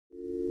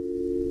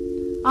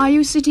Are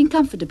you sitting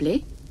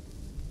comfortably?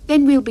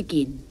 Then we'll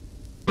begin.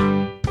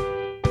 10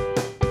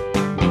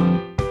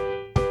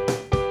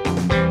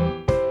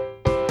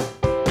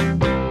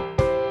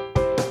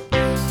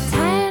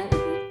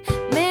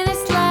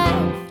 minutes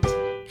left.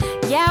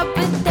 Yeah,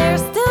 but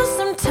there's still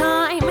some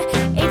time.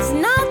 It's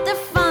not the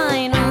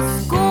final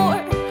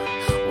score.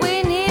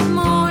 We need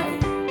more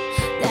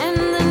than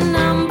the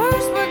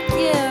numbers we're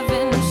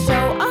given.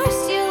 Show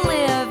us you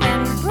live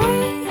and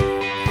breathe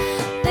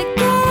the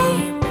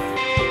game.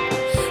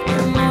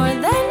 You're more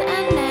than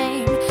a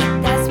name.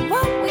 That's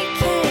what we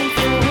came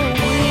for.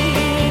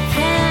 We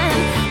can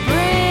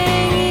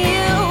bring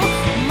you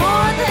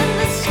more than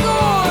the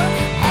score.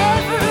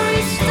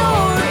 Every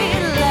story.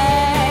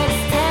 Let's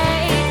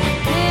take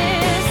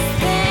this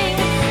thing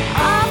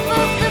off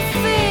of the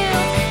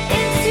field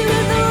into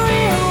the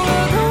real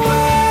world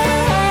away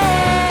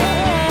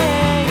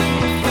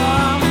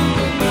from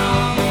the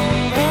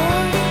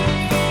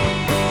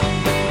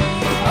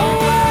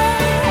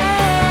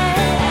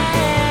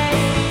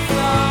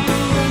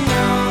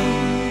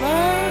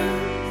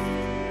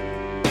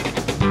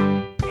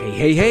numbers.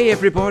 Hey,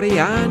 everybody,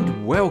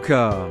 and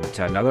welcome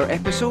to another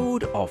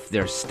episode of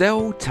There's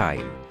Still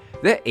Time,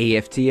 the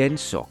AFTN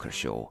Soccer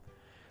Show,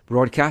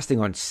 broadcasting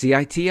on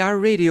CITR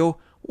Radio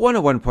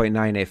 101.9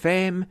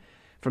 FM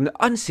from the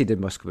unceded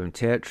Musqueam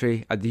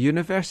Territory at the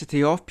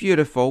University of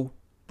beautiful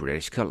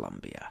British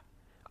Columbia.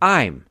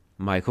 I'm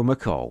Michael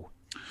McCall.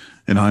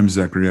 And I'm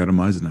Zachary Adam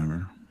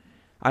Eisenhower.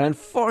 And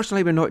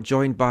unfortunately, we're not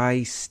joined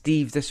by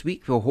Steve this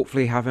week. We'll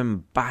hopefully have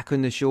him back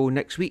on the show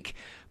next week.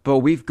 But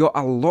we've got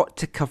a lot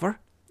to cover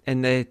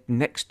in the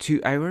next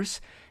 2 hours.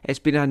 It's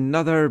been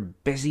another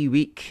busy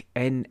week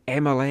in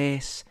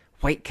MLS,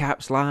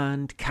 Whitecaps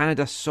land,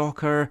 Canada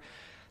soccer.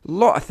 A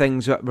lot of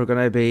things that we're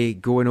going to be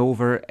going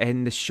over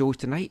in the show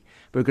tonight.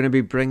 We're going to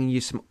be bringing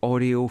you some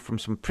audio from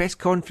some press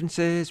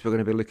conferences. We're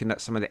going to be looking at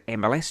some of the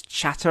MLS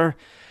chatter.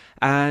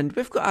 And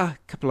we've got a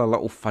couple of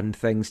little fun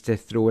things to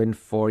throw in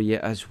for you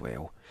as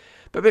well.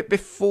 But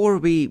before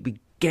we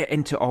get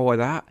into all of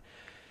that,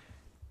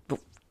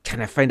 can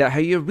I find out how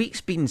your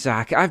week's been,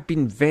 Zach? I've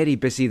been very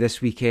busy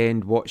this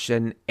weekend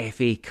watching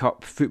FA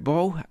Cup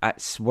football.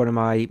 It's one of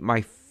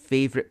my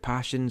favourite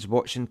passions,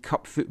 watching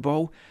cup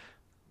football.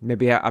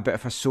 Maybe a bit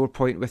of a sore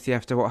point with you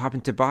after what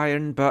happened to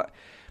Bayern, but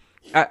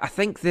I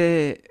think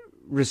the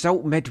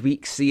result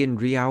midweek, seeing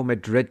Real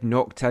Madrid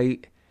knocked out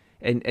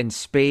in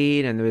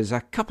Spain, and there was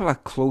a couple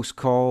of close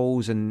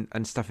calls and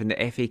stuff in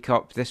the FA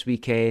Cup this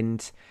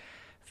weekend.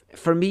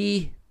 For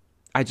me,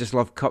 I just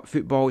love cup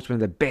football. It's one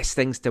of the best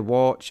things to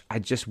watch. I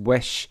just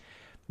wish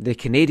the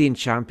Canadian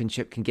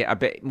Championship can get a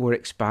bit more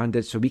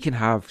expanded so we can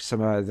have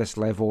some of this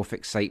level of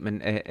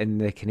excitement in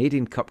the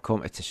Canadian Cup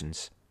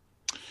competitions.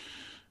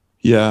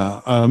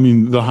 Yeah, I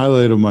mean, the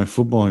highlight of my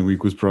footballing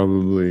week was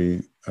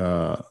probably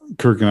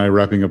Kirk and I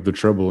wrapping up the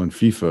treble in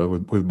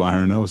FIFA with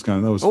Bayern. That was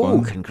fun.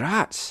 Oh,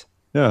 congrats.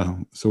 Yeah,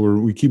 so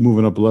we keep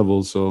moving up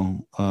levels,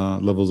 so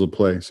levels of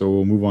play. So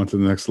we'll move on to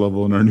the next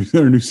level in our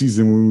new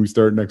season when we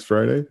start next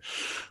Friday.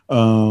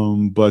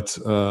 Yeah,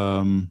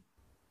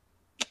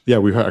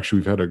 we've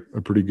had a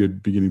pretty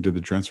good beginning to the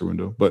transfer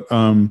window. But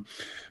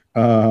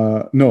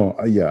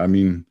yeah, I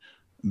mean,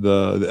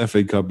 the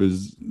FA Cup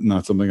is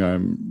not something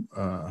I'm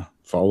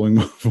following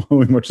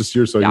much this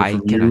year. So yeah, I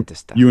can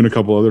understand. You and a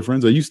couple other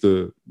friends. I used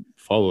to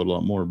follow it a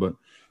lot more, but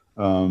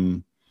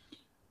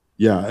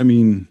yeah, I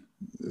mean,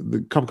 the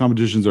cup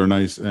competitions are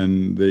nice,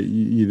 and they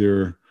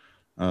either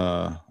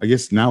I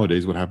guess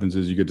nowadays what happens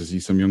is you get to see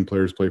some young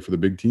players play for the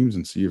big teams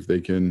and see if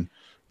they can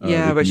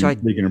which I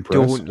impress,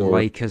 don't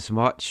like as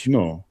much.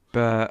 No,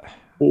 but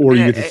or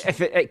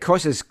if it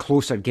causes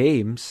closer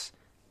games,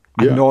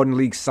 a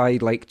non-league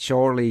side like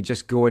Chorley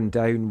just going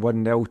down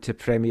 1-0 to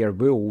Premier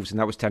Wolves, and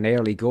that was to an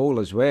early goal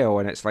as well,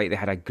 and it's like they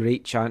had a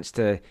great chance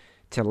to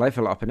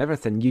level up and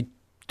everything. You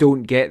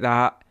don't get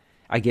that,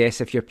 I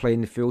guess, if you're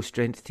playing the full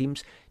strength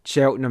teams.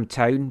 Cheltenham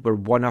Town were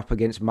 1-up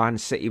against Man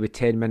City with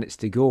 10 minutes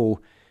to go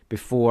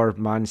before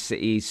Man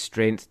City's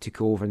strength took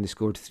over and they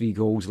scored 3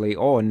 goals late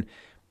on.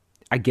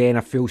 Again,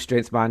 a full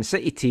strength Man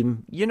City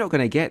team, you're not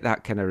going to get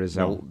that kind of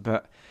result. No.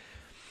 But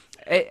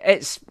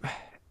it's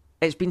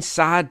been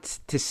sad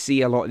to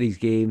see a lot of these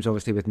games,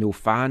 obviously with no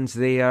fans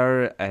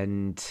there,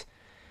 and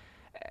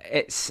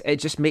it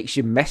just makes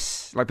you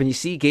miss, like when you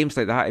see games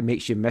like that, it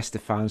makes you miss the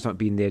fans not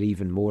being there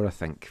even more, I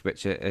think,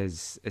 which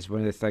is one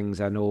of the things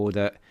I know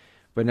that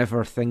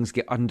whenever things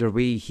get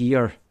underway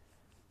here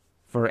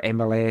for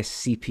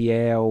MLS,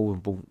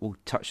 CPL, we'll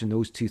touch on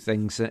those two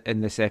things in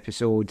this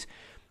episode,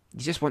 you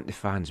just want the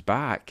fans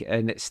back,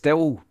 and it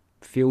still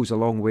feels a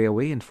long way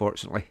away,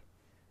 unfortunately.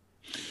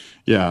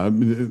 Yeah,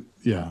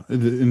 yeah.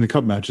 In the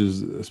cup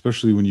matches,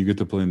 especially when you get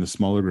to play in the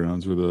smaller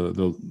grounds where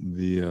the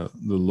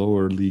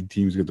lower league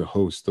teams get to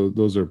host,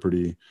 those are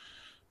pretty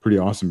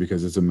awesome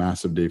because it's a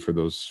massive day for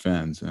those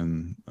fans,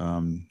 and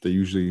they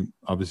usually,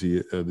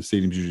 obviously, the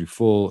stadium's usually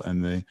full,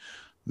 and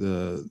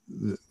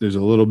there's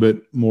a little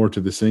bit more to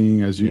the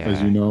singing, as you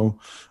know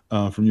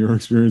from your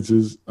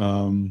experiences.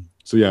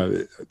 So yeah.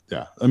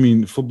 I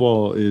mean,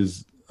 football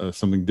is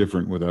something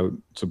different without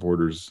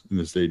supporters in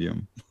the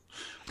stadium.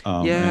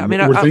 Yeah, and I mean,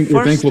 we're, at we're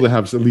first, thankful to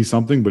have at least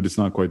something, but it's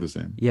not quite the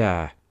same.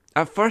 yeah,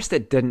 at first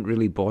it didn't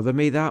really bother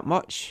me that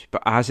much,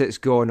 but as it's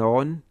gone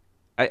on,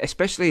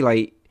 especially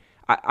like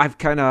I've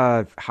kind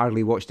of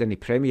hardly watched any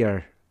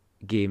Premier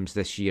games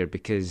this year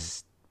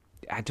because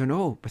I don't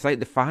know, without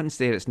the fans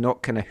there, it's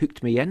not kind of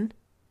hooked me in,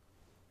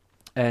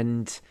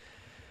 and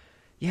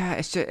yeah,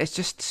 it's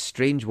just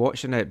strange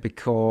watching it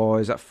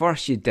because at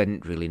first you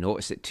didn't really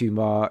notice it too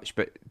much,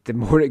 but the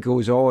more it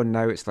goes on,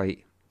 now it's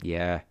like,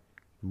 yeah,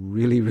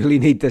 really, really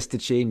need this to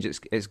change.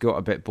 It's got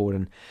a bit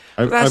boring.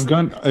 I've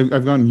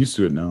gotten used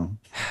to it now.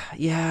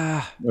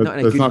 Yeah, not in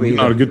a That's good way.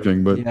 not a good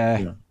thing, but yeah.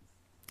 yeah.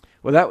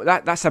 Well,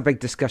 that's a big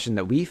discussion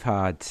that we've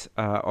had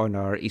on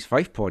our East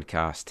Fife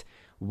podcast.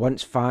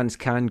 Once fans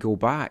can go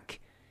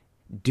back,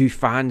 do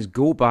fans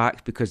go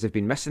back because they've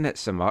been missing it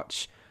so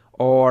much,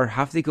 or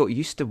have they got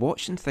used to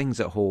watching things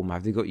at home?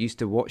 Have they got used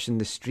to watching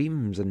the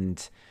streams?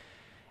 And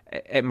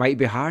it might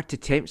be hard to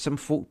tempt some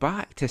folk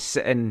back to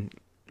sit in,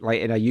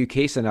 like in a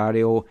UK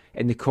scenario,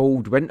 in the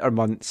cold winter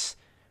months,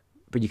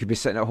 but you could be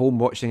sitting at home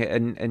watching it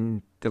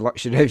in the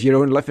luxury of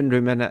your own living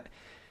room in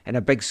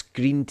a big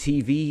screen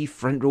TV,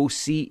 front row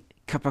seat,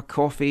 cup of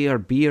coffee or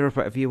beer or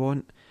whatever you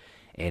want.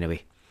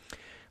 Anyway,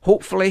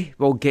 hopefully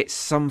we'll get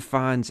some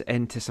fans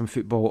into some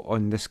football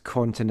on this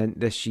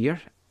continent this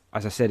year.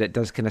 As I said, it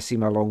does kind of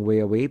seem a long way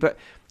away, but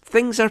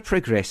things are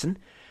progressing.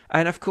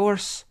 And of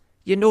course,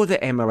 you know the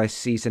MLS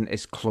season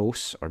is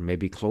close, or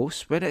maybe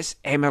close, when it's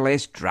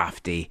MLS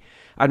draft day.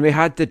 And we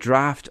had the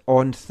draft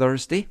on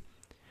Thursday.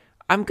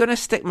 I'm going to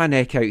stick my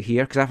neck out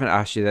here, because I haven't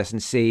asked you this,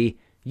 and say,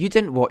 you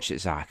didn't watch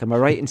it, Zach. Am I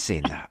right in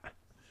saying that?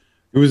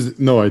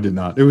 No, I did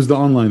not. It was the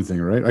online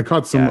thing, right? I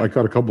caught Yeah. I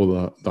caught a couple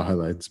of the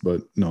highlights,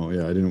 but no,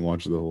 yeah, I didn't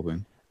watch the whole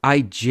thing.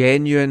 I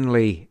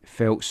genuinely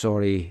felt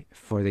sorry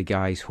for the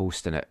guys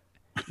hosting it.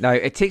 Now,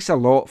 it takes a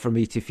lot for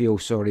me to feel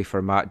sorry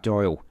for Matt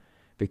Doyle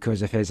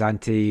because of his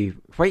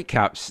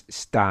anti-Whitecaps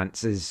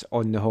stances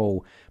on the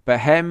whole.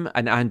 But him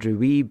and Andrew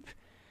Wiebe,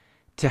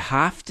 to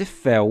have to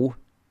fill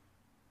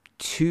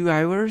 2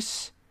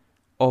 hours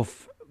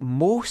of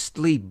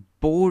mostly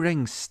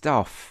boring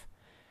stuff,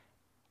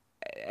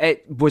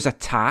 it was a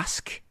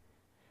task.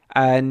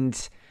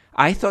 And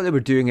I thought they were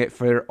doing it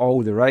for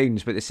all the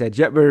rounds, but they said,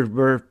 yeah,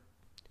 we're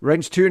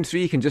rounds 2 and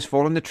 3 can just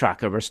fall on the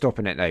tracker. We're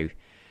stopping it now.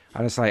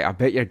 And it's like, I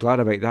bet you're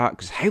glad about that,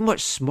 because how much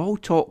small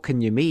talk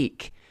can you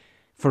make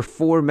for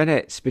 4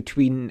 minutes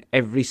between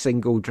every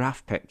single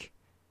draft pick?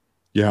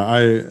 Yeah,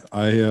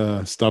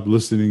 I stopped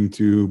listening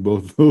to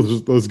both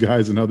those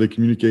guys and how they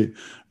communicate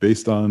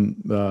based on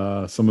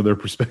some of their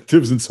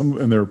perspectives and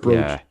their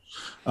approach,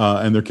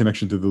 and their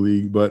connection to the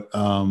league. But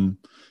I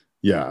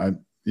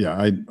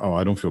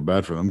don't feel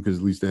bad for them because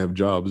at least they have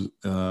jobs.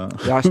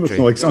 That's true.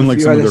 Unlike some of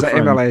their friends.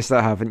 MLS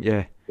that haven't,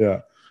 yeah.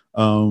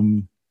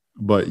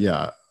 But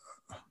yeah,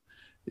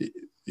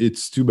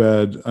 it's too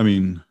bad. I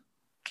mean,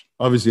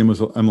 obviously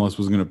MLS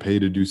was going to pay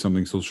to do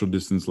something social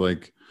distance,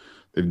 like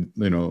they,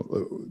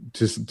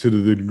 just to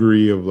the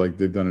degree of like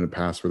they've done in the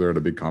past where they're at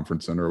a big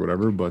conference center or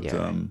whatever. But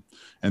and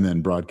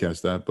then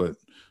broadcast that. But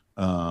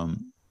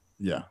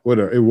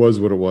whatever, it was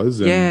what it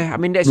was. And I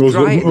mean, it's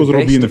dry at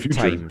the best of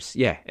times.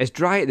 Yeah, it's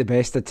dry at the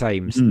best of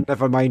times.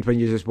 Never mind when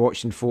you're just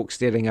watching folks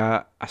staring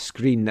at a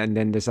screen, and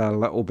then there's a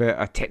little bit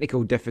of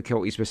technical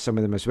difficulties with some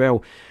of them as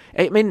well.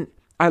 I mean,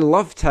 I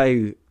loved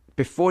how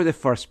before the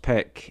first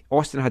pick,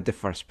 Austin had the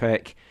first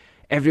pick,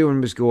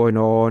 everyone was going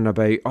on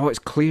about, it's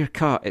clear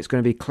cut. It's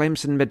going to be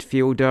Clemson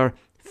midfielder,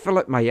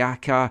 Philip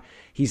Mayaka.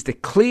 He's the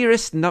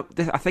clearest, I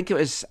think it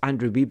was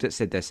Andrew Wiebe that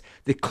said this,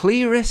 the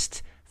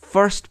clearest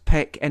first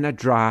pick in a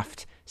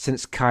draft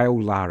since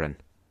Kyle Larin.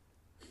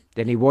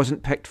 Then he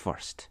wasn't picked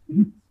first.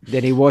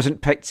 Then he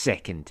wasn't picked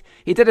second.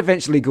 He did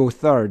eventually go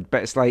third,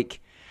 but it's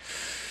like,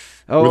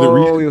 were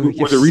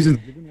there reasons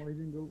given why he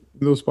didn't go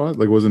in those spots?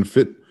 Like, wasn't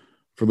fit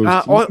for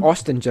those teams?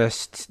 Austin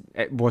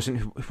it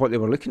wasn't what they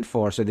were looking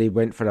for, so they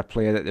went for a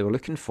player that they were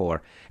looking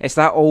for. It's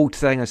that old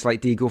thing. It's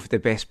like, do you go for the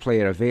best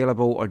player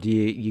available, or do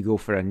you go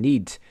for a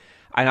need?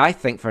 And I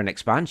think for an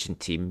expansion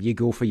team, you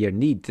go for your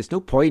need. There's no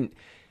point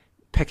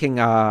picking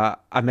a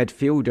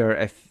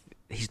midfielder if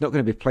he's not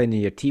going to be playing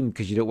in your team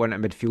because you don't want a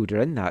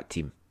midfielder in that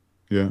team.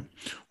 Yeah.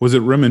 Was it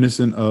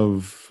reminiscent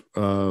of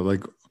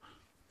like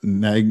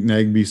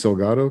Nagby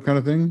Salgado kind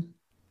of thing?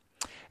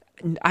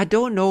 I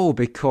don't know,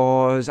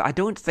 because I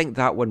don't think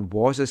that one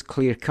was as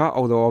clear cut,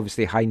 although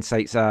obviously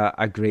hindsight's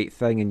a great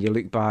thing, and you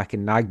look back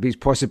and Nagby's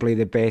possibly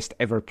the best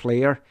ever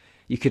player,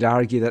 you could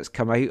argue, that's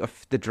come out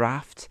of the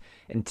draft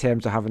in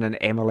terms of having an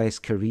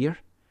MLS career.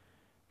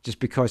 Just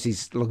because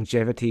his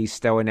longevity is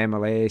still in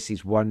MLS,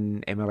 he's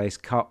won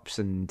MLS Cups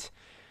and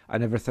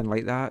everything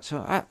like that.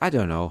 So I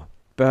don't know.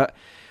 But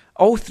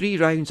all 3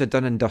 rounds are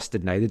done and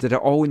dusted now. They did it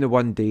all in the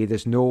one day.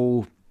 There's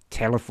no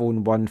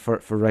telephone one for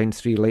round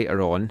 3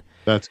 later on.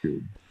 That's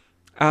good.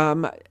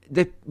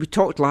 We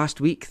talked last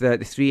week that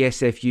the 3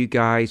 SFU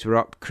guys were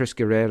up, Chris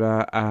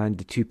Guerrera and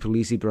the 2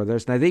 Polisi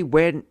brothers. Now, they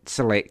weren't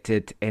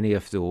selected, any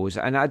of those,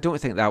 and I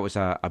don't think that was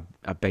a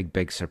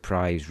big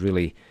surprise,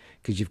 really,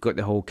 because you've got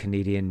the whole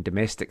Canadian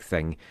domestic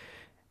thing.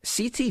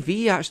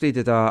 CTV actually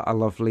did a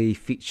lovely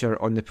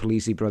feature on the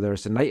Polizzi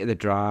brothers the night of the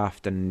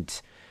draft,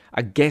 and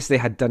I guess they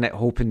had done it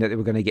hoping that they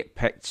were going to get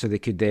picked so they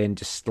could then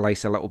just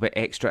slice a little bit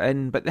extra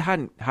in, but they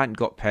hadn't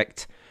got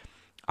picked.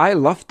 I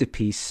loved the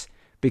piece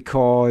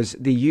because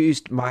they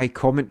used my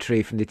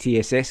commentary from the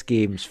TSS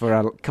games for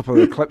a couple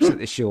of the clips that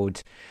they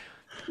showed.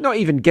 Not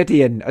even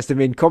Gideon as the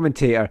main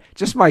commentator,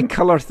 just my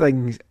colour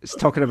things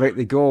talking about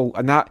the goal,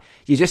 and that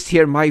you just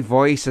hear my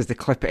voice as the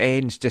clip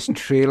ends just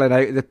trailing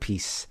out of the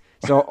piece.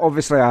 So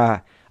obviously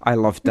I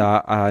loved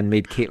that and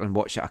made Caitlin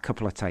watch it a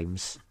couple of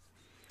times.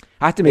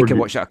 I had to make her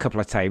watch it a couple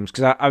of times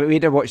because I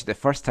made her watch it the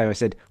first time. I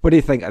said, "What do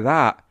you think of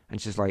that?"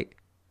 And she's like,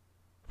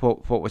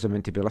 "What was I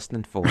meant to be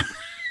listening for?"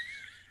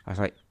 I was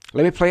like,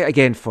 "Let me play it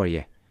again for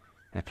you."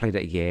 And I played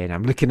it again.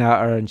 I'm looking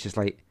at her and she's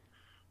like,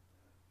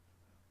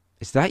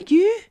 "Is that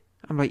you?"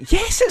 I'm like,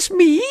 "Yes, it's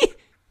me.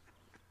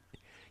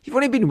 You've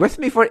only been with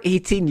me for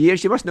 18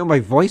 years. You must know my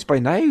voice by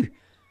now."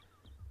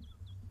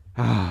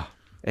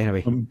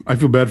 Anyway. I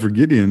feel bad for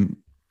Gideon.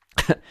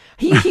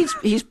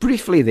 He's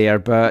briefly there,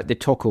 but they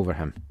talk over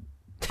him.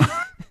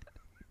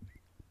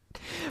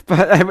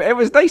 But it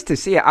was nice to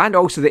see it, and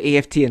also the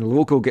AFTN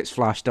logo gets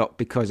flashed up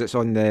because it's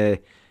on the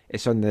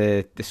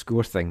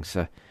score thing.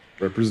 So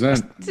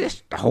represent.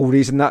 That's the whole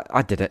reason that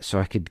I did it, so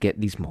I could get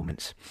these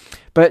moments.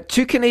 But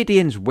 2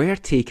 Canadians were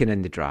taken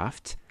in the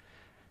draft.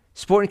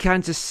 Sporting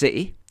Kansas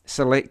City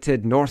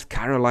selected North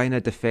Carolina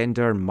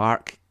defender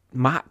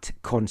Matt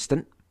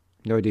Constant.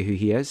 No idea who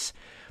he is.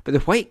 But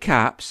the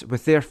Whitecaps,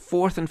 with their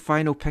 4th and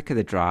final pick of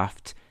the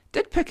draft,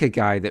 did pick a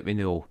guy that we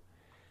know.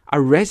 A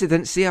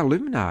residency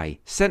alumni,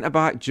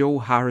 centre-back Joe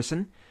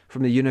Harrison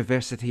from the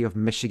University of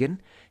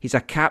Michigan. He's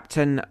a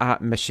captain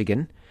at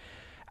Michigan.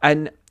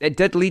 And it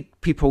did lead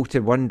people to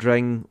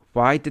wondering,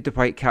 why did the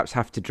Whitecaps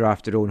have to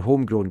draft their own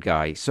homegrown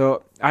guy?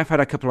 So I've had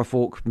a couple of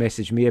folk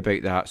message me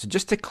about that. So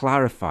just to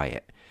clarify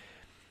it,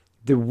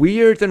 the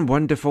weird and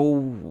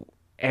wonderful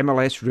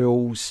MLS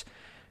rules,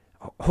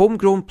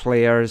 homegrown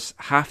players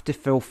have to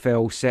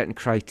fulfill certain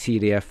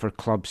criteria for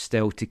clubs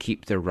still to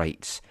keep their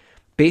rights.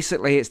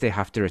 Basically, it's they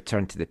have to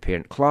return to the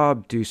parent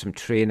club, do some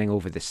training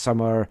over the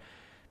summer.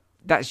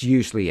 That's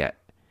usually it.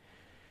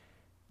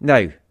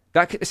 Now,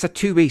 it's a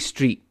two-way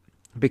street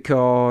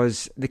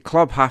because the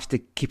club has to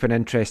keep an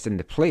interest in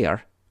the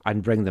player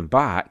and bring them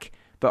back.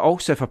 But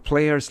also if a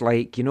player's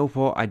like, you know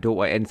what, I don't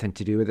want anything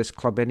to do with this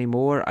club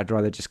anymore, I'd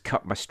rather just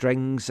cut my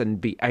strings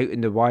and be out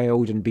in the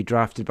wild and be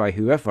drafted by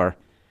whoever,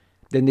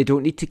 then they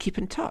don't need to keep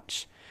in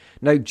touch.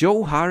 Now,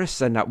 Joe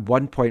Harrison at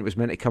one point was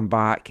meant to come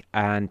back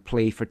and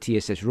play for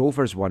TSS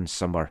Rovers one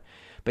summer,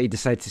 but he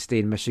decided to stay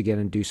in Michigan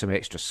and do some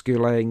extra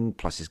schooling,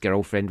 plus his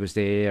girlfriend was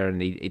there,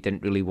 and he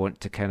didn't really want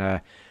to kind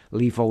of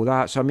leave all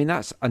that. So, I mean,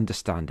 that's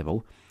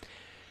understandable.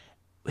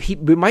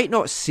 We might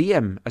not see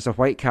him as a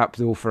Whitecap,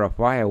 though, for a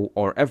while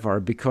or ever,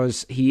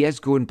 because he is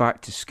going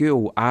back to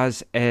school,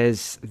 as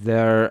is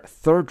their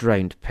 3rd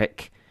round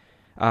pick,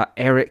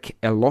 Eric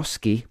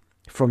Iloski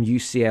from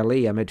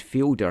UCLA, a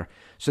midfielder.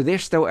 So they're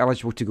still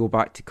eligible to go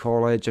back to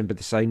college, and by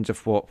the sounds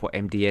of what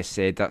MDS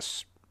said,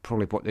 that's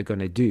probably what they're going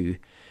to do.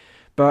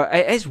 But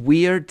it is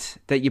weird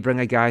that you bring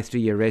a guy through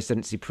your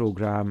residency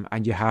program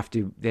and you have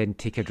to then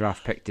take a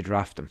draft pick to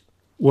draft him.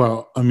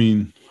 Well, I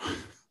mean,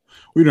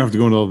 we don't have to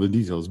go into all the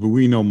details, but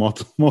we know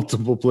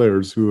multiple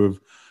players who have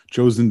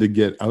chosen to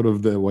get out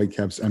of the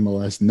Whitecaps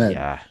MLS net.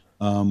 Yeah.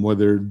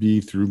 Whether it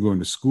be through going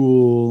to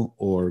school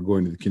or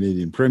going to the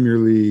Canadian Premier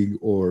League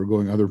or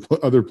going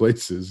other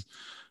places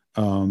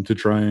to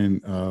try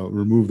and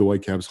remove the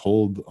Whitecaps'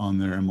 hold on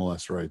their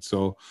MLS rights.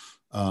 So,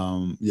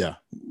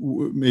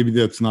 maybe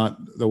that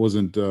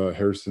wasn't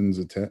Harrison's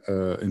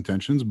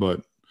intentions,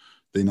 but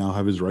they now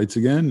have his rights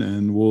again,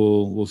 and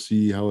we'll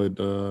see how it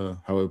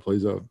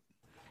plays out.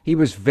 He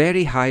was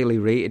very highly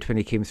rated when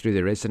he came through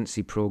the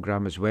residency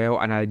program as well,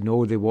 and I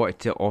know they wanted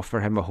to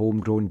offer him a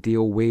homegrown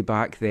deal way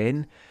back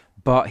then,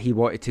 but he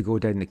wanted to go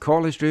down the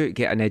college route,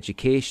 get an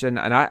education,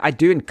 and I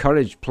do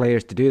encourage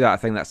players to do that. I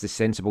think that's the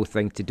sensible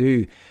thing to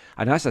do.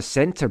 And as a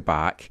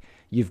centre-back,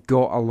 you've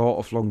got a lot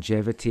of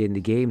longevity in the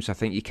game, so I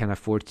think you can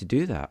afford to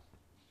do that.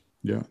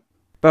 Yeah.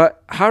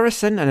 But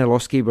Harrison and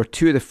Iloski were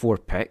 2 of the 4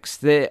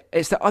 picks.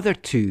 It's the other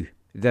 2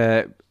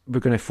 that we're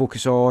going to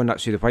focus on.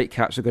 That's who the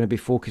Whitecaps are going to be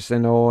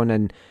focusing on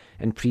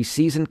in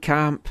pre-season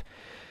camp.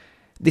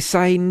 They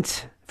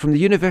signed from the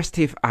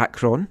University of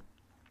Akron,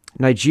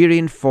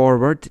 Nigerian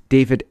forward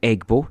David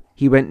Egbo.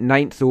 He went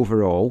 9th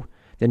overall.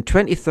 Then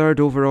 23rd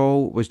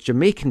overall was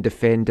Jamaican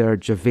defender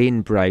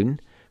Javane Brown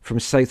from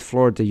South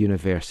Florida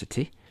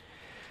University.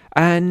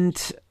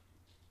 And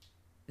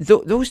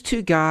those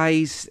 2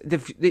 guys,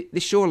 they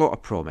show a lot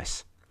of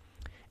promise.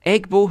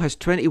 Egbo has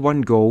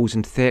 21 goals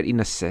and 13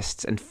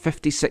 assists and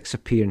 56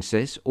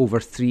 appearances over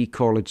 3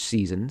 college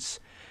seasons.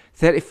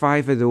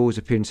 35 of those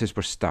appearances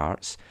were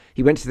starts.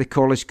 He went to the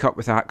College Cup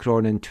with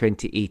Akron in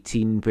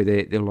 2018, where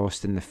they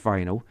lost in the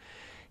final.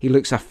 He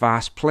looks a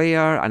fast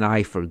player, an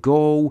eye for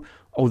goal.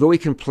 Although he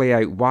can play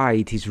out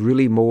wide, he's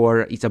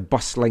a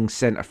bustling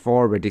centre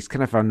forward. He's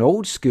kind of an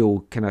old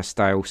school kind of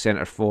style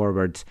centre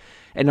forward.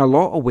 in a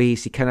lot of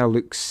ways, he kind of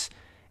looks,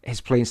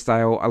 his playing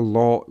style, a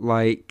lot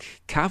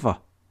like Cava.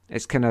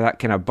 It's kind of that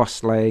kind of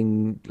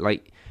bustling,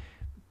 like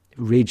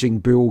raging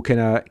bull kind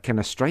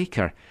of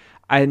striker.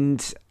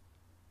 And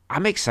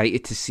I'm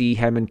excited to see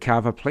him and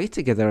Cava play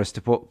together as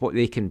to what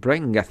they can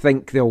bring. I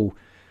think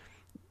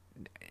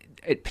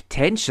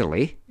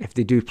potentially, if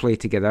they do play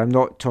together, I'm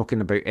not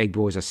talking about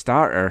Igbo as a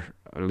starter,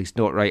 or at least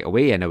not right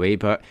away anyway,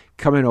 but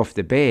coming off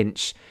the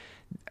bench,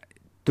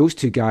 those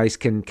two guys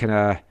can kind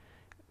of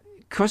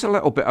cause a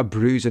little bit of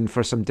bruising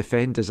for some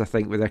defenders, I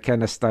think, with their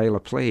kind of style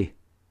of play.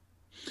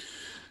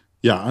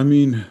 Yeah, I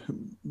mean,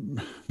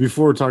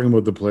 before talking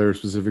about the player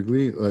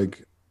specifically,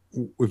 like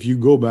if you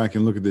go back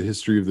and look at the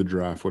history of the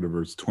draft,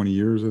 whatever, it's 20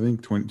 years, I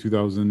think,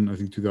 2000, I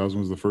think 2000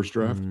 was the first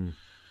draft.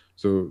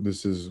 So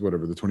this is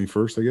whatever, the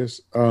 21st, I guess.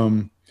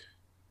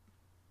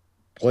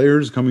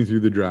 Players coming through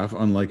the draft,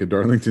 unlike a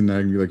Darlington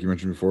Nagby, like you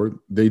mentioned before,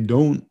 they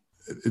don't,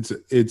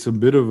 it's a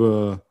bit of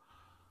a,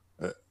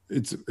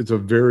 it's a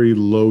very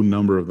low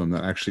number of them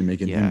that actually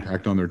make an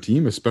impact on their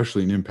team,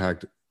 especially an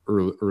impact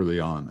early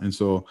on. And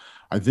so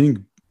I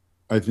think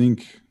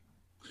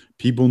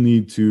people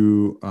need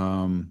to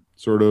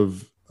sort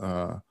of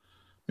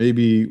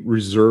maybe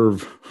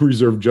reserve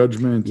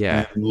judgment,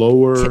 and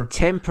lower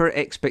temper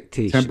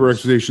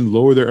expectations,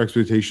 lower their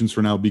expectations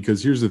for now.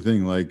 Because here's the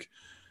thing, like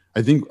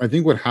I think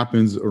what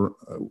happens,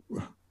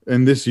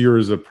 and this year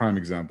is a prime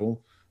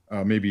example.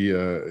 Maybe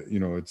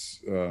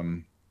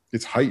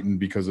it's heightened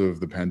because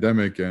of the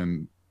pandemic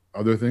and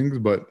other things,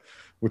 but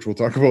which we'll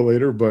talk about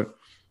later. But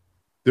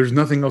there's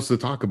nothing else to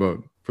talk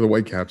about for the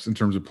Whitecaps in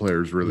terms of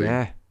players, really.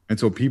 Yeah. And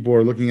so people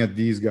are looking at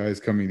these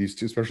guys coming, these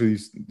two, especially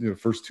these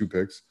first two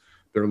picks.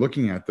 They're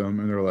looking at them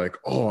and they're like,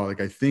 oh,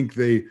 like I think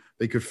they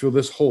could fill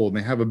this hole, and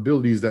they have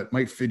abilities that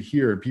might fit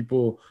here. And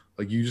people,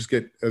 like, you just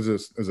get as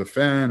a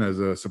fan, as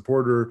a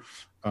supporter,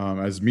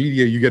 as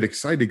media, you get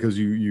excited because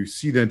you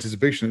see the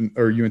anticipation,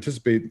 or you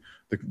anticipate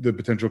the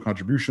potential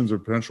contributions or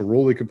potential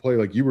role they could play,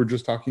 like you were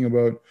just talking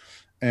about.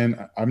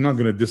 And I'm not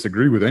going to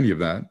disagree with any of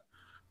that.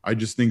 I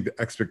just think the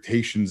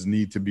expectations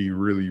need to be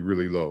really,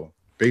 really low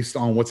based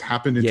on what's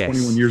happened in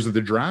 21 years of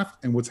the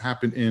draft and what's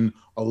happened in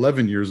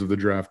 11 years of the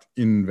draft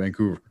in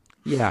Vancouver.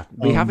 Yeah,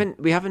 we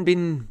haven't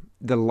been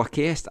the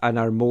luckiest, and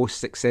our most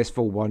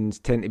successful ones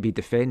tend to be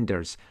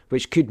defenders,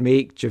 which could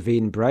make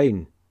Javane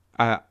Brown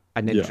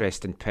an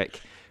interesting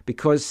pick,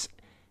 because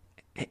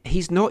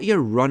he's not your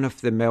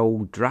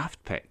run-of-the-mill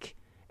draft pick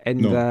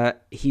in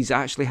that he's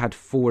actually had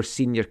 4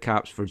 senior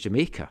caps for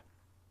Jamaica.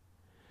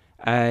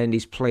 And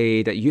he's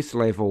played at youth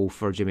level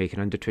for Jamaica,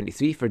 and under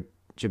 23 for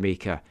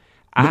Jamaica.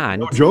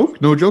 And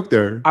no joke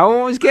there. I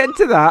was getting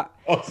to that.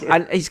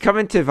 And he's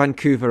coming to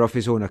Vancouver of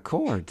his own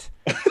accord.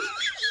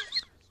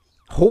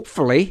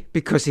 Hopefully,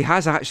 because he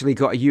has actually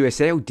got a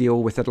USL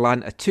deal with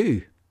Atlanta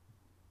 2.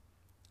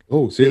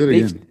 Oh, say that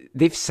again.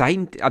 They've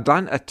signed,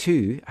 Atlanta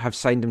 2 have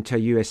signed him to a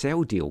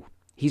USL deal.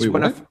 He's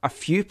one of a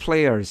few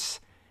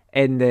players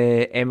in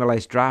the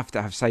MLS draft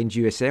that have signed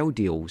USL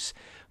deals.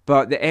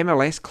 But the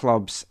MLS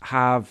clubs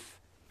have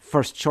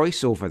first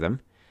choice over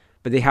them,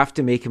 but they have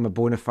to make him a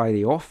bona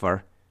fide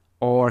offer,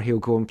 or he'll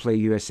go and play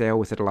USL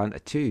with Atlanta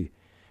 2.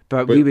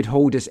 But we would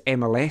hold his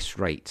MLS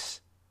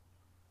rights.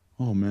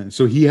 Oh, man.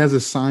 So he has a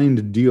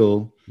signed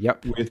deal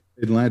with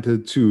Atlanta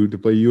 2 to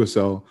play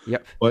USL.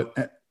 Yep.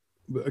 But,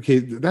 okay,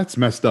 that's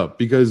messed up,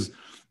 because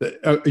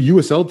a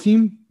USL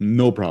team,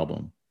 no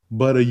problem.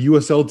 But a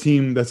USL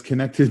team that's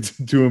connected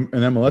to an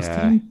MLS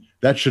team,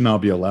 that should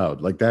not be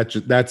allowed. Like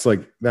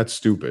that's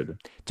stupid.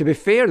 To be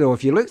fair, though,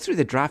 if you look through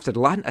the draft,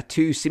 Atlanta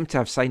 2 seem to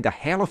have signed a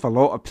hell of a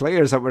lot of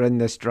players that were in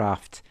this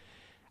draft.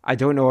 I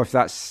don't know if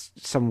that's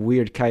some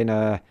weird kind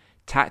of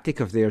tactic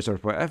of theirs or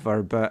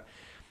whatever, but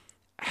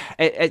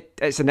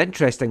it's an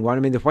interesting one.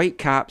 I mean, the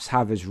Whitecaps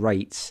have his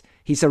rights.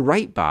 He's a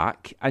right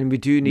back, and we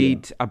do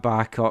need a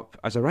backup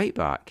as a right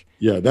back.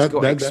 Yeah, he's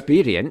got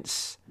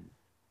experience.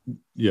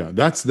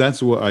 That's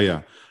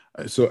what.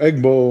 So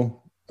Egbo.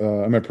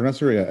 Am I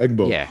pronouncing it? Yeah,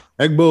 Egbo. Yeah.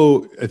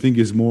 Egbo, I think,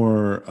 is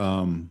more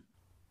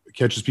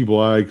catches people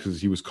eye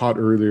because he was caught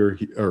earlier.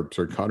 He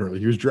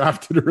was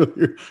drafted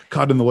earlier,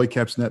 caught in the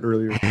Whitecaps net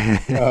earlier.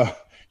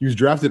 He was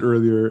drafted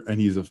earlier,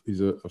 and he's a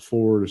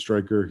forward, a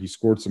striker. He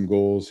scored some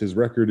goals. His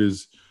record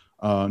is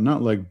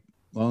not like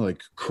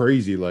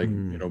crazy,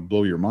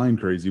 blow your mind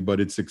crazy,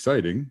 but it's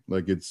exciting.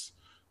 Like it's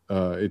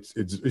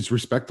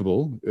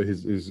respectable,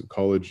 his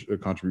college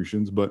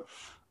contributions, but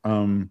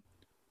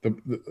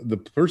the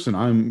person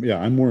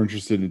I'm more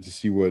interested in to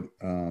see what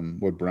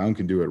Brown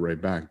can do at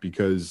right back,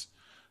 because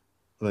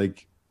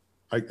like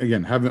I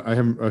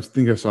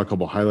think I saw a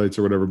couple highlights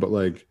or whatever, but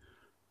like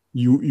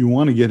you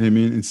want to get him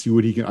in and see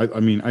what he can. I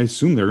mean, I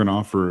assume they're going to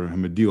offer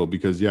him a deal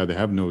because they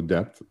have no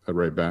depth at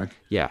right back.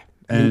 Yeah,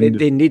 and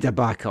they need a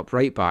backup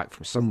right back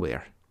from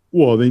somewhere.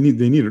 Well, they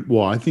need it.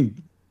 Well, I think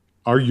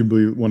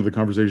arguably one of the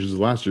conversations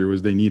last year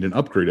was they need an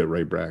upgrade at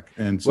right back,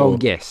 and so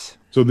yes.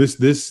 So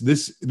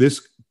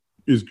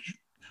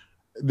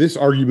this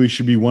arguably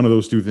should be one of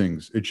those two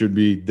things. It should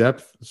be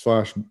depth /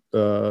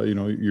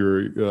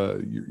 your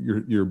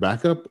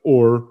backup,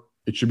 or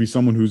it should be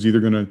someone who's either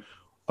going to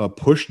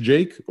push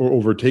Jake or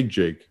overtake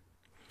Jake.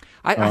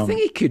 I think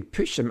he could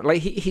push him.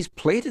 Like he's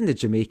played in the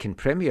Jamaican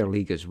Premier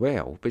League as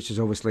well, which is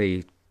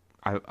obviously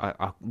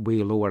a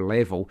way lower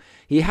level.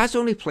 He has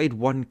only played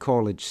one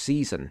college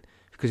season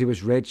because he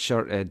was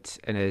redshirted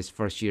in his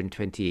first year in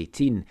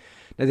 2018.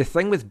 Now, the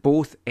thing with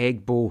both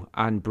Egbo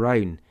and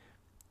Brown,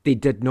 they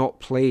did not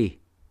play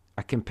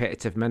a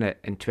competitive minute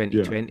in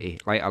 2020,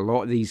 like a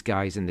lot of these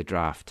guys in the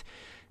draft.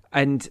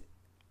 And,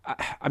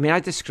 I mean, I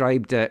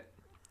described it,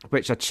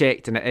 which I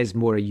checked, and it is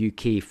more a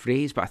UK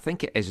phrase, but I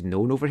think it is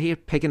known over here,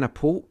 pig in a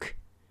poke.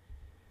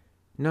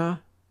 No?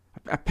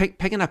 A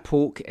pig in a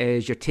poke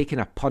is you're taking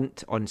a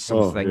punt on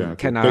something,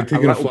 kind of a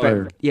little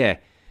bit. Yeah.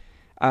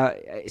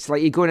 It's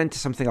like you're going into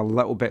something a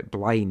little bit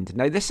blind.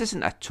 Now, this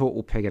isn't a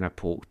total pig in a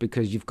poke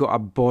because you've got a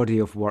body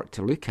of work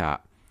to look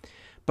at.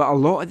 But a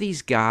lot of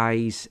these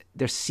guys,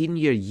 their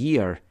senior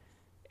year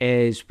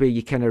is where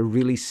you kind of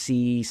really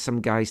see some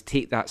guys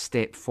take that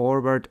step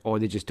forward or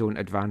they just don't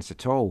advance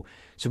at all.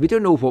 So we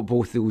don't know what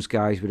both those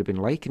guys would have been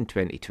like in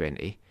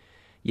 2020.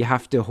 You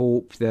have to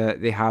hope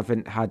that they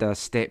haven't had a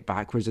step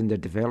backwards in their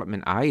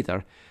development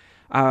either.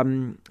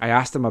 I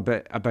asked them a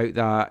bit about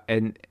that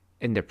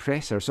in the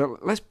presser. So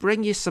let's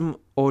bring you some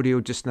audio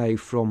just now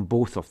from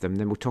both of them,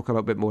 then we'll talk a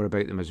little bit more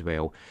about them as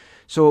well.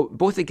 So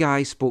both the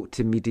guys spoke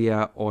to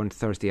media on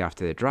Thursday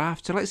after the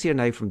draft. So let's hear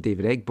now from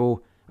David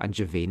Egbo and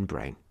Javane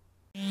Brown.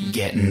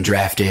 Getting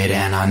drafted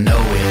and I know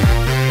it.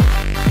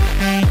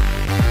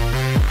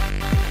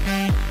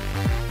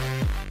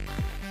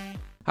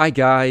 Hi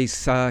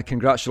guys,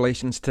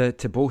 congratulations to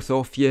both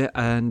of you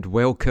and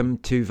welcome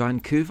to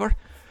Vancouver.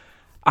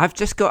 I've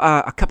just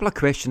got a couple of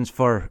questions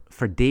for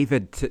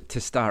David to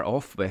start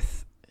off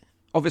with.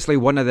 Obviously,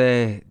 one of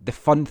the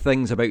fun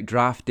things about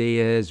draft day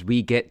is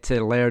we get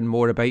to learn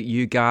more about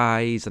you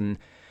guys and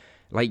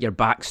like your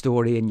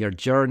backstory and your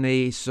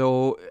journey.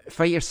 So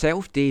for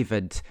yourself,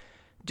 David,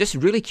 just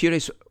really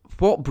curious,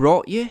 what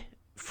brought you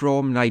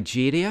from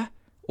Nigeria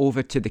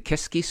over to the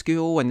Kiski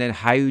School, and then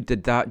how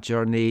did that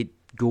journey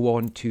go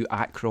on to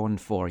Akron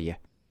for you?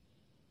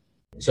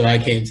 So I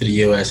came to the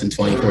U.S. in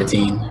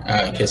 2014,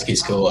 Kiski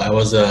School. I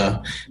was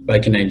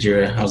back in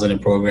Nigeria. I was in a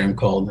program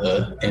called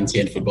the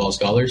NTN Football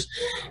Scholars,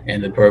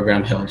 and the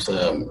program helps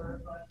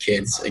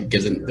kids. It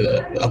gives them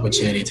the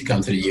opportunity to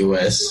come to the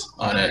U.S.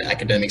 on an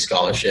academic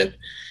scholarship,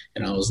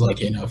 and I was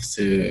lucky enough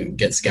to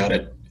get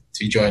scouted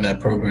to join that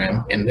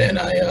program. And then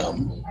I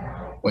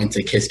went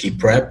to Kiski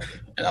Prep,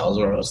 and I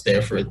was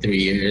there for 3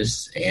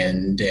 years,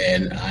 and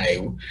then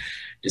I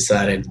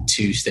decided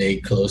to stay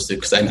close to,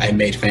 because I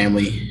made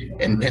family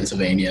in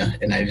Pennsylvania,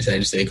 and I decided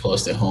to stay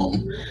close to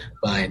home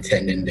by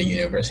attending the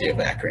University of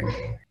Akron.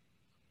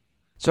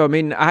 So, I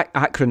mean,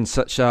 Akron's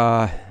such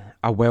a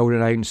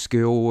well-renowned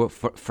school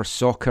for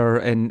soccer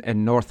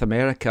in North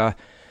America,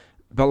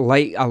 but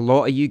like a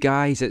lot of you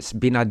guys, it's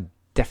been a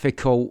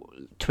difficult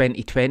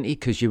 2020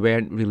 because you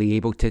weren't really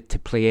able to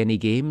play any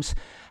games.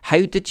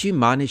 How did you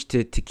manage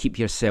to keep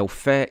yourself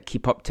fit,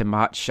 keep up to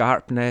match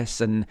sharpness,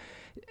 and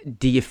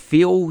do you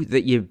feel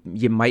that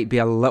you might be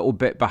a little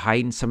bit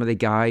behind some of the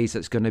guys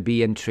that's going to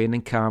be in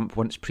training camp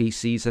once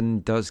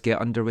pre-season does get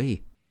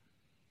underway?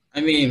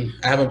 I mean,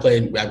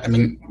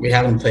 we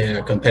haven't played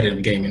a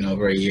competitive game in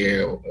over a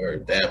year or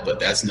that, but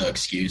that's no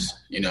excuse,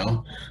 you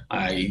know.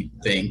 I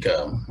think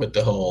with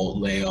the whole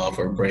layoff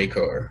or break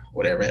or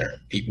whatever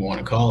people want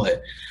to call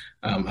it,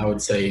 I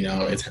would say, you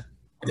know,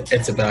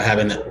 it's about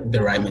having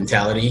the right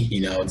mentality.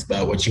 You know, it's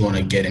about what you want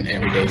to get in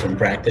every day from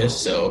practice.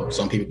 So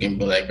some people can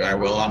be like, all right,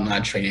 well, I'm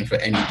not training for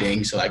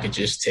anything, so I could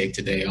just take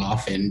today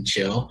off and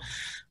chill.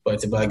 But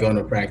it's about going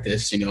to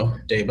practice, you know,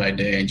 day by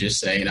day and just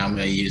saying, I'm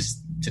going to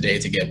use today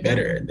to get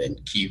better, and then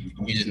keep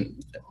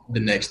using the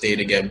next day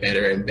to get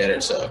better and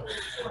better. So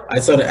I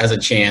saw it as a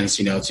chance,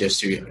 you know, just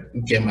to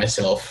get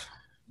myself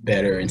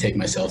better and take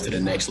myself to the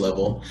next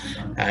level.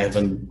 I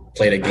haven't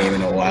played a game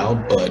in a while,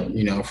 but,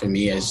 you know, for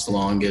me, as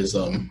long as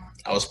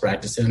I was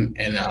practicing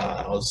and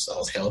I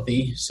was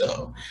healthy.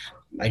 So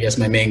I guess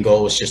my main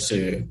goal was just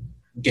to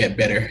get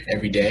better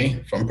every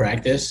day from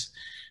practice.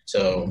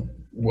 So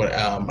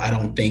I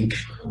don't think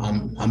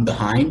I'm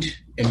behind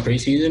in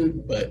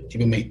preseason, but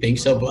people may think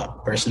so.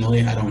 But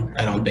personally, I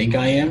don't think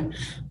I am.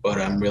 But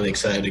I'm really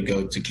excited to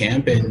go to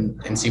camp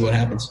and see what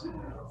happens.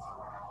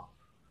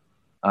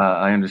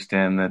 I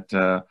understand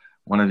that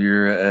one of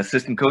your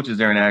assistant coaches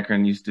there in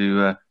Akron used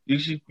to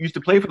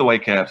play for the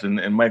Whitecaps,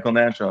 and Michael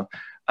Nashaw.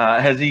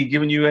 Has he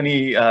given you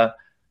any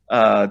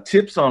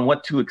tips on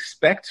what to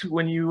expect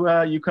when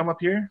you come up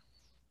here?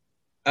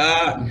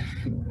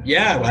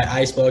 Yeah,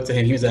 I spoke to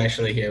him. He was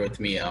actually here with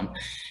me.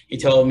 He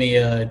told me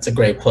it's a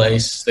great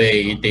place.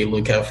 They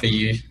look out for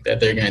you, that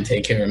they're going to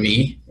take care of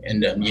me,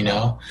 and you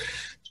know,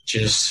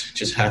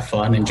 just have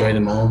fun, enjoy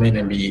the moment,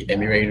 and be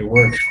ready to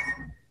work.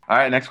 All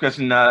right, next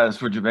question is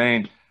for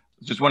Javane.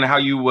 Just wondering how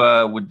you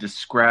would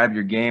describe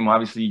your game.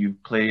 Obviously,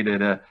 you've played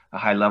at a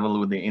high level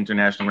with the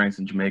international ranks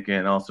in Jamaica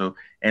and also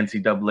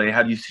NCAA.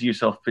 How do you see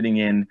yourself fitting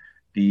in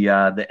the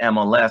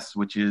MLS,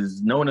 which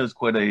is known as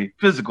quite a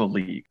physical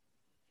league?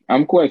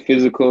 I'm quite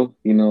physical,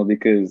 you know,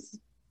 because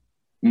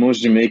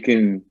most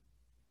Jamaican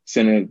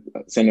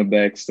center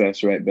back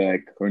slash right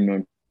back or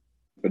known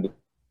for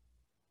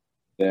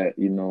that,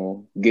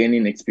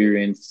 gaining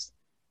experience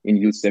in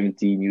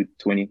U17,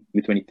 U20,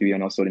 U23,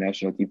 and also the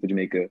national team for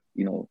Jamaica,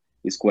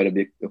 is quite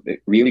a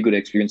really good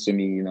experience for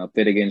me. I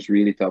played against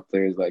really top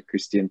players like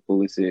Christian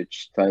Pulisic,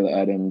 Tyler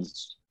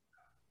Adams,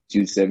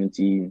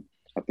 U17.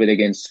 I played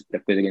against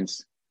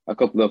a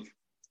couple of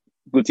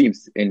good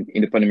teams. In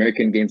the Pan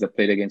American games, I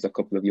played against a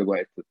couple of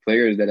Uruguay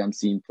players that I'm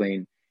seeing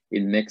playing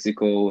in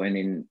Mexico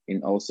and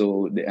in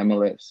also the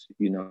MLS.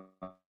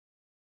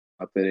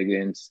 I played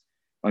against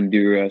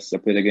Honduras. I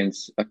played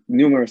against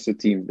numerous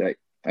teams that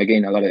I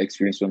gained a lot of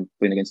experience from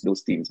playing against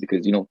those teams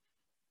because,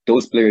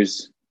 those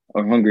players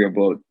are hungry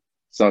about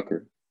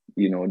soccer.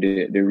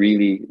 They're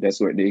really, that's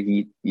what they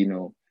eat,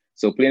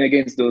 So playing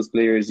against those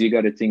players, you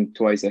got to think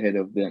twice ahead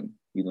of them,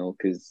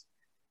 because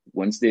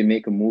once they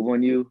make a move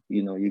on you,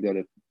 you got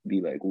to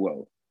be like,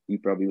 whoa. You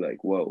probably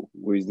like, whoa,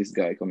 where's this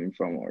guy coming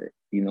from? Or,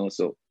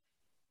 so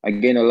I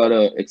gained a lot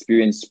of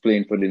experience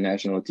playing for the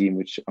national team,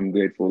 which I'm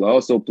grateful. I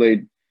also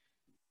played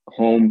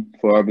home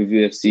for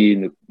RBView FC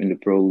in the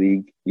pro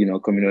league,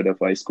 coming out of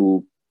high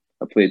school.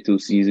 I played 2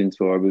 seasons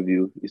for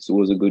RBView. It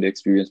was a good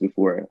experience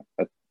before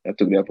I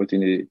took the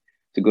opportunity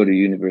to go to the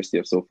University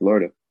of South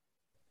Florida.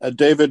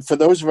 David, for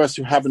those of us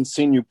who haven't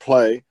seen you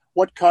play,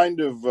 what kind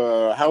of,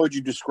 how would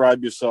you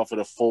describe yourself at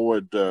a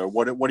forward?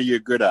 What are you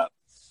good at?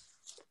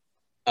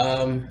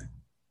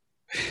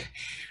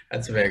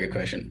 That's a very good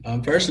question.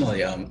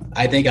 Personally,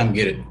 I think I'm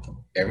good at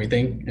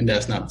everything, and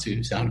that's not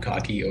to sound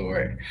cocky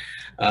or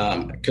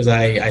because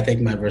I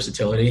think my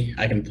versatility,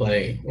 I can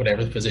play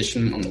whatever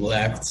position on the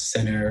left,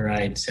 center,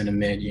 right, center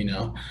mid.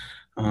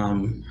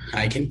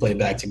 I can play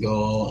back to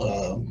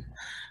goal.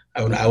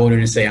 I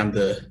wouldn't say I'm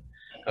the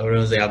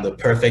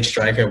perfect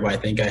striker, but I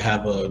think I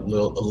have a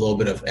little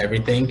bit of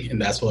everything,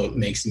 and that's what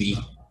makes me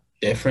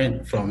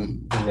different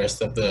from the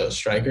rest of the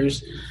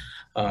strikers.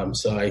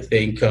 So I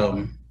think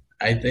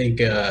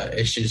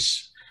it's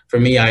just for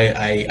me.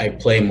 I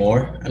play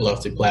more. I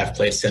love to play. I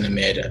play center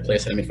mid. I play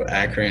center mid for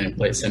Akron and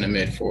played center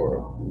mid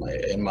for my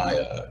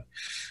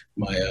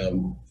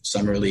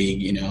summer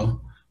league.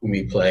 When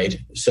we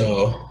played.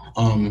 So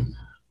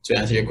to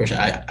answer your question,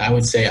 I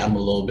would say I'm a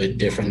little bit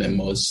different than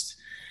most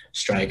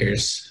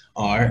strikers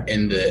are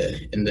in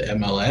the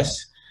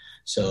MLS.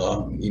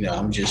 So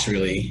I'm just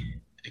really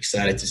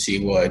excited to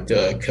see what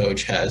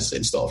coach has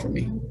in store for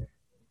me.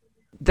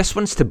 This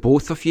one's to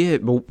both of you.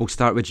 We'll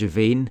start with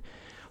Javain.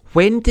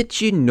 When did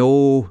you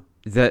know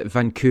that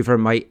Vancouver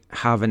might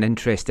have an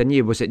interest in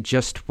you? Was it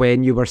just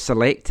when you were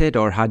selected,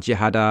 or had you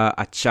had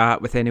a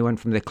chat with anyone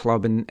from the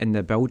club in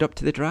the build-up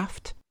to the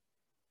draft?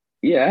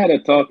 Yeah, I had a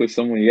talk with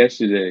someone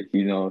yesterday,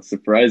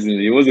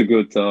 surprisingly. It was a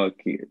good talk.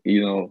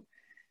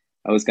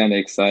 I was kind of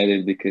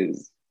excited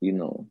because,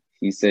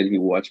 he said he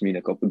watched me in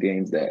a couple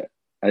games that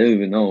I didn't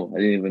even know. I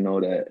didn't even know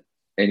that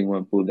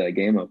anyone pulled that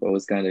game up. I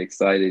was kind of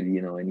excited,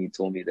 and he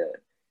told me that.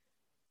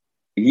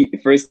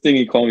 First thing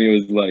he called me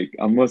was like,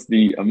 I must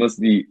be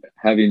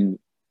having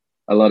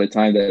a lot of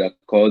time that I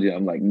called you.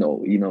 I'm like,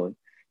 no, you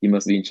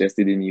must be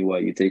interested in me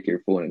while you take your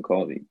phone and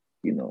call me,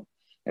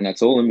 And I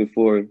told him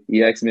before,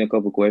 he asked me a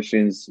couple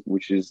questions,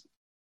 which is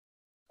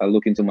I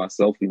look into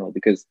myself,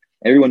 because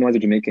everyone knows a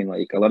Jamaican.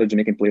 Like a lot of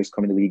Jamaican players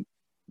come in the league,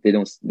 they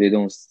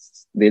don't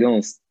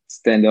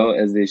stand out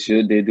as they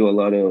should. They do a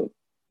lot of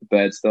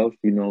bad stuff,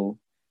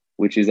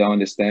 which is I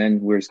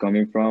understand where it's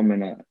coming from,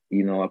 and I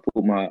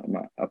put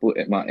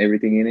my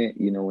everything in it.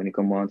 When it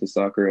comes on to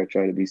soccer, I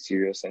try to be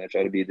serious and I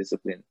try to be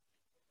disciplined.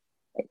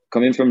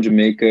 Coming from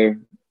Jamaica,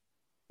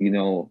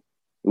 it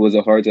was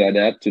hard to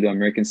adapt to the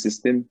American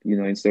system,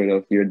 instead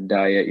of your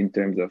diet in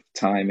terms of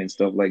time and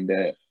stuff like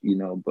that,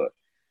 but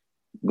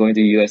going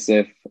to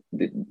USF,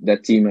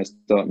 that team has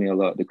taught me a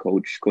lot. The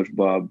Coach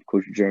Bob,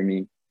 Coach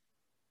Jeremy,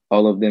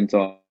 all of them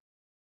taught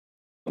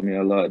me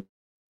a lot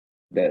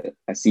that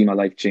I see my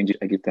life change.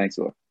 I give thanks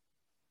for.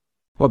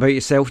 What about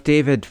yourself,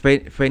 David?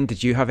 When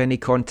did you have any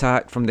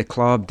contact from the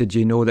club? Did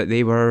you know that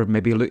they were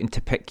maybe looking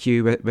to pick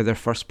you with their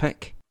first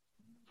pick?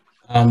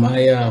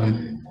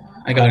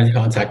 I got in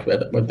contact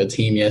with the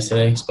team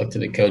yesterday. Spoke to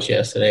the coach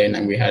yesterday, and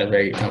then we had a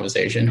very good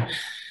conversation.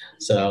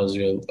 So I was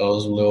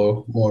a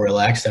little more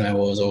relaxed than I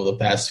was over the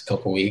past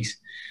couple weeks.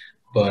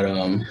 But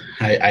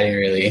I didn't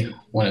really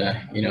want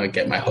to,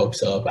 get my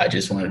hopes up. I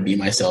just wanted to be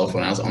myself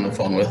when I was on the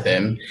phone with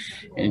him,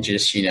 and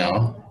just,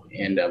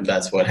 and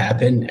that's what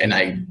happened. And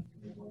I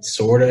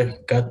sort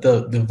of got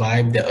the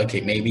vibe that,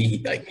 okay,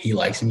 maybe he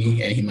likes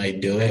me and he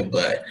might do it.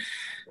 But,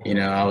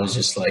 I was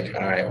just like,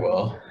 all right,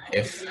 well,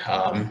 if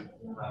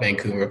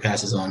Vancouver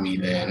passes on me,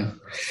 then,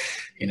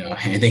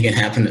 anything can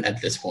happen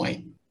at this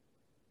point.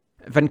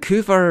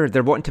 Vancouver,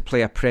 they're wanting to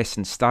play a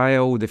pressing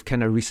style. They've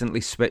kind of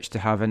recently switched to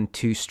having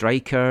 2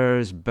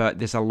 strikers, but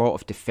there's a lot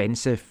of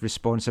defensive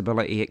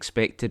responsibility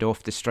expected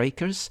of the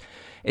strikers.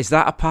 Is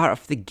that a part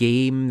of the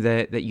game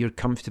that you're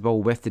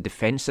comfortable with, the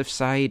defensive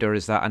side, or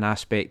is that an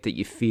aspect that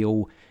you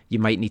feel you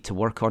might need to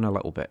work on a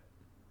little bit?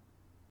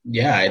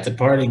 Yeah, it's a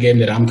part of the game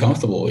that I'm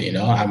comfortable with.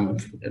 I'm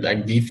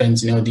like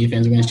defense.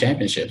 Defense wins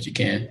championships. You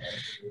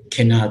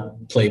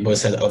cannot play both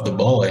sides of the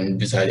ball and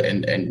decide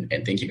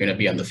and think you're going to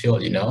be on the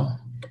field.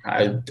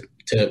 I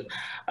to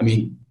I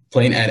mean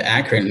playing at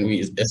Akron,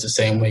 it's the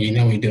same way.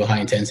 We do high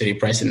intensity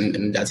pressing,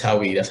 and that's how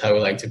we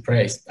like to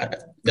press.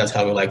 That's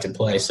how we like to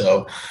play.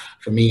 So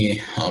for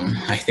me,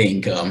 I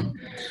think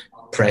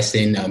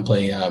pressing,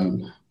 playing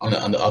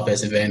on the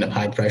offensive end of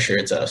high pressure,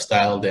 it's a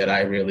style that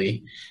I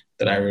really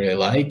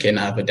like, and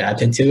I've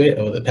adapted to it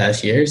over the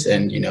past years.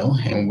 And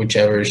and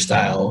whichever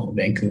style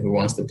Vancouver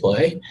wants to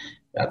play,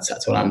 that's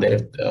what I'm there.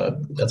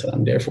 That's what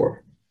I'm there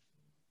for.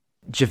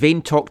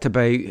 Javain talked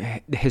about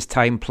his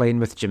time playing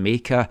with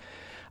Jamaica.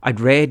 I'd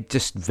read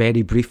just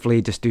very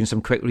briefly, just doing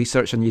some quick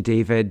research on you,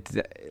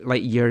 David,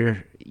 like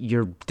your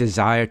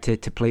desire to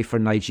play for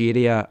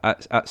Nigeria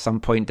at some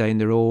point down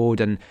the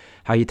road, and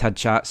how you'd had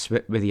chats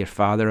with your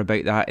father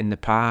about that in the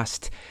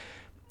past.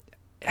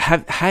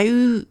 How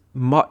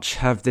much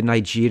have the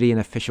Nigerian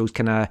officials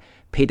kind of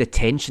paid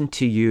attention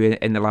to you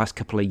in the last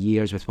couple of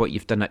years with what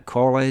you've done at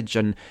college?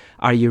 And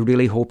are you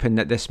really hoping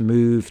that this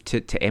move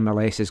to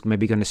MLS is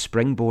maybe going to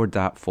springboard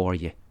that for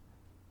you?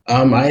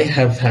 I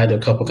have had a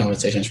couple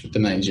conversations with the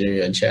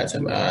Nigerian chats.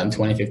 In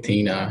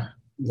 2015,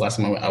 last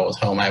time I was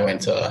home, I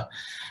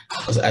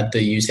was at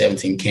the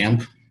U17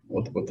 camp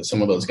with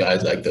some of those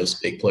guys, like those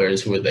big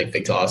players who were like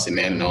Victor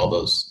Osimhen and all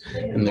those,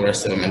 and the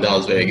rest of them. And that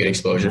was very good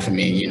exposure for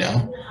me,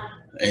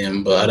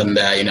 but other than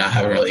that, I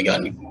haven't really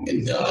gotten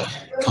in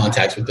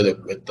contact with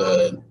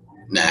the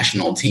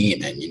national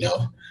team,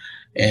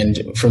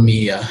 and for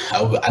me,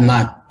 I'm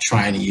not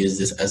trying to use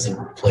this as a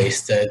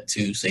place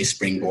to say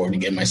springboard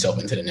and get myself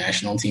into the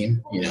national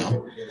team.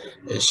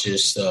 It's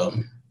just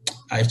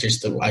I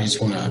just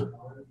want to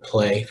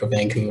play for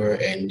Vancouver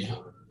and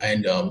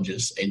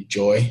just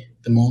enjoy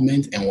the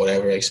moment, and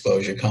whatever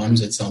exposure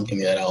comes, it's something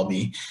that I'll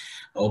be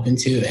open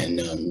to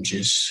and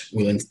just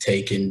willing to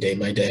take in day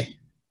by day.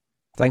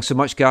 Thanks so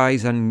much,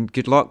 guys, and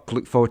good luck.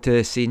 Look forward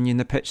to seeing you in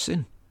the pitch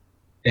soon.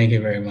 Thank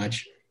you very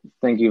much.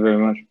 Thank you very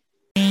much.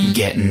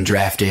 Getting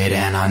drafted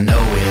and I know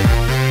it.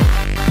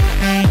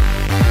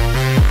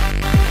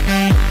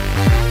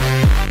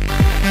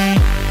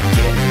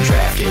 Getting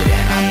drafted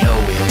and I know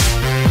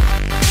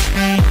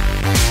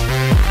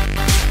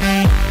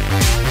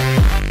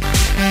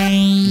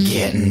it.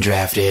 Getting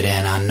drafted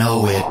and I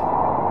know it.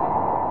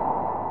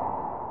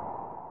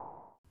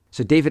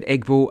 So David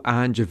Egbo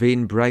and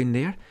Javain Brown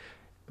there.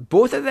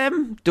 Both of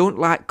them don't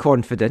lack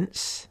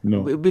confidence.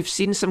 No. We've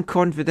seen some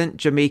confident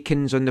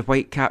Jamaicans on the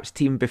Whitecaps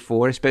team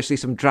before, especially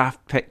some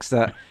draft picks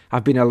that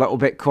have been a little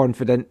bit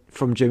confident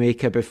from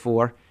Jamaica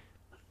before.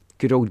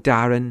 Good old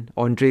Darren,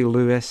 Andre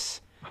Lewis.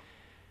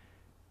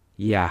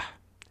 Yeah.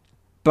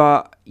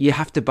 But you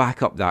have to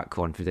back up that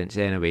confidence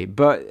anyway.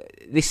 But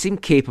they seem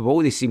capable.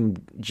 They seem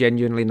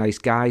genuinely nice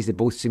guys. They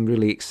both seem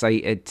really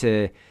excited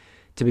to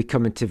be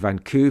coming to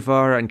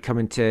Vancouver and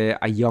coming to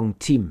a young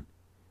team.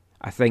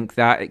 I think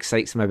that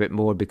excites them a bit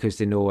more because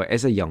they know it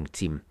is a young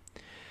team.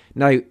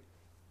 Now,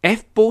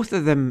 if both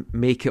of them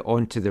make it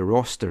onto the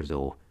roster,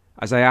 though,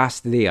 as I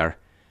asked there,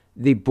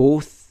 they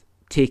both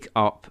take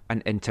up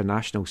an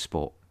international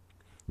spot.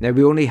 Now,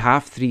 we only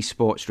have 3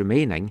 spots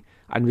remaining,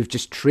 and we've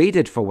just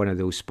traded for one of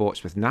those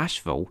spots with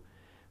Nashville,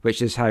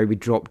 which is how we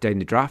dropped down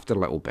the draft a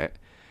little bit.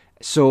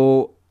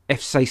 So, if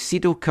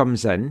Saicedo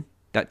comes in,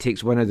 that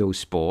takes one of those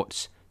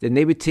spots, then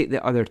they would take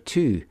the other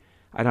 2.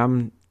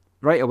 And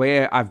right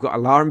away, I've got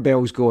alarm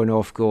bells going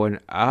off going,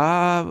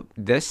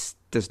 this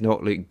does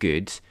not look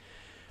good.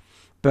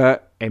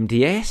 But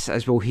MDS,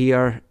 as we'll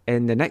hear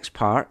in the next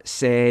part,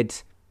 said,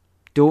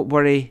 don't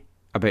worry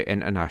about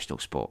international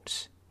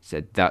spots.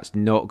 Said that's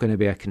not going to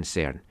be a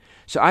concern.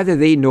 So either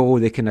they know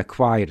they can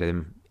acquire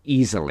them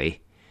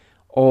easily,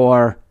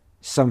 or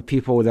some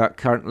people that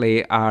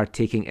currently are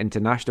taking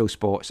international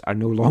spots are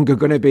no longer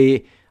going to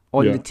be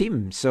on the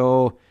team.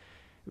 So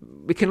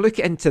we can look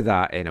into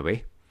that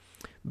anyway.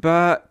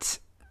 But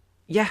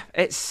yeah,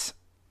 it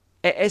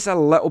is a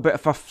little bit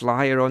of a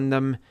flyer on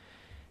them.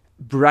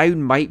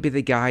 Brown might be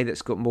the guy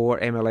that's got more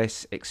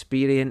MLS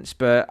experience,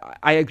 but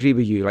I agree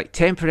with you. Like,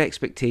 temper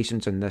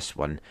expectations on this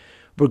one.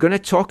 We're going to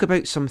talk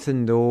about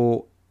something,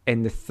 though,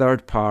 in the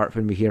third part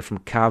when we hear from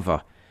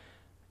Cava.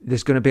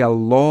 There's going to be a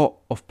lot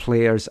of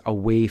players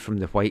away from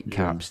the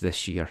Whitecaps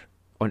this year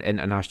on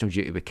international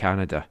duty with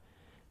Canada.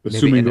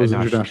 Assuming those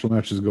international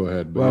matches go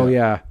ahead. Well,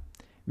 yeah.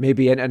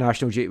 Maybe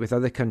international duty with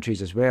other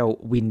countries as well.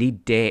 We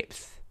need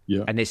depth.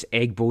 Yeah. And it's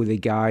Egbo the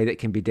guy that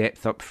can be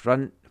depth up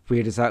front.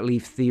 Where does that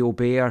leave Theo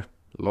Bair?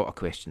 A lot of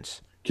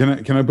questions. Can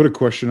I put a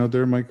question out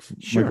there, Mike?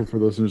 Sure. Michael, for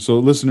listeners. So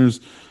listeners,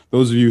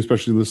 those of you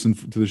especially listen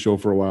to the show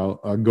for a while,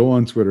 go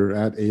on Twitter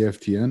at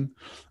AFTN.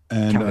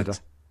 And, Canada.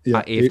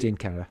 At AFTN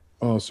Canada.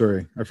 Oh,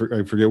 sorry. I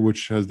forget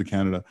which has the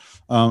Canada.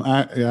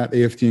 At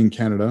AFTN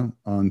Canada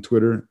on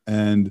Twitter.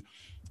 And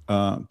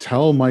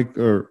tell Mike,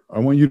 or I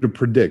want you to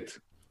predict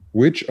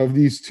which of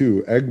these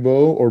two, Egbo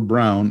or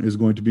Brown, is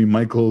going to be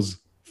Michael's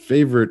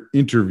favorite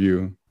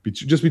interview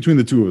just between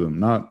the two of them,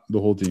 not the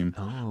whole team.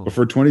 Oh. But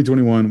for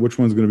 2021, which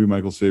one's going to be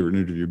Michael's favorite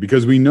interview?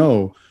 Because we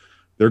know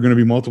there are going to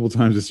be multiple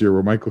times this year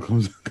where Michael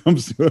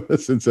comes to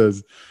us and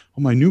says,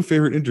 "Oh, my new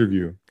favorite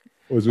interview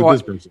was with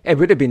this person." It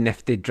would have been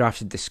if they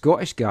drafted the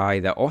Scottish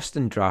guy that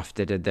Austin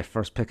drafted at the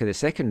first pick of the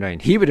second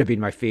round. He would have been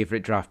my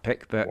favourite draft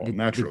pick, but they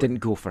didn't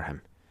go for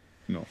him.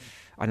 No.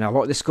 And a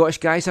lot of the Scottish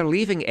guys are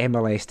leaving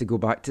MLS to go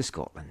back to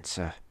Scotland.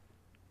 So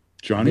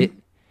Johnny?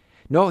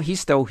 No, he's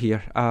still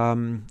here.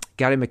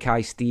 Gary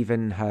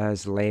Mackay-Steven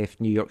has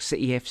left New York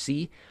City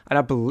FC, and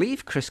I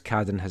believe Chris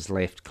Cadden has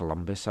left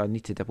Columbus, so I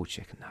need to double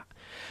check on that.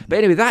 But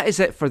anyway, that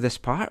is it for this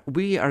part.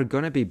 We are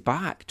going to be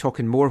back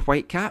talking more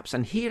Whitecaps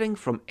and hearing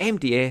from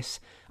MDS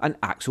and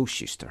Axel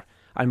Schuster.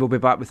 And we'll be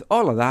back with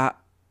all of that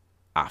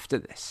after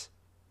this.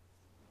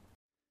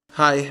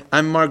 Hi,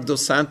 I'm Mark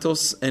Dos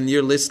Santos, and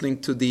you're listening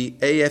to the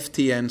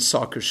AFTN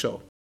Soccer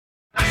Show.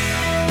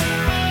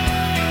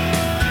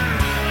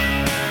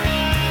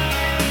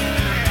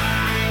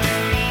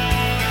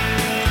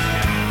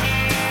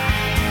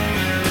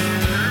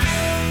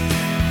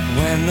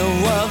 When the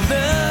world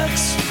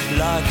looks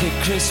like a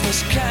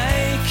Christmas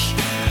cake,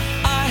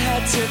 I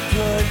had to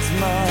put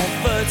my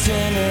foot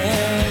in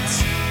it.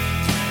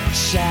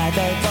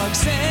 Shadow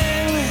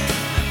boxing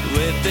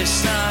with the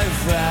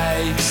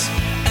snowflakes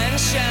and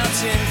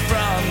shouting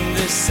from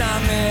the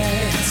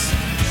summit.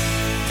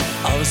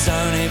 I was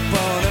only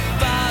born a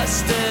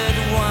bastard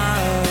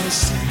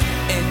once.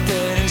 It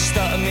didn't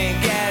stop me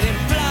getting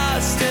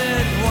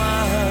blasted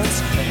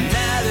once. But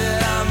now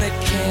that I'm the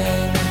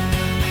king,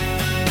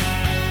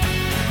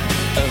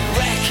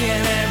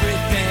 wrecking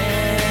everything,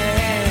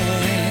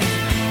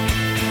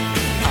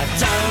 I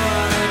don't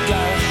wanna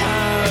go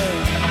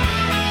home.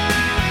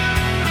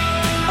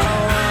 I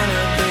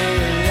wanna be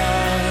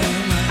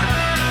alone,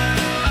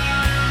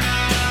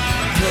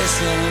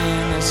 pissing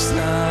in the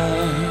snow.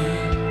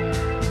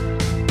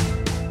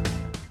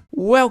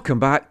 Welcome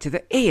back to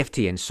the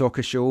AFTN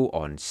Soccer Show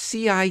on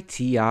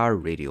CITR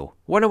Radio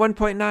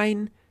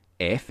 101.9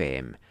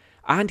 FM.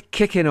 And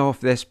kicking off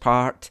this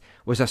part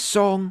was a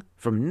song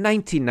from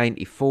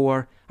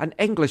 1994, an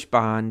English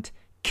band,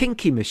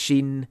 Kinky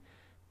Machine,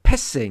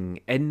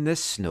 Pissing in the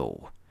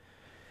Snow.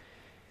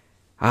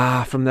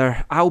 From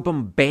their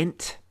album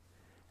Bent.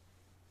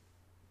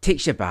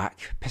 Takes you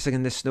back, pissing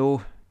in the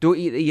snow. Don't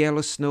eat the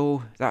yellow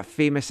snow, that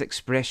famous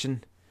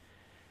expression.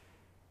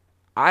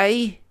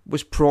 I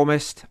was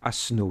promised a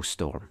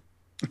snowstorm.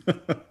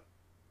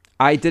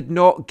 I did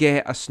not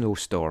get a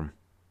snowstorm.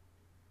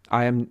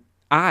 I am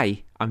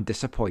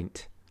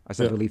disappointed, as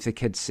I believe the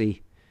kids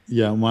say.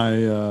 Yeah,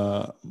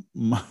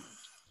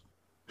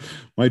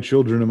 my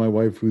children and my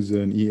wife, who's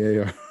an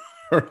EA,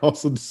 are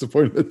also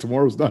disappointed that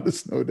tomorrow's not a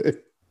snow day.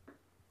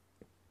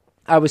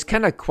 I was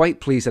kind of quite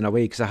pleased in a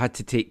way because I had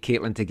to take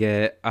Caitlin to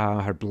get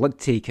her blood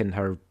taken,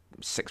 her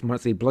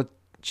 6-monthly blood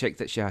check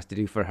that she has to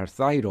do for her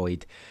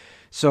thyroid.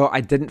 So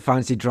I didn't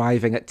fancy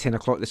driving at 10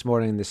 o'clock this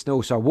morning in the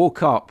snow. So I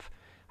woke up,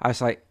 I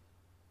was like,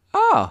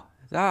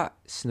 that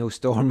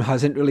snowstorm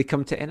hasn't really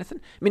come to anything.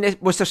 I mean,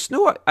 was there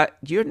snow at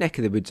your neck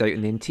of the woods out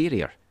in the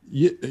interior?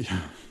 Yeah.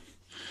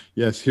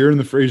 Yes, here in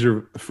the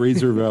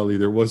Fraser Valley,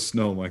 there was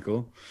snow,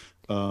 Michael.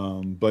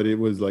 But it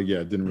was like,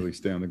 it didn't really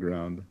stay on the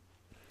ground.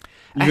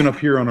 Even up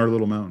here on our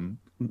little mountain.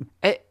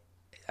 I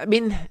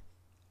mean,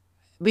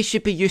 we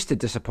should be used to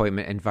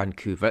disappointment in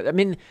Vancouver. I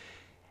mean,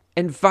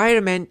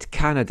 Environment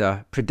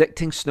Canada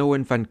predicting snow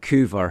in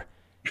Vancouver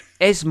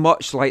is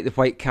much like the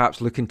Whitecaps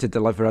looking to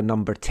deliver a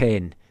number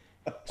 10.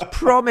 It's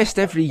promised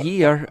every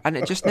year, and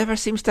it just never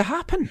seems to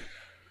happen.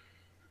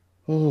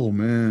 Oh,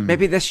 man.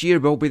 Maybe this year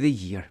will be the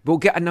year. We'll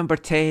get a number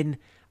 10,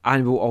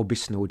 and we'll all be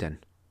snowed in.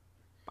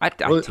 I'd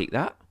take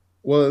that.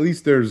 Well, at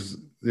least there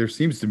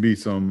seems to be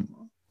some...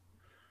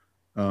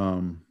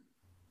 the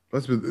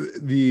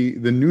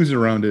news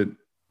around it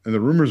and the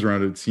rumors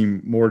around it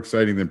seem more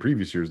exciting than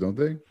previous years, don't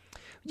they?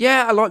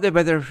 Yeah, a lot of the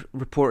weather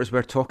reporters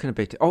were talking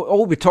about it.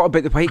 Oh, we talked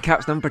about the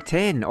Whitecaps number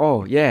 10.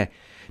 Oh, yeah.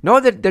 No,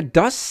 there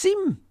does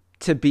seem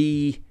to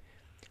be...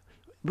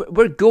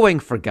 We're going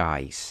for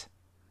guys.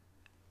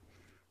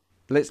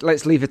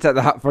 Let's leave it at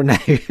that for now.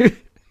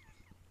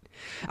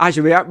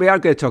 Actually, we are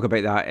going to talk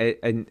about that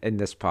in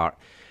this part.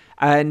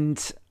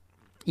 And,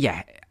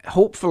 yeah,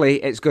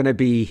 hopefully it's going to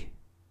be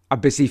a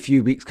busy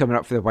few weeks coming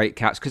up for the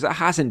Whitecaps, because it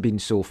hasn't been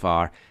so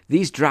far.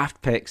 These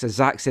draft picks, as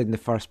Zach said in the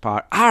first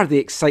part, are the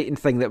exciting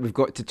thing that we've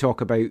got to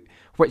talk about,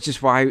 which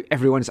is why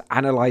everyone's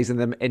analysing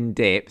them in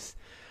depth.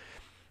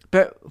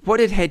 But what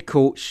did head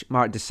coach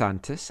Mark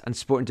DeSantis and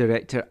sporting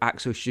director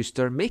Axel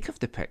Schuster make of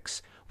the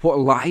picks? What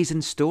lies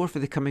in store for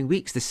the coming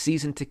weeks, the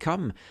season to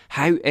come?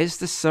 How is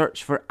the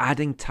search for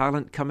adding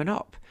talent coming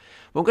up?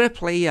 We're going to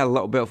play a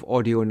little bit of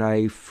audio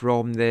now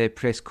from the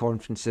press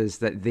conferences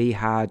that they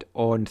had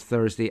on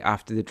Thursday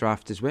after the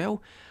draft as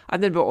well.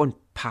 And then we'll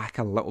unpack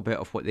a little bit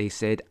of what they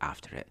said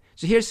after it.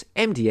 So here's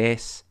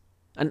MDS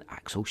and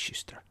Axel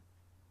Schuster.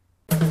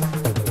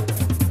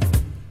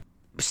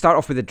 Start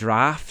off with the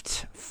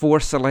draft. 4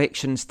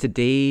 selections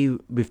today.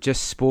 We've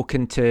just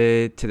spoken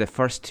to the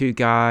first 2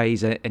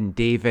 guys, and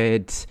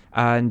David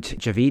and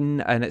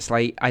Javine, and it's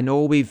like, I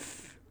know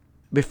we've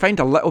found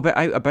a little bit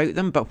out about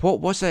them, but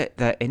what was it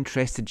that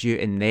interested you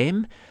in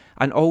them?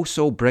 And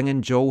also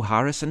bringing Joel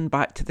Harrison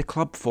back to the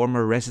club,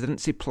 former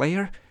residency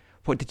player.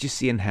 What did you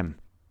see in him?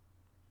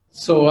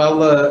 So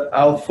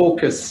I'll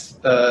focus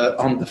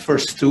on the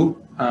first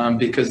 2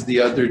 because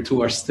the other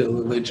 2 are still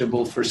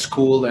eligible for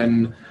school,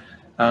 and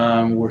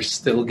we're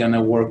still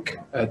gonna work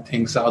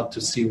things out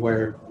to see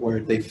where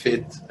they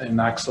fit.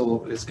 And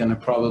Axel is gonna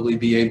probably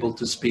be able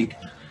to speak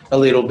a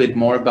little bit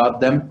more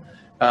about them.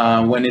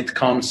 When it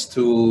comes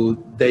to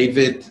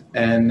David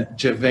and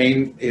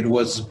Javane, it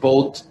was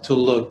both to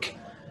look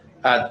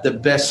at the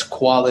best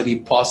quality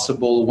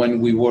possible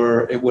when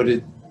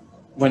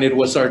it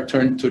was our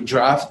turn to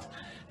draft,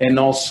 and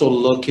also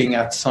looking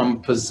at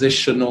some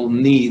positional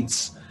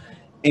needs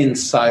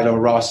inside a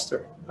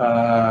roster.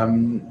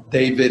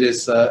 David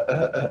is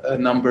a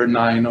number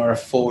 9 or a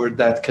forward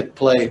that could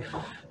play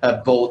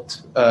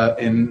both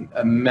in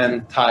a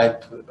men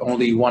type,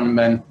 only one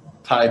man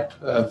type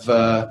of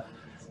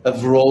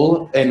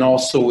role, and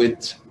also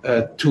with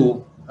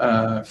 2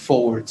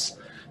 forwards.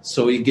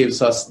 So he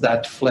gives us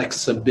that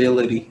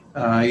flexibility.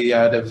 He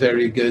had a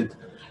very good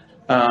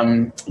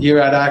year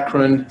at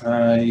Akron.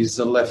 He's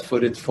a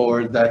left-footed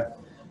forward that,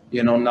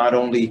 not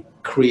only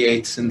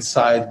creates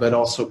inside, but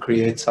also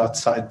creates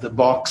outside the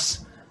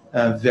box.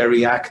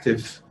 Very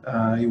active.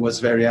 He was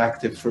very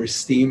active for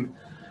his team.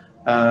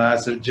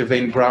 As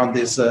Javane Brown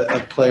is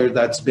a player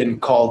that's been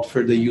called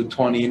for the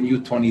U20 and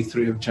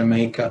U23 of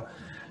Jamaica.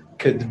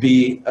 Could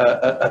be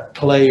a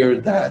player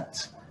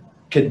that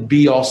could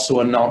be also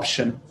an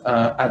option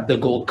at the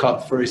Gold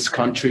Cup for his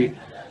country.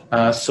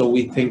 So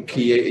we think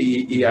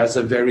he has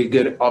a very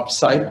good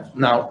upside.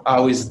 Now,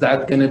 how is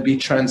that going to be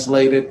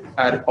translated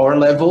at our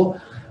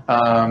level?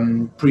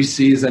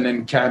 Preseason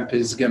and camp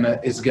is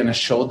gonna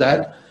show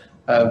that.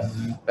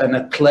 An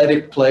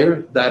athletic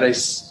player that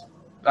has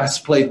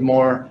played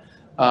more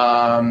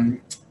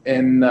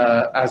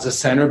as a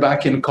center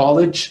back in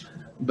college,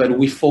 but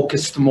we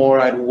focused more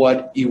at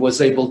what he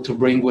was able to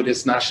bring with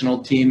his national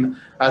team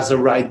as a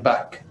right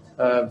back.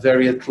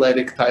 Very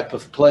athletic type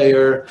of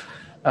player,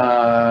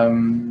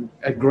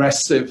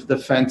 aggressive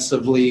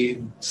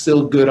defensively,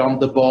 still good on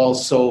the ball.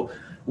 So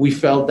we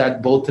felt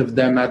that both of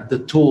them had the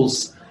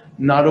tools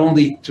not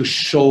only to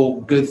show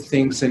good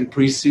things in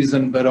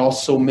preseason, but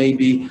also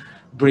maybe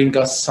bring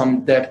us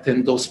some depth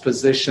in those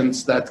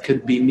positions that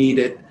could be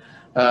needed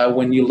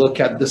when you look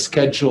at the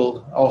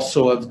schedule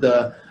also of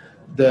the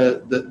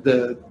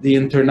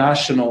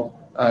international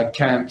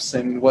camps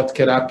and what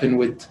could happen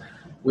with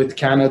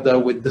Canada,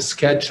 with the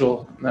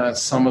schedule.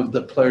 Some of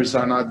the players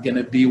are not going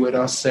to be with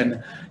us,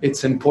 and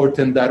it's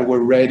important that we're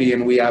ready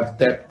and we have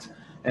depth,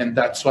 and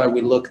that's why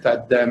we looked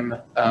at them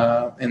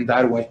in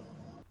that way.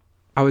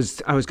 I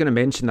was going to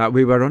mention that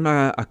we were on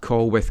a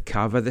call with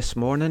Cava this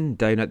morning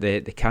down at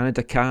the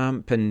Canada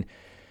camp, and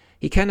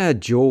he kind of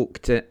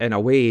joked in a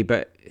way,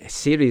 but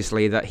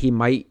seriously, that he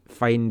might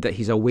find that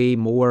he's away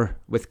more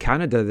with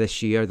Canada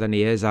this year than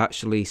he is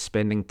actually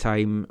spending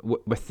time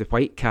with the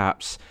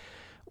Whitecaps.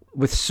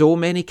 With so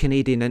many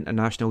Canadian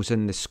internationals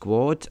in the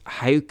squad,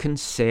 how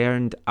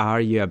concerned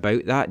are you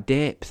about that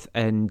depth?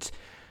 And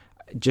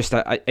just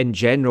in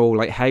general,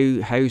 like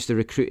how's the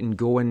recruiting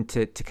going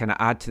to kind of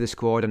add to the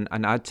squad and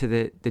add to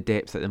the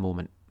depth at the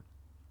moment?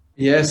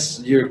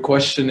 Yes, your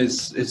question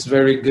is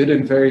very good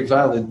and very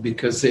valid,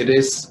 because it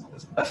is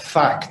a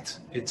fact.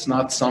 It's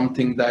not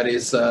something that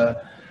is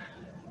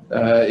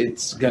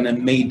it's gonna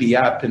maybe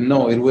happen.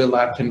 No, it will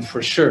happen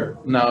for sure.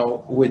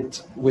 Now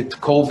with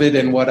COVID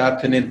and what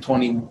happened in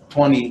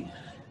 2020, it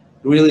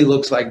really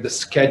looks like the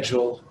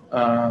schedule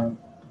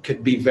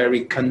could be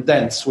very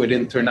condensed with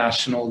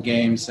international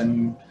games,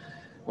 and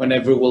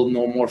whenever we'll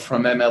know more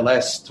from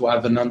MLS to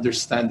have an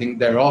understanding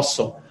there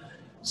also.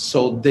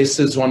 So this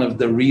is one of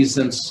the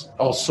reasons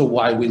also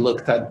why we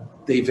looked at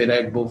David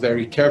Egbo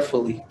very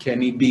carefully.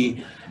 Can he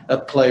be a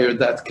player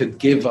that could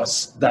give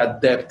us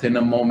that depth in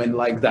a moment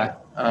like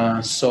that?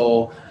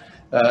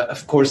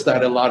 Of course,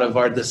 that a lot of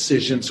our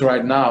decisions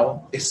right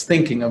now is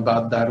thinking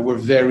about that. We're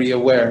very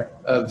aware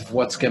of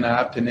what's going to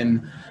happen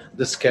in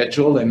the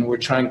schedule, and we're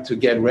trying to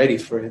get ready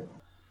for it.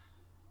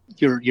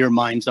 Your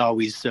mind's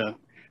always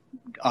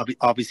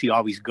obviously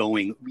always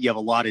going. You have a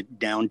lot of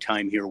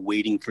downtime here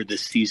waiting for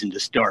this season to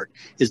start.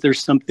 Is there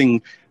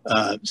something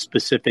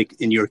specific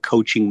in your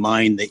coaching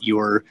mind that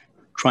you're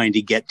trying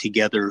to get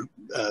together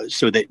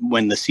so that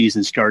when the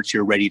season starts,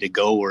 you're ready to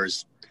go? Or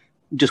is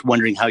just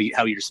wondering how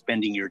you're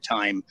spending your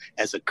time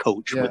as a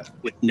coach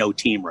with no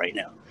team right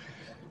now?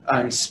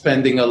 I'm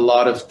spending a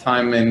lot of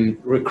time in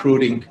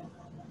recruiting.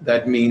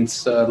 That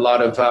means a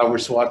lot of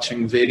hours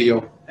watching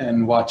video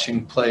and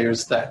watching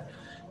players that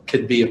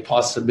could be a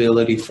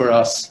possibility for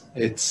us.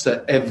 It's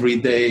every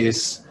day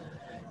is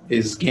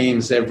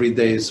games. Every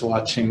day is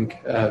watching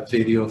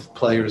video of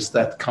players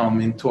that come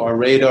into our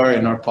radar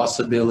and are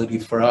possibility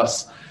for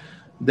us.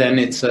 Then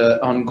it's an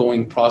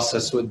ongoing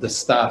process with the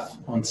staff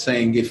on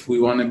saying if we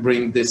want to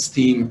bring this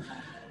team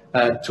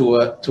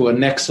to a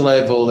next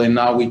level, and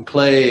now we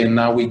play and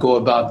now we go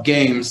about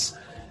games,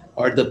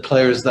 are the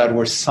players that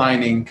we're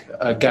signing,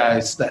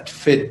 guys that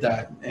fit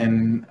that,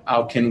 and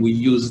how can we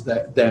use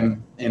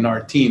them in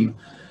our team.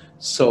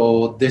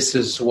 So this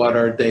is what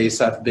our days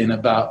have been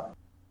about.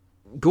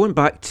 Going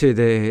back to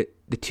the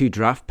two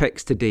draft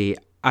picks today,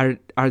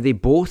 are they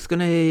both going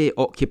to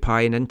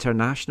occupy an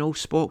international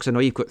spot? Because I know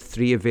you've got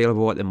 3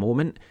 available at the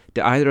moment.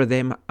 Do either of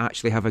them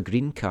actually have a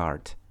green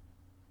card?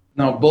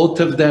 Now, both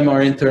of them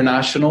are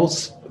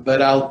internationals,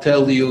 but I'll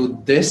tell you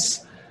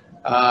this.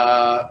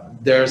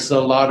 There's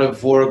a lot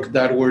of work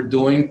that we're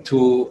doing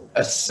to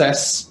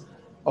assess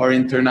our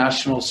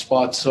international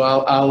spots. So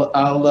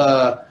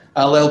I'll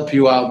help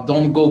you out.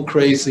 Don't go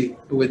crazy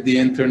with the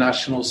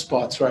international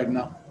spots right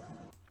now.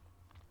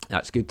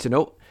 That's good to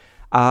know.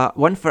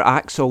 One for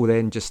Axel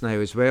then just now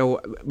as well.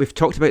 We've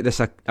talked about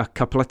this a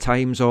couple of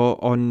times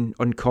on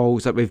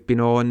calls that we've been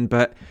on,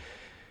 but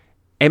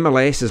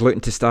MLS is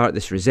looking to start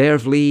this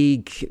reserve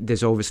league.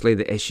 There's obviously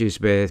the issues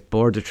with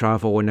border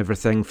travel and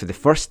everything for the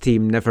first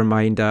team, never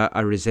mind a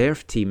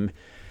reserve team.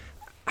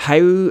 How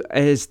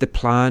is the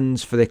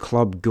plans for the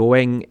club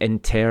going in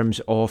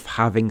terms of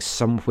having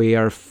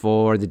somewhere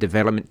for the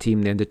development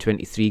team, the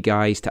under-23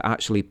 guys, to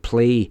actually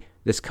play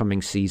this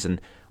coming season?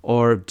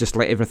 Or just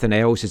like everything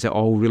else, is it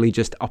all really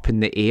just up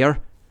in the air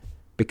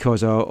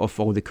because of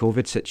all the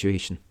COVID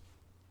situation?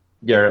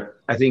 Yeah,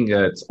 I think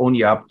it's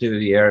only up to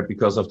the air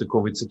because of the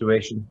COVID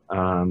situation.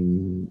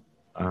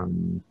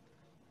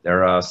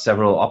 There are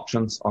several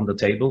options on the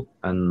table,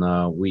 and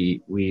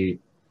we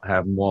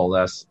have more or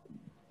less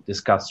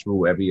discussed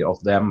through every of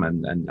them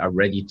and are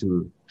ready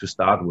to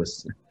start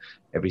with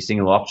every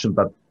single option.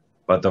 But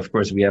of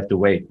course we have to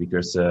wait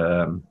because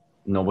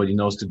nobody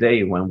knows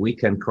today when we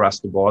can cross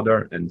the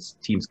border and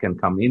teams can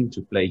come in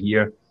to play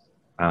here.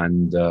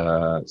 And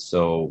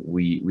so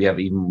we have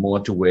even more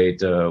to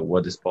wait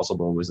what is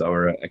possible with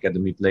our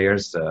academy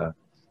players. I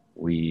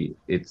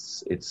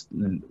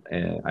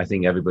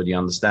think everybody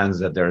understands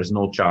that there is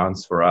no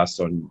chance for us,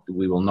 or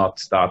we will not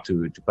start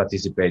to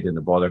participate in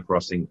the border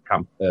crossing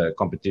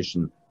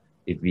competition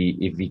if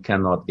we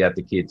cannot get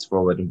the kids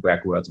forward and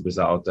backwards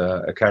without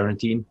a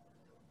quarantine,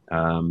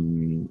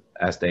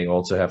 as they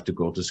also have to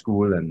go to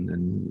school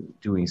and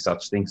doing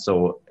such things.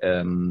 So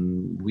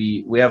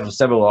we have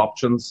several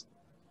options.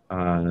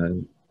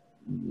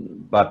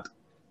 But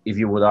if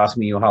you would ask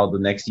me how the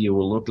next year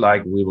will look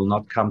like, we will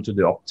not come to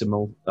the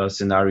optimal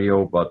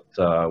scenario, but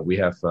we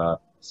have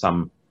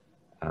some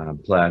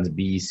plans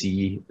B,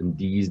 C, and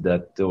D's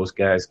that those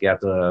guys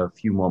get a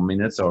few more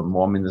minutes or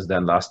more minutes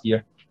than last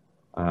year.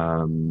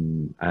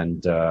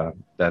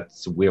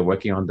 That's we're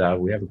working on that.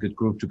 We have a good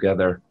group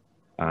together.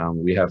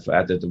 We have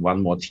added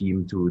one more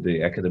team to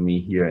the academy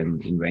here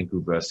in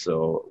Vancouver.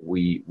 So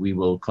we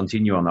will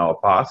continue on our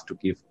path to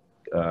give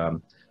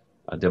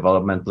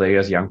development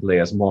players, young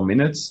players, more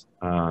minutes,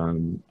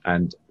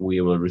 and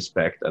we will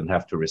respect and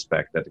have to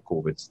respect that the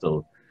COVID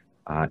still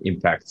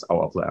impacts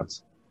our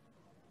plans.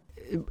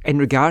 In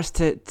regards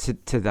to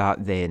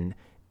that then,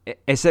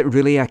 is it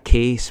really a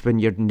case when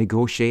you're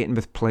negotiating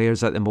with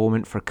players at the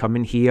moment for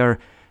coming here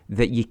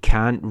that you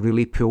can't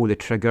really pull the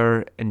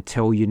trigger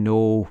until you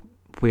know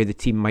where the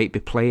team might be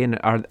playing?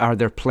 Are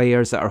there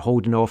players that are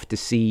holding off to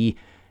see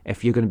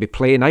if you're going to be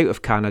playing out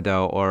of Canada,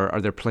 or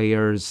are there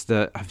players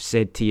that have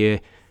said to you,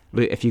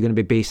 look, if you're going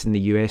to be based in the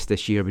US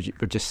this year,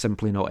 we're just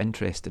simply not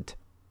interested?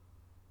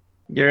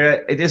 Yeah,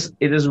 it is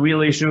a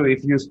real issue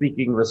if you're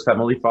speaking with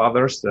family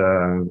fathers,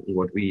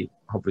 what we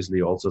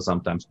obviously also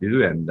sometimes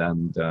do, and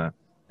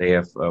they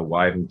have a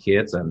wife and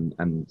kids, and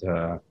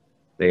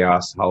they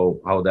ask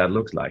how that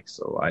looks like.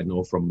 So I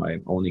know from my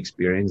own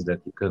experience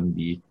that you can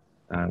be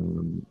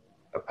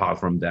apart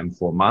from them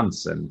for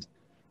months, and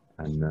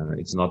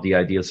it's not the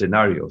ideal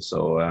scenario.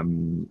 So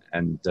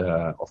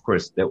of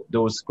course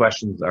those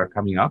questions are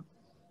coming up.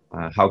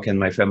 How can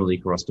my family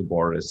cross the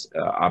borders?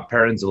 Are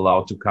parents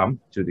allowed to come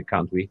to the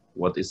country?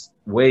 What is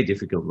way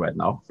difficult right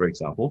now, for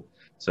example.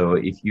 So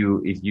if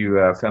you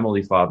a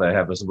family father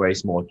have a very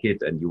small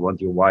kid and you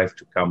want your wife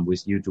to come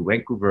with you to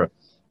Vancouver,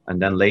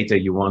 and then later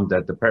you want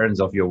that the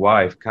parents of your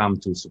wife come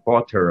to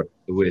support her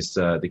with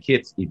the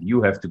kids, if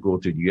you have to go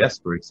to the US,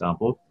 for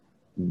example,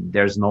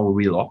 there's no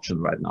real option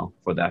right now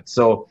for that.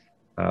 So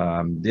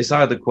these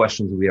are the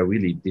questions we are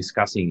really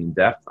discussing in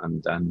depth.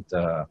 And then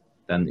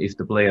if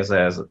the player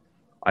says,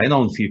 I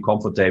don't feel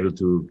comfortable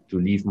to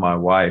leave my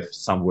wife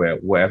somewhere,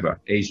 wherever,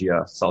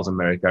 Asia, South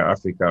America,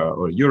 Africa,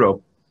 or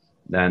Europe,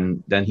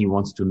 then he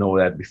wants to know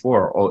that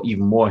before, or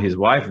even more, his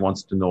wife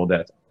wants to know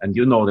that. And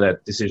you know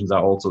that decisions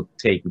are also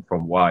taken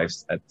from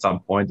wives at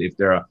some point if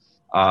there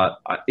are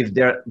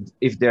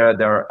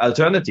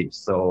alternatives.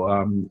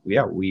 So we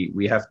have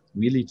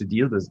really to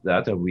deal with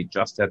that. And we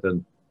just had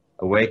a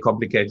very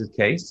complicated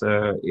case,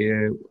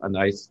 and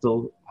I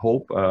still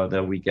hope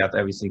that we get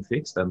everything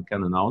fixed and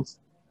can announce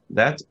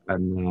that.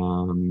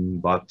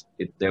 And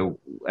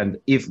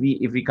if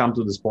we come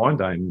to this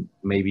point, I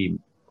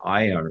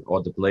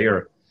or the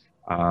player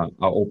are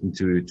open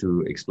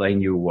to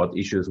explain you what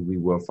issues we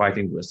were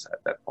fighting with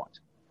at that point.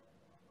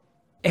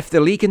 if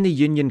the league and the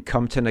union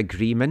come to an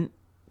agreement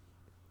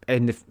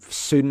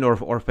soon or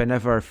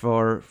whenever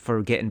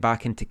for getting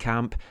back into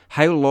camp,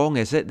 how long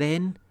is it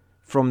then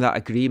from that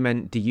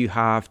agreement do you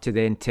have to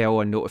then tell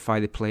and notify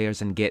the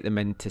players and get them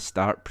in to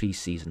start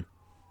pre-season?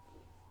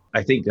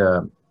 I think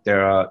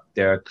there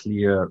are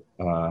clear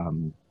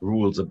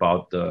rules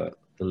about the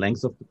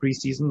length of the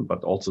preseason,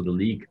 but also the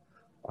league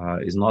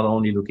is not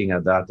only looking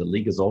at that. The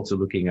league is also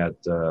looking at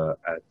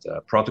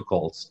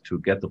protocols to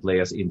get the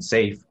players in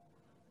safe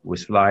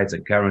with flights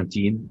and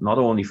quarantine, not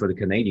only for the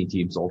Canadian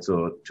teams,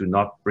 also to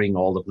not bring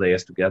all the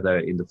players together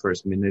in the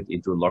first minute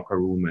into a locker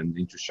room and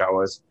into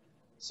showers.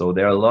 So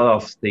there are a lot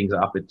of things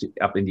up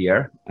in the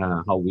air,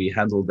 how we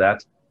handle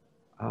that.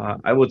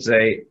 I would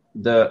say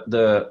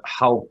the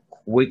how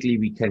quickly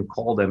we can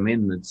call them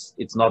in,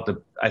 it's not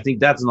I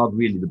think that's not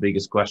really the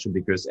biggest question,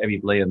 because every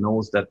player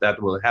knows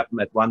that will happen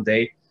at one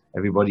day.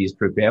 Everybody is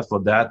prepared for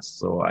that.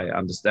 So I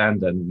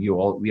understand, and we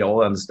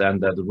all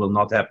understand that it will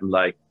not happen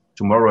like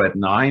tomorrow at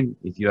 9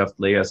 if you have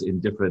players in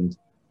different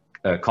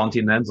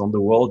continents on the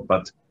world,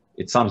 but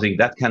it's something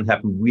that can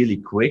happen really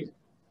quick.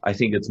 I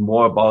think it's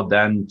more about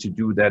then to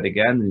do that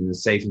again in a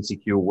safe and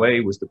secure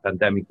way with the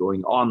pandemic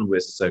going on,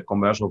 with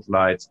commercial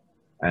flights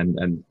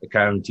and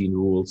quarantine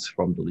rules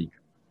from the league.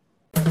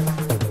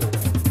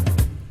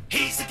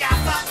 He's the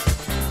gaffer.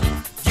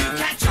 You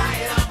can try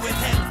it on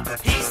with him.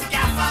 He's the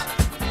gaffer.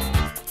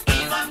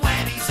 Even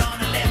when he's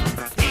on a limb.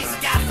 He's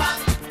the gaffer.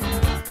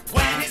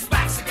 When his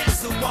back's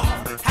against the wall,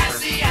 has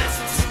the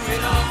answer to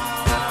it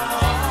all.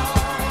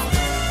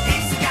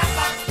 He's the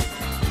gaffer.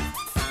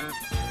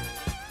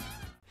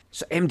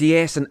 So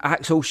MDS and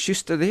Axel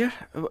Schuster there.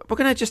 We're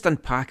going to just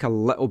unpack a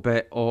little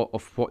bit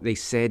of what they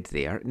said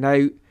there.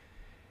 Now,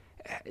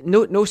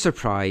 no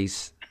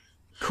surprise.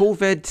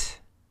 COVID,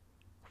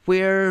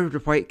 where the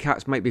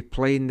Whitecaps might be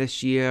playing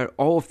this year,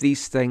 all of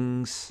these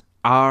things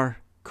are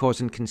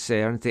causing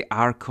concerns, they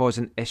are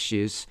causing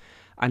issues,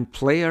 and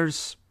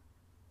players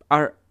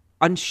are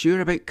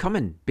unsure about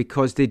coming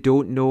because they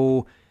don't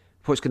know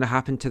what's going to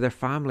happen to their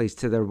families,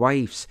 to their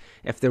wives,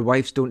 if their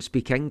wives don't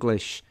speak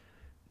English.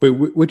 Wait,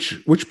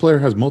 which player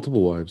has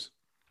multiple wives?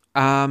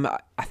 I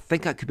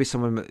think that could be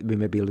someone we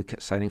maybe look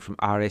at signing from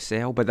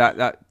RSL, but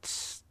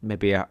that's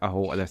maybe a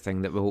whole other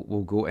thing that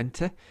we'll go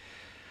into.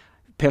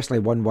 Personally,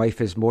 one wife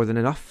is more than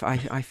enough,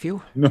 I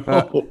feel. No.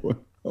 I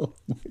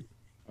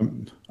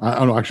don't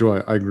know.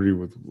 Actually, I agree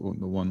with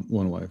the one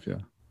wife, yeah.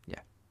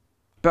 Yeah.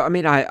 But I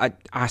mean, I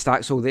asked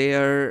Axel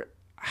there,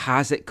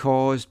 has it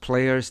caused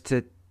players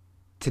to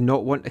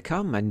not want to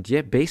come? And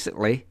yeah,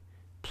 basically,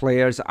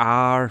 players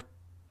are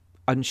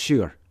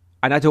unsure.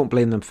 And I don't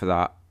blame them for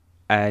that.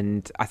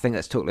 And I think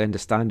that's totally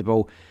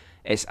understandable.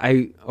 It's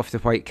out of the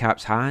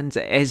Whitecaps' hands.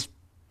 It's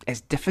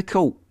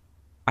difficult,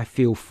 I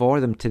feel,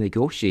 for them to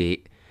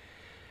negotiate.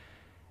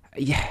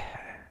 Yeah,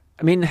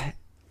 I mean,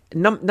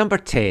 number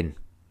 10,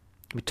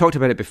 we talked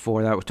about it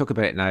before that, we'll talk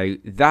about it now.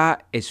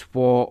 That is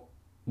what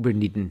we're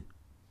needing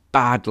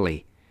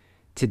badly.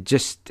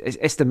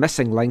 It's the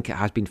missing link, it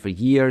has been for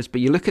years,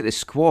 but you look at the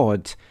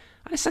squad,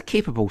 and it's a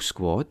capable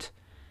squad.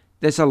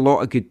 There's a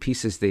lot of good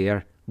pieces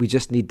there. We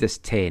just need this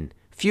 10.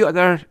 A few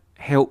other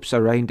helps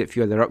around it, a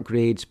few other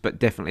upgrades, but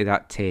definitely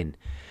that 10.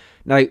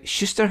 Now,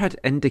 Schuster had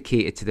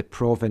indicated to the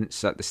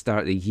province at the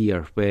start of the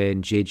year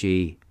when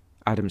JJ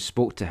Adams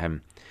spoke to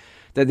him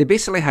that they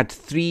basically had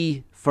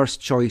 3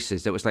 first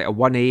choices. It was like a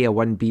 1A, a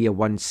 1B, a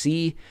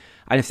 1C,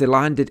 and if they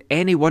landed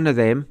any one of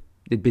them,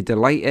 they'd be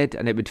delighted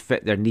and it would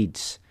fit their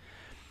needs.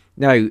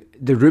 Now,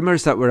 the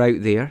rumours that were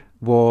out there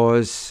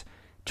was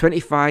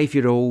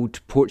 25-year-old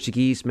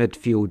Portuguese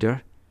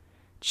midfielder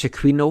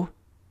Chiquinho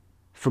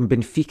from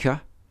Benfica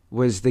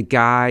was the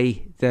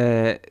guy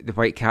the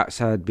Whitecaps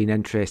had been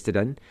interested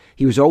in.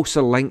 He was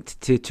also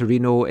linked to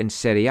Torino in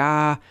Serie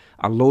A.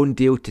 A loan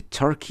deal to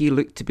Turkey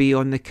looked to be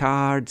on the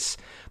cards.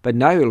 But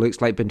now it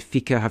looks like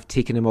Benfica have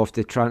taken him off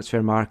the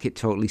transfer market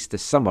till at least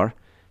this summer.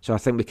 So I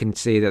think we can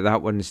say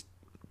that one's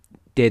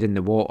dead in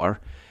the water.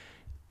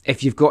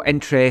 If you've got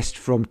interest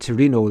from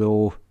Torino,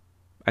 though,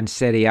 and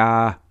Serie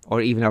A,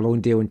 or even a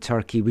loan deal in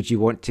Turkey, would you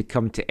want to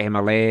come to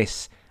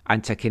MLS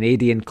and to a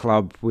Canadian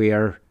club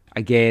where,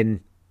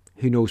 again,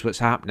 who knows what's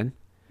happening?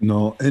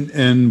 No,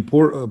 and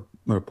Benfica.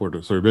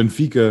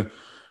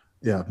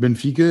 Yeah,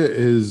 Benfica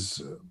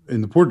is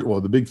in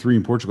the big 3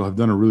 in Portugal have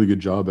done a really good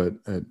job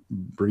at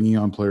bringing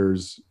on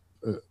players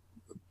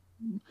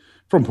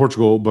from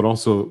Portugal, but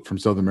also from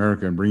South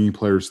America, and bringing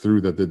players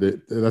through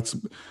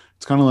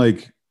it's kind of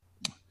like,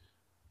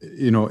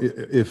 you know,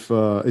 if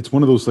it's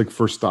one of those like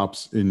first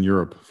stops in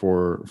Europe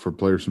for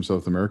players from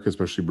South America,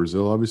 especially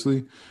Brazil,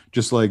 obviously,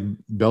 just like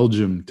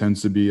Belgium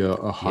tends to be a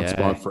hot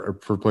spot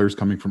for players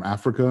coming from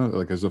Africa,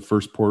 like as a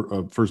first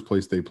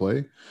place they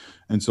play.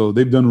 And so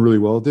they've done really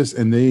well at this,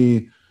 and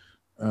they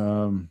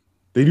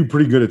do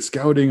pretty good at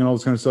scouting and all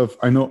this kind of stuff.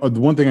 I know the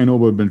one thing I know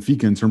about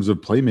Benfica in terms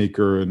of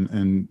playmaker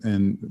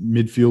and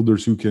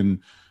midfielders who can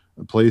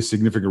play a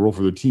significant role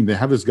for their team. They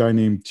have this guy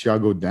named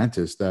Thiago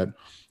Dantas that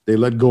they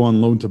let go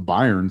on loan to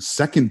Bayern,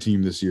 second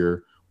team this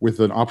year, with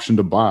an option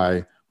to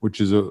buy,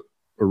 which is a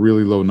a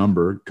really low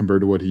number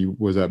compared to what he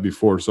was at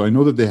before. So I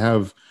know that they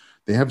have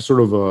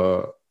sort of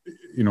a,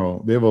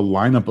 they have a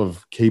lineup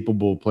of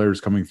capable players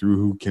coming through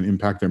who can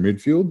impact their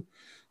midfield.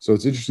 So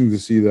it's interesting to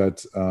see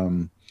that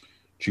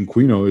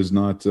Cinquino is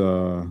not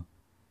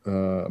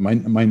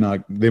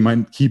they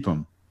might keep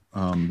him.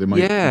 They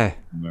might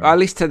at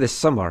least to the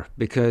summer,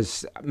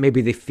 because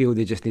maybe they feel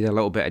they just need a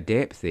little bit of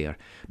depth there.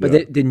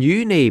 But the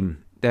new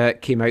name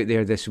that came out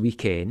there this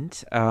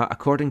weekend,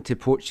 according to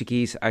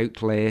Portuguese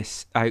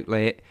outlet, I'm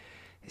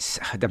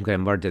going to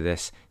murder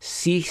this,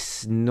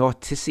 Cis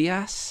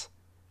Noticias.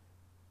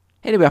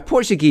 Anyway, a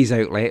Portuguese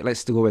outlet,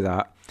 let's go with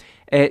that.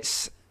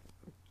 It's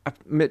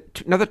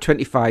another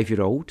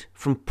 25-year-old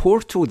from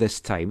Porto this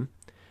time,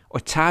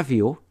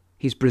 Otavio.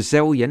 He's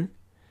Brazilian.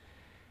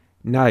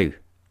 Now,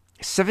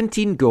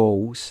 17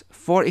 goals,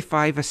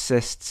 45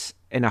 assists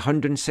in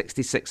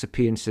 166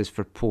 appearances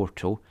for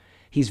Porto.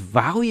 He's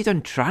valued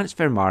on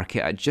transfer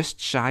market at just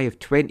shy of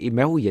 $20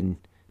 million.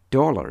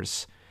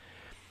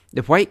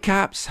 The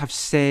Whitecaps have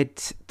said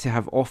to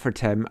have offered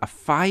him a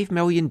 $5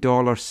 million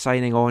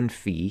signing on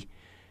fee,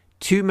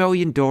 $2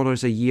 million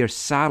a year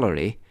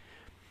salary,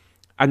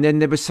 and then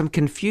there was some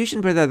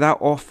confusion whether that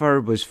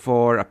offer was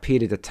for a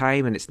period of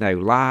time and it's now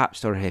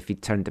lapsed, or if he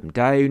turned him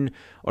down,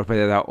 or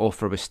whether that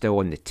offer was still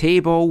on the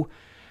table.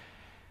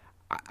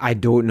 I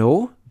don't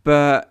know,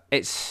 but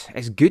it's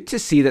good to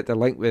see that they're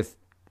linked with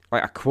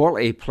like a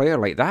quality player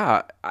like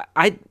that.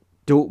 I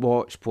don't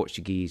watch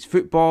Portuguese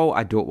football.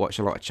 I don't watch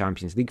a lot of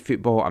Champions League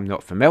football. I'm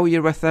not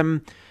familiar with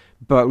him,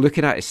 but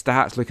looking at his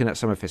stats, looking at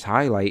some of his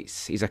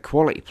highlights, he's a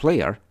quality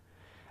player.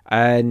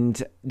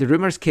 And the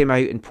rumours came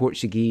out in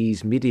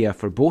Portuguese media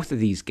for both of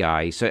these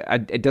guys, so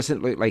it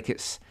doesn't look like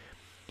it's...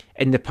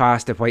 In the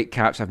past, the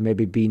Whitecaps have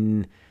maybe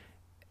been...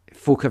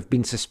 Folk have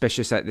been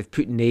suspicious that they've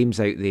put names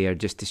out there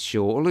just to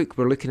show, oh look,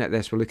 we're looking at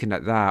this, we're looking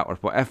at that, or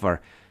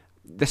whatever.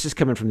 This is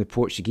coming from the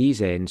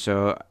Portuguese end,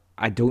 so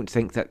I don't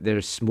think that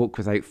there's smoke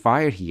without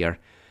fire here.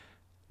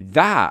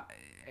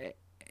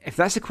 If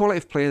that's the quality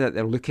of player that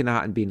they're looking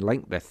at and being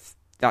linked with,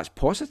 that's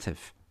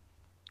positive.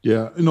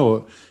 Yeah,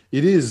 no,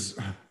 it is...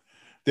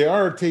 They've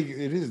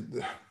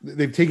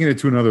taken it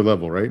to another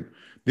level, right?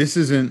 This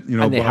isn't,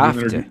 and they have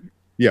to.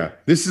 Yeah,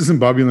 this isn't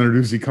Bobby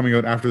Leonarduzzi coming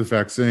out after the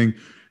fact saying,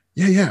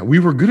 yeah, we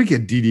were going to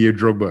get Didier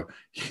Drogba.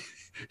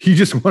 He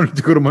just wanted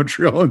to go to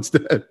Montreal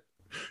instead,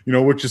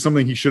 which is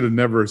something he should have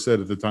never said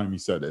at the time he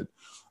said it,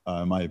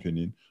 in my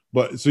opinion.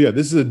 But so, yeah,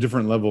 this is a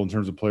different level in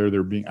terms of player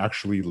they're being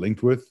actually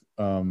linked with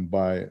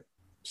by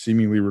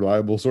seemingly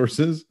reliable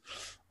sources.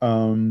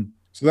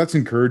 So that's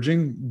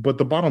encouraging, but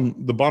the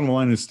bottom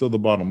line is still the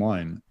bottom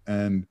line,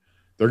 and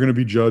they're going to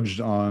be judged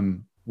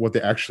on what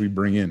they actually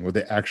bring in, what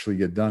they actually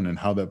get done, and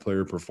how that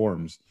player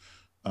performs.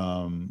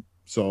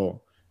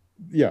 So,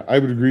 yeah, I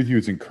would agree with you.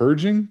 It's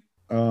encouraging,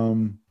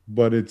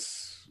 but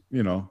it's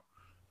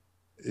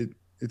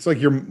it's like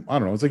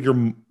it's like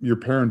your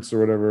parents or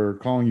whatever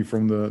calling you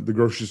from the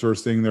grocery store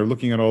thing. They're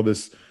looking at all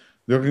this,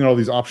 they're looking at all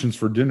these options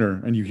for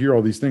dinner, and you hear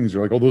all these things.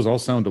 You're like, oh, those all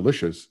sound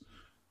delicious.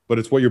 But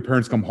it's what your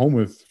parents come home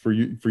with for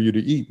you to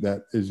eat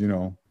that is,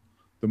 the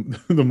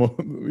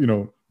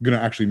going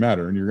to actually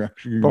matter. And you're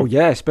actually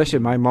especially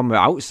my mum with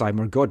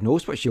Alzheimer. God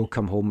knows what she'll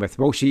come home with.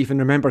 Will she even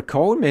remember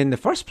calling me in the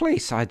first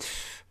place?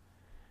 It's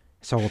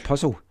all a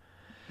puzzle.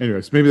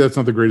 Anyways, maybe that's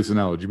not the greatest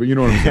analogy, but you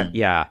know what I'm saying.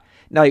 Yeah.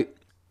 Now,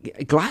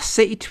 Glass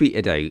City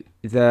tweeted out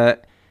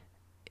that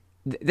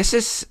this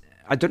is,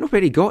 I don't know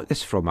where he got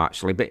this from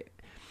actually, but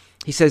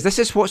he says this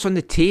is what's on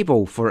the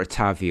table for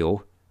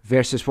Otavio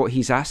versus what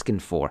he's asking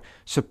for.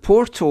 So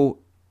Porto,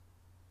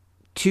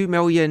 €2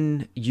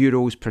 million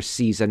per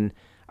season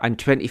and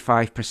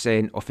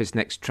 25% of his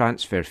next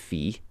transfer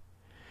fee.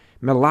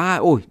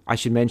 Milan, I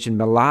should mention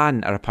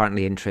Milan are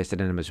apparently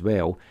interested in him as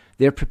well.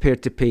 They're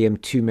prepared to pay him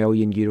 €2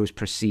 million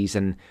per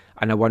season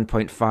and a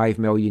 €1.5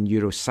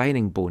 million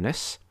signing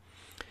bonus.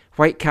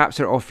 Whitecaps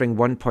are offering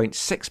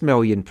 €1.6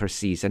 million per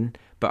season,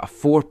 but a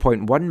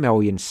 €4.1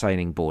 million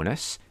signing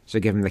bonus, so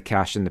give him the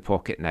cash in the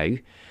pocket now.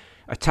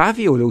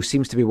 Otavio, though,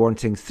 seems to be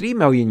wanting €3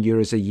 million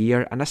a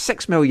year and a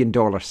 $6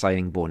 million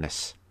signing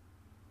bonus.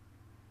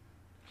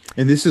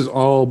 And this is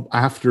all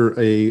after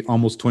a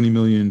almost $20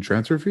 million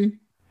transfer fee?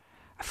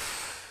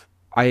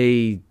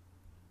 I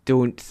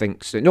don't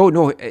think so.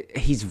 No,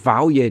 he's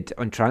valued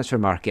on transfer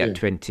market at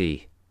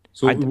 20.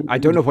 So I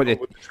don't know what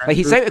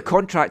he's out of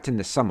contract in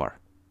the summer.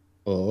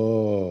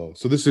 Oh,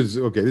 so this is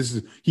okay. This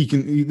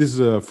is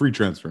a free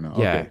transfer now.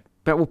 Yeah, okay.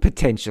 But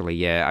potentially,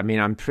 yeah. I mean,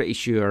 I'm pretty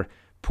sure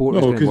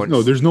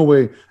there's no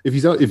way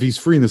if he's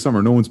free in the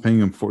summer, no one's paying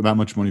him for that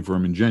much money for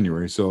him in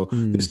January. So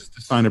this is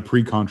to sign a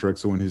pre-contract.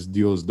 So when his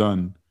deal is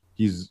done,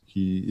 he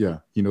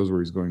knows where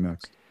he's going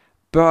next.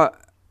 But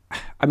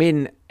I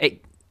mean,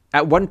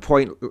 at one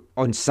point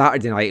on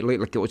Saturday night, it looked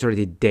like it was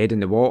already dead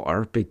in the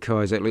water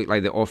because it looked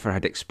like the offer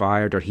had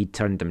expired or he'd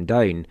turned him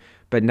down.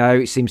 But now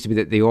it seems to be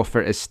that the offer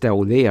is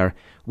still there.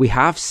 We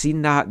have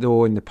seen that,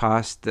 though, in the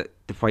past, that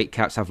the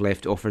Whitecaps have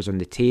left offers on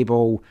the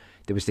table.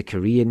 There was the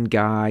Korean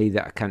guy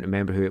that I can't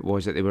remember who it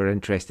was that they were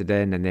interested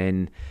in. And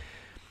then,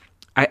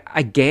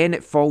 again,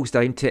 it falls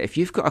down to if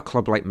you've got a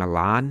club like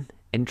Milan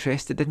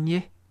interested in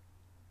you.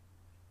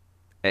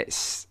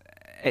 It's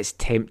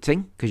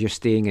tempting because you're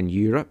staying in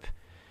Europe.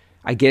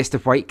 I guess the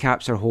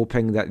Whitecaps are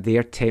hoping that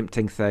their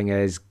tempting thing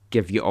is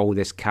give you all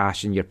this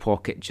cash in your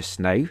pocket just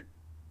now.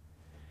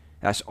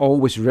 That's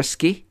always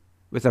risky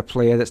with a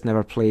player that's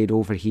never played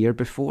over here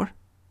before.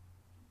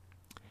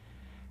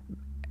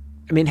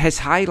 I mean, his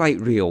highlight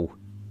reel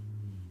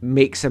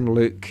makes him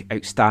look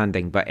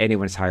outstanding, but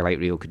anyone's highlight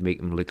reel could make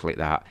him look like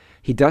that.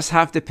 He does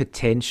have the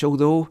potential,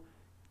 though,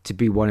 to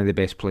be one of the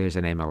best players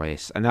in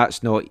MLS, and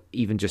that's not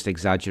even just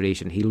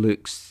exaggeration. He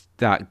looks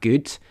that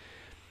good.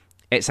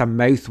 It's a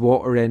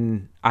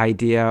mouth-watering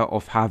idea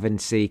of having,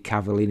 say,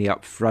 Cavallini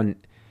up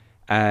front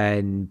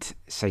and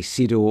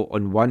Caicedo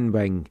on one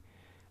wing,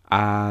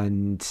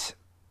 and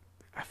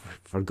I've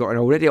forgotten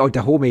already,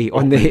 Dahomey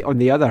on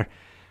the other.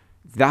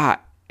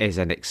 That is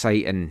an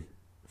exciting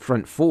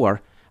front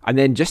four. And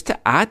then just to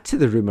add to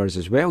the rumours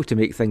as well, to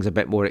make things a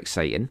bit more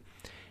exciting,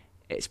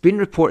 it's been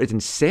reported in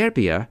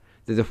Serbia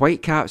that the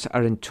Whitecaps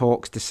are in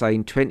talks to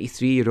sign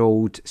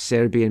 23-year-old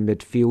Serbian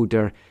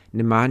midfielder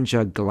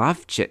Nemanja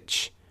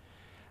Glavcic.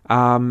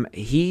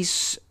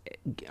 He's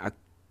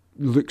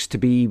looks to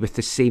be with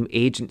the same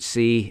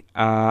agency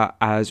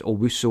as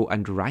Owusu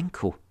and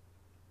Ranko.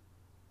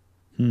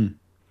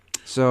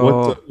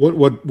 So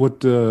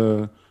what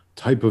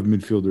type of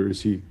midfielder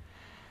is he?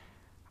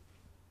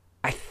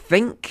 I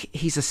think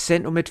he's a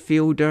central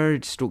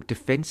midfielder stroke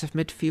defensive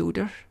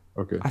midfielder.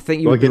 Okay. I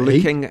think you would be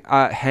looking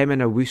at him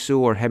and Owusu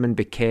or him and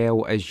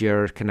Bikel as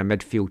your kind of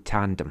midfield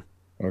tandem.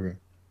 Okay.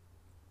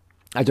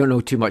 I don't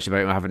know too much about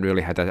him. I haven't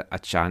really had a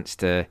chance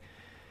to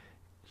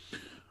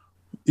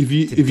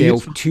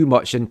delve too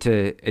much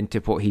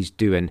into what he's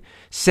doing.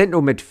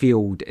 Central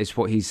midfield is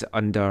what he's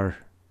under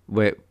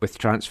with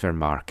Transfer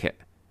Market.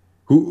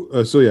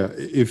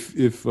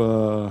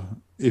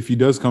 If he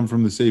does come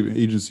from the same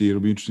agency,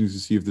 it'll be interesting to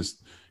see if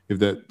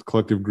that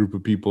collective group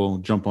of people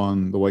jump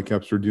on the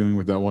Whitecaps for dealing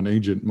with that one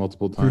agent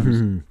multiple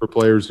times for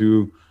players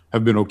who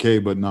have been okay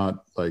but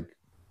not like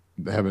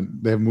they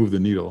haven't moved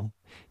the needle.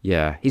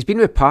 Yeah, he's been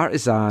with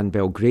Partizan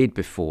Belgrade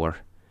before,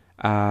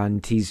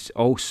 and he's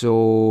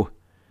also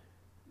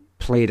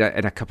played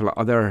in a couple of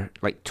other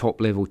like top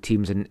level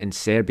teams in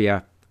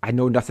Serbia. I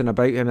know nothing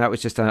about him. That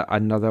was just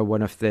another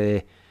one of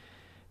the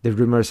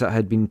rumours that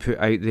had been put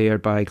out there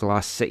by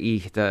Glass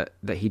City that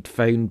he'd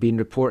found being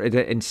reported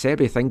in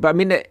Serbia thing. But I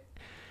mean,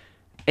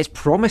 it's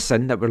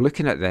promising that we're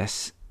looking at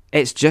this.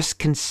 It's just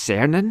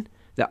concerning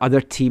that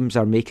other teams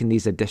are making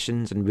these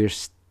additions and we're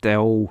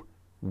still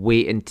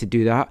waiting to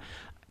do that.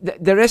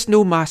 There is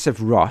no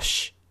massive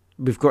rush.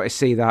 We've got to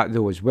say that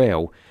though as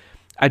well.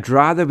 I'd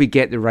rather we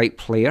get the right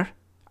player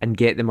and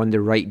get them on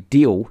the right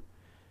deal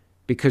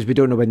because we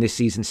don't know when the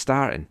season's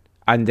starting.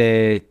 And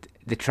the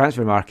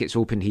transfer market's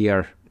open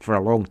here for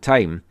a long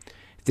time.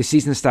 If the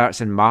season starts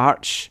in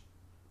March,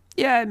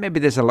 yeah, maybe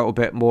there's a little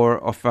bit more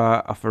of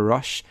a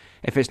rush.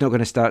 If it's not going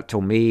to start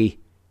till May,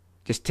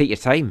 just take your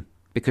time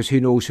because who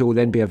knows who will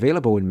then be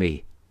available in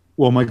May.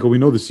 Well, Michael, we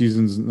know the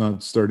season's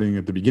not starting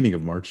at the beginning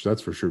of March,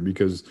 that's for sure,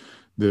 because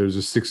there's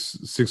a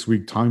six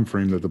week time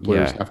frame that the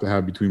players have to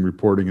have between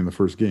reporting and the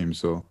first game.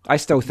 So I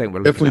still think we're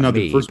looking definitely not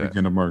May, the first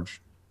weekend of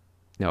March.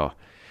 No.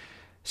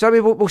 So I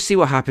mean, we'll see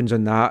what happens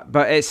on that,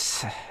 but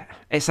it's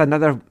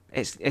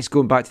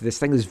going back to this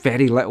thing. There's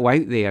very little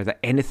out there that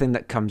anything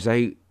that comes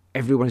out,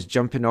 everyone's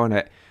jumping on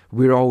it.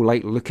 We're all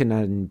like looking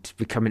and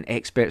becoming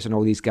experts on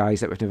all these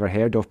guys that we've never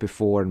heard of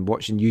before and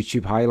watching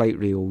YouTube highlight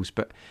reels.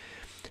 But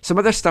some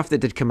other stuff that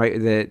did come out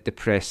of the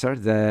presser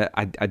that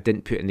I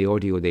didn't put in the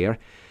audio there.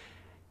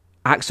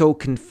 Axel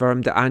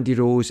confirmed that Andy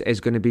Rose is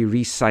going to be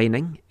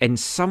re-signing in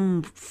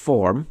some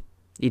form.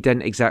 He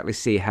didn't exactly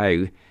say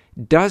how.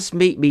 Does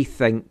make me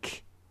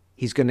think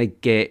he's going to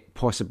get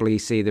possibly,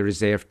 say, the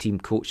reserve team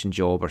coaching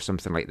job or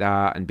something like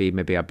that and be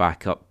maybe a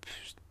backup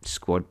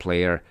squad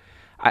player.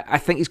 I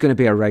think he's going to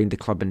be around the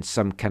club in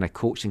some kind of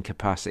coaching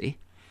capacity.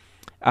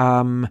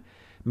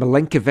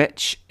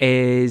 Milinkovic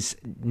is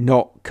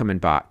not coming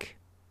back.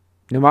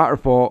 No matter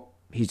what,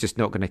 he's just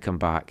not going to come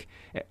back.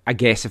 I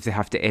guess if they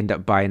have to end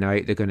up buying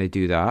out, they're going to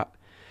do that.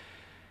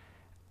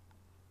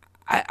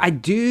 I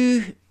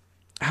do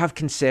have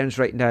concerns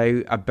right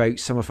now about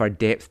some of our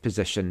depth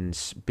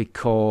positions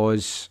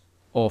because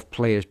of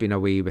players being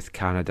away with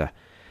Canada.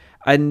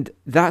 And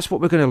that's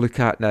what we're going to look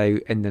at now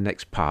in the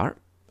next part.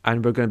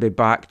 And we're going to be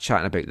back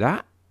chatting about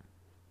that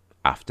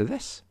after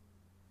this.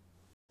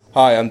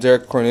 Hi, I'm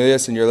Derek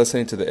Cornelius, and you're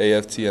listening to the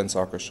AFTN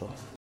Soccer Show.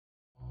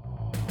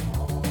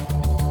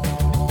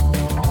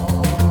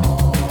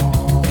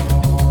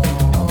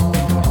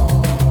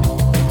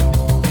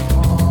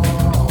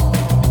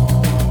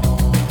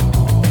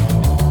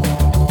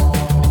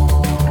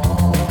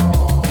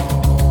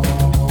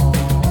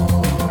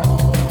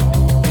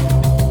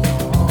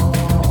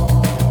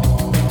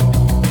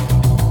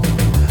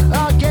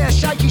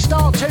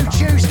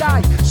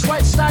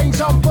 Sweat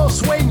stains on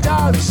bus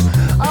windows.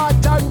 I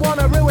don't want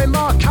to ruin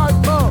my coat,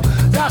 but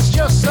that's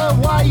just the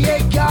way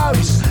it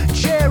goes.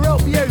 Cheer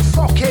up, you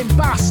fucking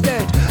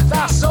bastard.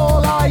 That's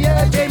all I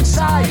heard him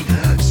say.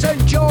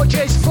 St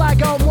George's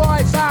flag on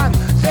white van.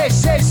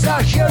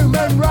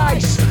 human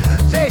race.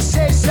 This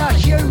is the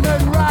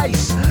human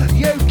race.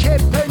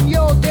 UKIP and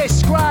your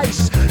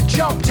disgrace.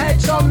 Chopped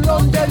heads on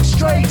London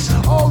streets.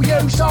 All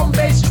you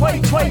zombies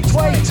tweet, tweet,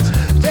 tweet.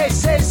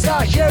 This is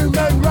the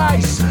human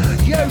race.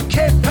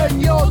 UKIP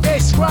and your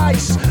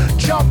disgrace.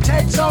 Chopped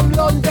heads on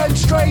London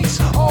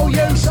streets. All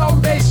you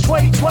zombies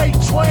tweet, tweet,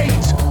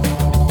 tweet.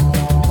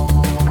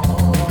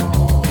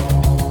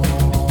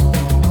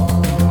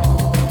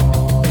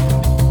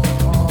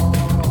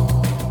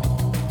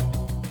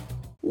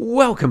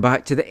 Welcome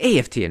back to the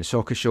AFTN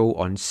Soccer Show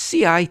on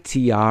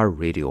CITR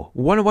Radio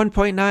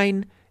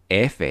 101.9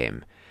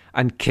 FM.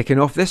 And kicking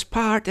off this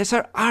part is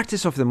our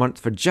Artist of the Month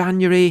for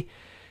January,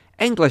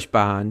 English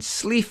band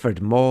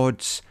Sleaford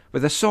Mods,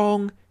 with a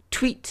song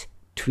Tweet,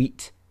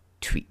 Tweet,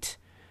 Tweet.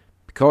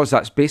 Because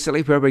that's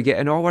basically where we're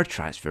getting all our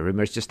transfer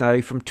rumours just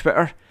now, from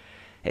Twitter.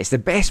 It's the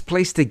best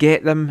place to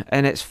get them,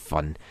 and it's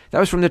fun. That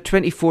was from their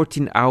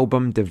 2014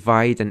 album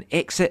Divide and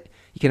Exit.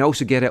 You can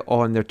also get it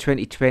on their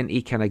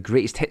 2020 kind of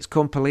greatest hits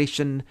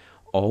compilation,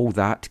 All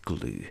That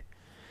Glue.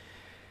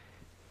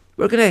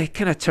 We're going to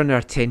kind of turn our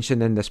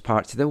attention in this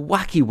part to the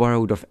wacky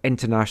world of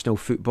international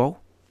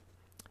football.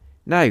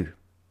 Now,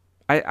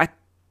 I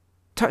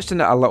touched on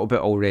it a little bit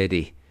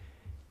already.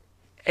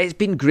 It's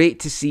been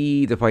great to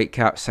see the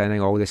Whitecaps signing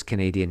all this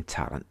Canadian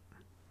talent.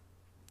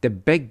 The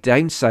big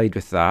downside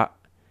with that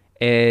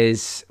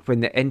is when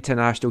the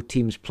international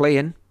team's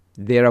playing,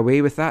 they're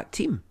away with that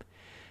team.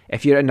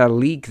 If you're in a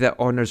league that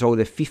honours all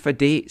the FIFA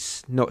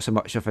dates, not so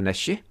much of an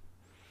issue.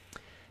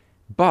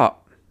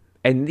 But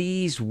in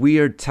these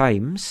weird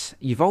times,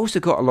 you've also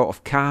got a lot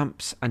of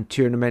camps and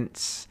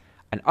tournaments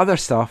and other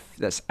stuff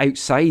that's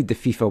outside the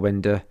FIFA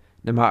window,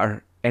 no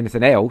matter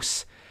anything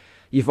else.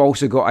 You've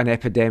also got an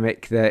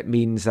epidemic that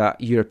means that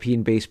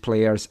European-based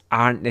players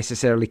aren't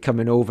necessarily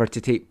coming over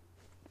to take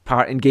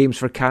part in games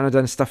for Canada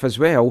and stuff as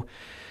well.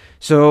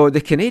 So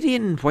the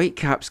Canadian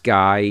Whitecaps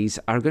guys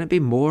are going to be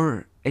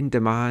more in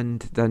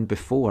demand than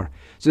before.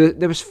 So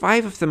there was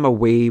 5 of them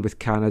away with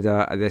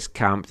Canada at this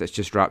camp that's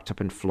just wrapped up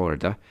in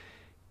Florida.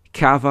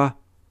 Cava,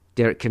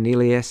 Derek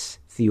Cornelius,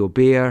 Theo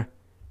Bair,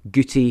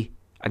 Guti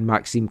and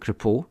Maxime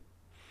Crepeau.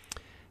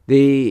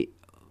 They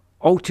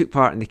all took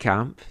part in the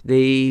camp.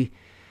 They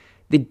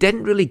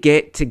didn't really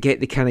get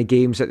the kind of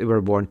games that they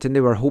were wanting.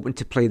 They were hoping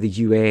to play the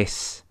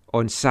US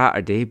on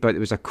Saturday, but there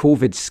was a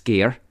COVID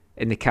scare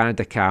in the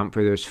Canada camp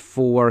where there was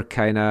 4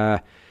 kind of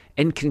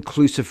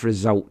inconclusive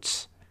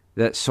results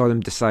that saw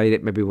them decide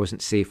it maybe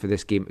wasn't safe for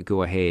this game to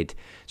go ahead.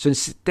 So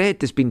instead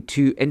there's been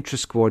 2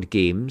 intra-squad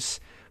games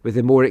with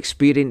the more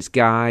experienced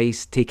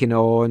guys taking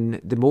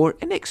on the more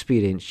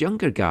inexperienced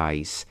younger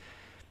guys.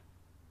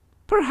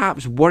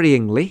 Perhaps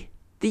worryingly,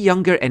 the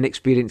younger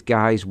inexperienced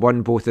guys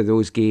won both of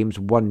those games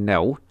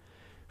 1-0.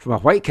 From a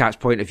Whitecaps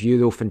point of view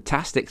though,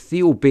 fantastic.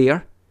 Theo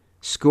Bair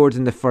scored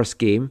in the first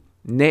game,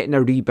 netting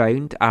a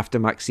rebound after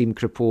Maxime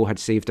Crepeau had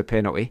saved a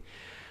penalty.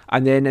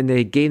 And then in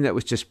the game that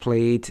was just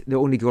played, the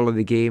only goal of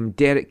the game,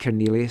 Derek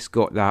Cornelius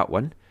got that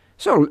one.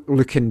 So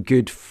looking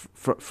good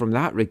from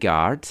that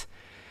regard.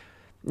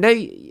 Now,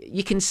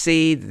 you can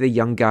say the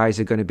young guys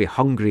are going to be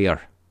hungrier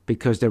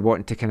because they're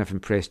wanting to kind of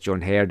impress John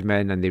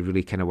Herdman and they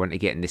really kind of want to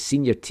get in the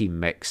senior team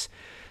mix.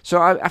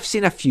 So I've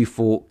seen a few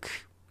folk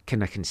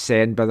kind of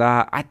concerned by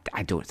that.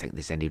 I don't think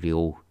there's any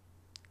real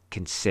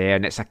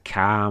concern. It's a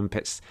camp.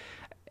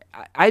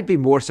 I'd be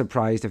more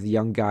surprised if the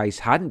young guys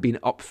hadn't been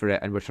up for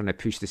it and were trying to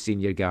push the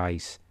senior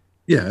guys.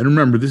 Yeah, and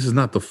remember, this is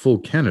not the full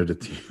Canada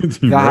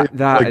team. That right?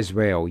 like, as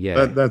well,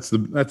 yeah. That's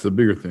the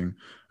bigger thing.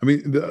 I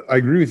mean, I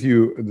agree with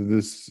you.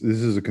 This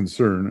is a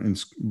concern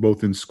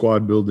both in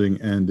squad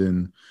building and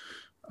in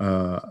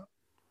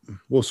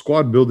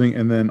squad building,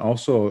 and then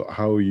also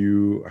how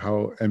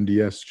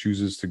MDS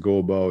chooses to go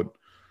about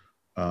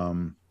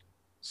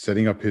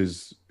setting up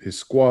his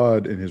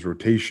squad and his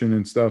rotation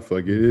and stuff.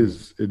 Like it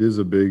is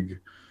a big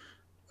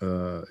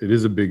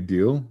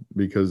deal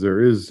because there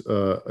is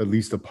at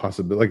least a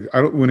possibility.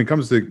 Like when it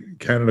comes to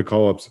Canada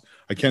call-ups,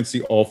 I can't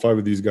see all 5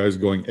 of these guys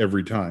going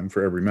every time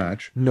for every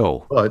match.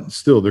 No, but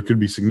still there could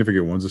be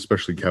significant ones,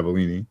 especially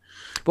Cavallini.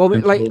 Well,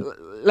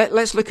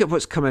 let's look at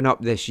what's coming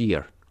up this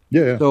year.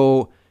 Yeah.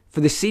 So for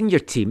the senior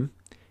team,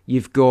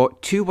 you've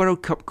got 2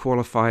 World Cup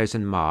qualifiers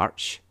in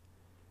March.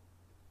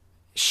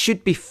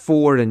 Should be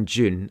 4 in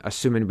June,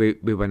 assuming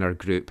we win our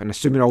group, and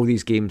assuming all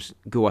these games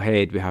go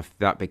ahead. We have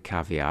that big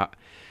caveat.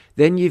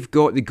 Then you've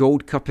got the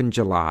Gold Cup in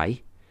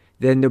July.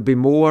 Then there'll be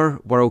more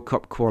World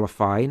Cup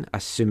qualifying,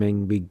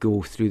 assuming we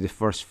go through the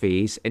first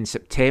phase, in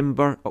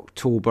September,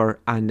 October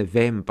and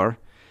November.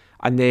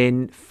 And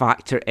then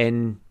factor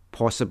in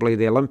possibly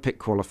the Olympic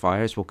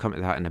qualifiers. We'll come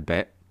to that in a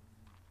bit.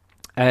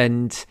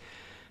 And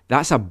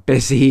that's a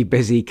busy,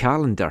 busy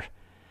calendar.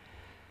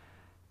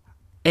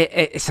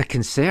 It's a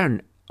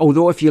concern.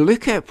 Although if you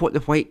look at what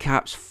the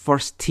Whitecaps'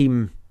 first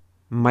team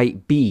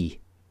might be,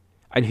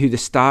 and who the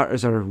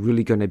starters are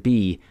really going to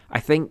be, I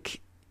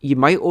think you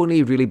might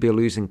only really be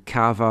losing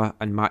Cava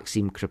and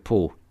Maxime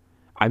Crepeau.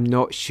 I'm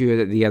not sure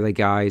that the other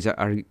guys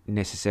are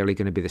necessarily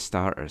going to be the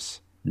starters.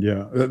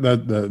 Yeah,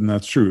 and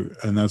that's true.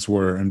 And that's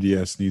where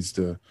MDS needs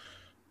to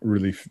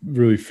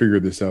really figure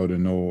this out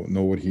and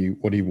know what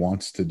he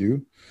wants to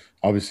do.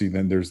 Obviously,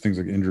 then there's things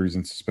like injuries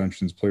and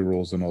suspensions play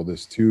roles in all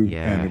this too.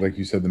 Yeah. And like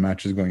you said, the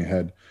match is going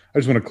ahead. I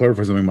just want to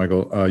clarify something,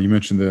 Michael. You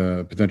mentioned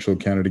the potential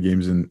Canada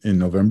games in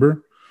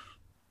November.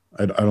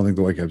 I don't think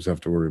the Whitecaps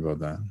have to worry about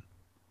that.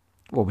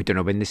 Well, we don't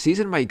know when the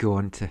season might go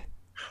on to.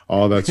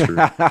 Oh, that's true.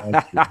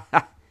 That's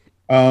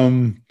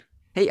true.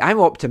 Hey, I'm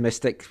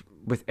optimistic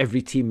with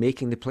every team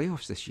making the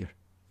playoffs this year.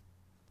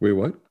 Wait,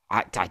 what?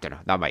 I don't know.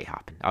 That might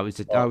happen. That was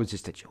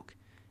just a joke.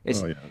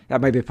 Yeah.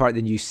 That might be part of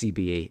the new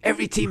CBA.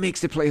 Every team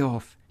makes the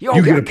playoff. You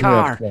all get a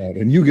car.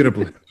 And you get a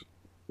playoff.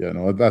 Yeah,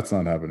 no, that's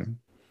not happening.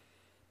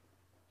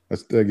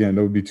 That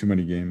would be too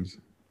many games.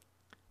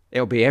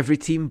 It'll be every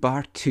team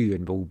bar 2,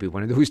 and we'll be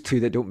one of those 2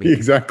 that don't make it.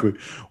 Exactly.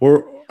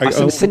 Or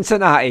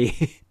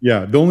Cincinnati.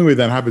 Yeah, the only way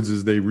that happens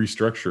is they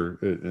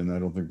restructure it, and I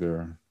don't think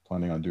they're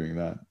planning on doing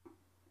that.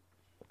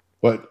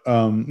 But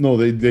no,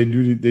 they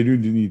do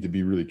need to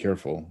be really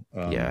careful.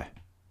 Yeah.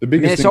 The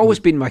biggest it's thing always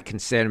been my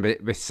concern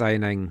with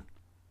signing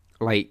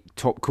like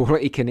top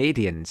quality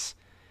Canadians,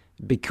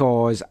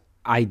 because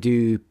I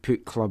do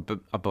put club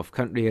above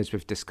country, as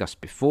we've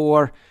discussed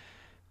before.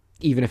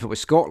 Even if it was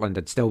Scotland,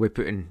 I'd still be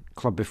putting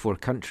club before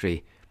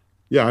country.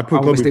 Yeah, I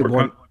put club before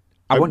country.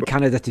 I want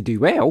Canada to do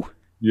well.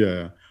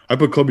 Yeah, I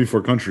put club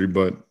before country,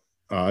 but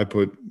I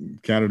put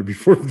Canada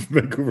before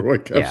Vancouver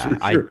Whitecaps.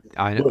 Yeah, sure.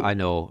 I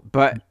know,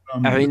 but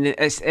I mean,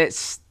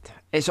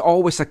 it's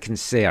always a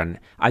concern,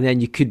 and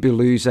then you could be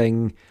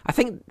losing. I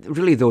think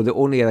really though, the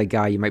only other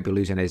guy you might be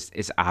losing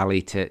is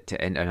Ali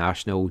to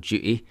international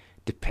duty,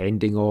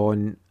 depending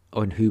on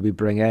who we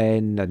bring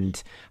in,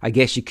 and I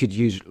guess you could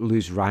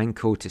lose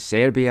Ranko to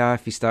Serbia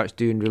if he starts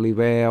doing really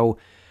well.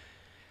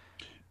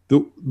 The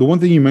one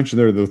thing you mentioned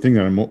there, the thing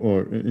that I'm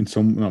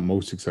not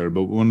most excited,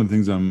 but one of the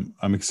things I'm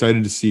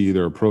excited to see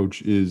their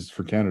approach is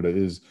for Canada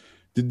is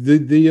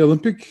the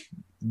Olympic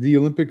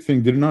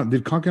thing. Did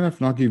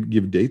CONCACAF not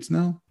give dates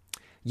now?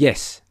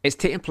 Yes, it's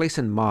taking place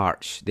in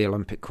March. The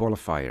Olympic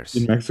qualifiers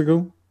in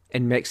Mexico.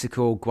 In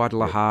Mexico,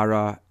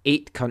 Guadalajara,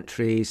 8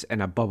 countries in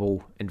a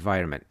bubble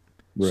environment.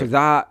 Right. So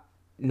that,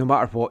 no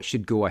matter what,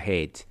 should go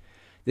ahead.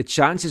 The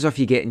chances of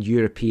you getting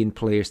European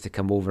players to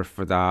come over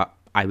for that,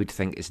 I would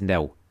think, is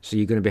nil. So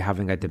you're going to be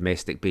having a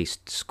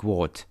domestic-based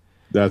squad.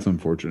 That's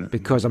unfortunate.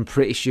 Because I'm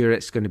pretty sure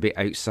it's going to be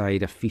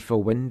outside a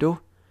FIFA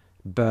window.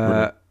 But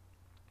Right.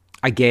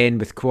 again,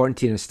 with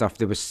quarantine and stuff,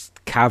 there was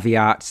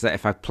caveats that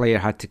if a player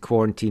had to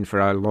quarantine for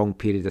a long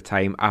period of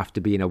time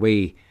after being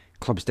away,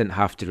 clubs didn't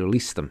have to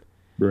release them.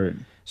 Right.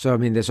 So, I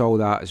mean, there's all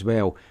that as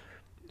well.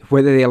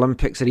 Whether the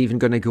Olympics are even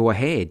going to go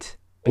ahead.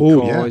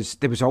 Because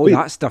there was all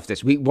that stuff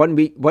this week. One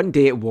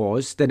day it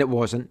was, then it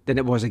wasn't, then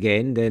it was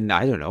again, then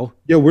I don't know.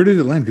 Yeah, where did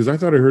it land? Because I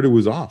thought I heard it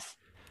was off.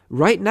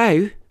 Right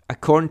now,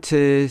 according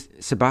to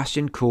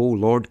Sebastian Coe,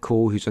 Lord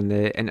Coe, who's on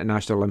the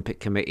International Olympic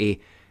Committee,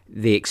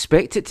 they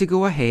expect it to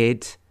go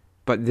ahead,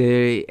 but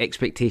the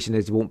expectation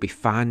is there won't be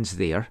fans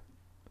there.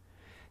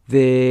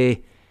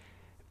 The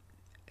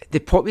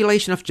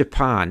population of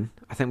Japan,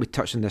 I think we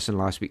touched on this in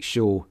last week's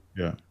show.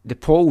 Yeah. The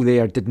poll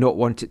there did not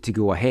want it to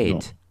go ahead.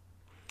 No.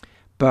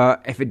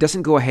 But if it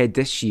doesn't go ahead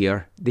this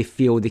year, they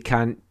feel they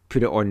can't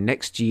put it on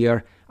next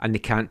year, and they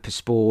can't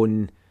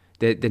postpone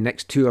the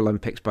next 2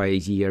 Olympics by a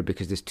year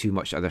because there's too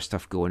much other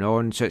stuff going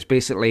on. So it's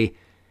basically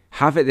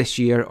have it this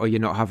year or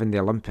you're not having the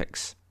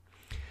Olympics.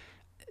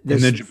 And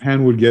then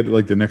Japan would get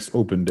like the next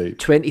open date.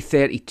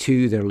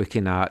 2032 they're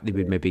looking at, they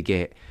would maybe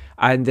get.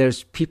 And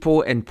there's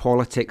people in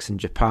politics in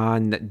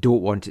Japan that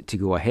don't want it to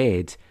go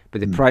ahead,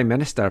 but the Prime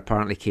Minister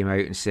apparently came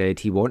out and said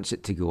he wants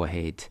it to go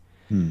ahead.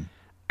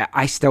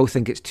 I still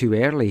think it's too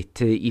early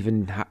to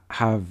even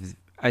have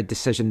a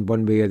decision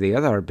one way or the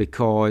other,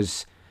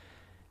 because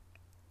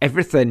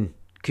everything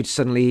could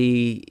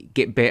suddenly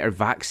get better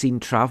vaccine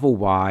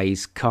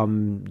travel-wise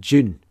come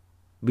June.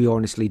 We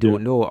honestly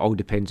don't know. It all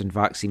depends on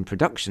vaccine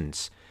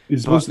productions.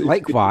 But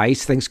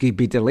likewise, things could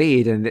be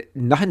delayed and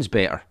nothing's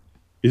better.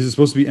 Is it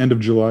supposed to be end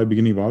of July,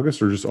 beginning of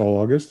August, or just all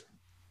August?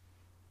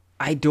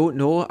 I don't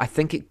know. I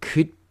think it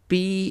could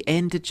be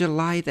end of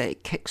July that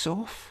it kicks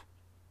off.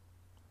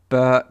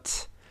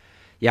 But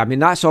yeah, I mean,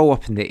 that's all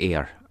up in the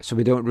air. So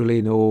we don't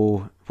really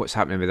know what's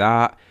happening with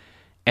that.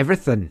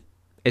 Everything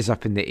is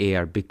up in the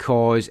air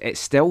because it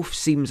still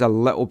seems a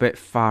little bit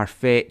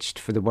far-fetched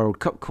for the World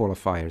Cup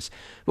qualifiers.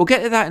 We'll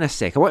get to that in a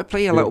sec. I want to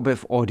play a little bit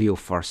of audio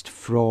first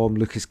from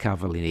Lucas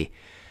Cavallini.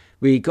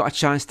 We got a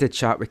chance to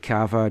chat with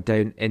Cava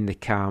down in the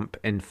camp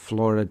in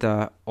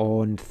Florida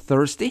on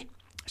Thursday.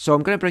 So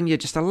I'm going to bring you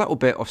just a little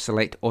bit of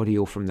select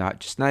audio from that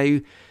just now.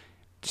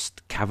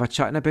 Just Cava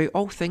chatting about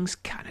all things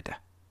Canada.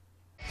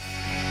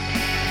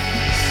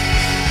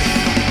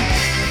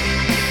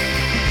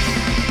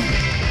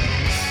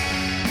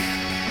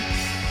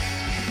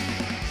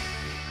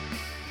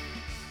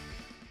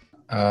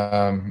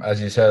 As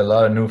you said, a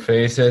lot of new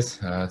faces.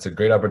 It's a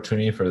great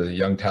opportunity for the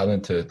young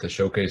talent to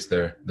showcase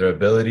their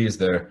abilities,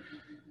 their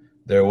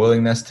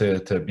willingness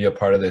to be a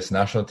part of this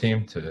national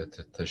team,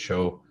 to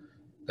show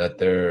that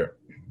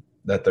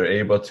they're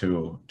able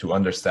to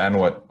understand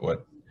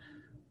what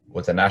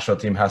what the national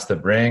team has to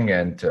bring,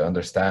 and to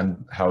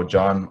understand how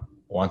John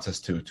wants us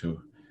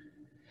to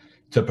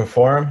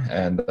perform.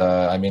 And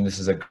I mean, this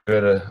is a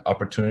good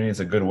opportunity. It's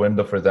a good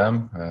window for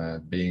them,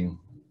 being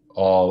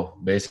all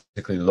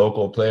basically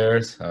local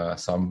players,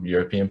 some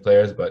European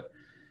players, but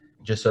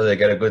just so they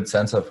get a good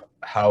sense of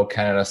how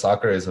Canada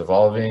soccer is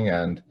evolving,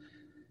 and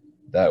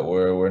that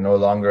we're no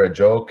longer a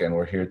joke, and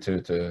we're here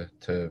to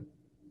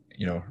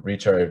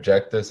reach our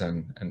objectives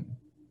and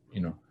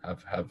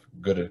have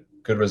good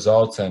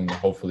results, and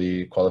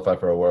hopefully qualify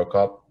for a World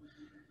Cup.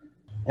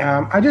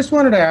 I just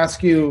wanted to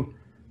ask you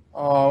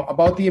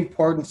about the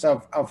importance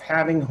of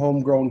having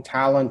homegrown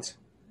talent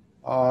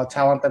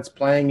that's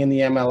playing in the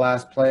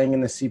MLS, playing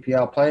in the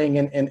CPL, playing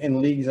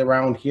in leagues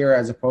around here,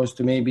 as opposed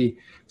to maybe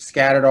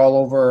scattered all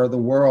over the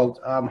world.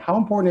 How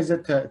important is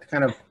it to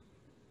kind of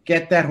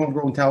get that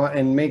homegrown talent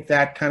and make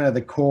that kind of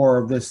the core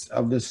of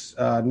this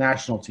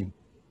national team?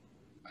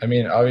 I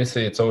mean,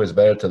 obviously, it's always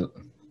better to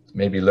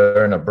maybe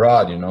learn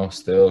abroad.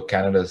 Still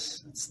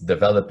Canada's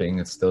developing.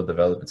 It's still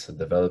developing. It's a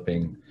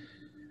developing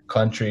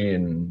country,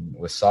 and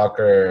with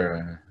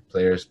soccer,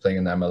 players playing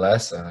in the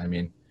MLS. I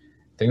mean,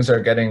 things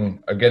are getting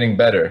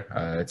better.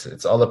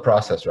 It's all a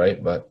process,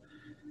 right? But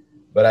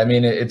I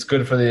mean, it's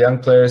good for the young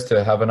players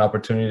to have an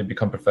opportunity to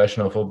become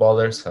professional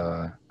footballers.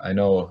 I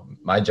know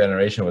my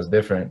generation was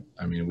different.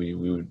 I mean, we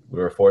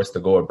were forced to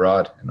go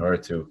abroad in order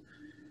to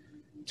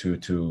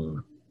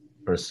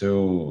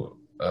pursue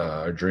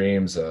our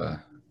dreams,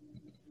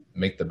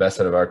 make the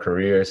best out of our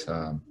careers.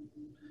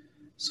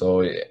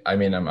 So, I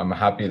mean, I'm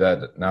happy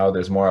that now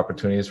there's more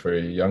opportunities for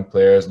young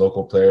players,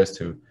 local players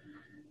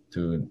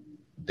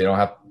they don't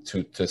have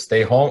to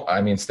stay home.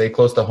 I mean, stay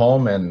close to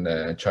home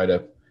and try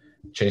to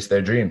chase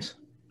their dreams.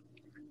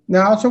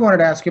 Now, I also wanted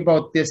to ask you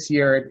about this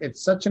year.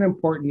 It's such an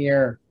important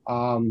year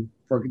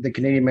for the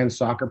Canadian men's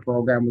soccer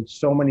program, with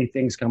so many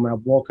things coming up: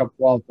 World Cup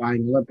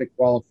qualifying, Olympic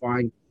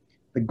qualifying,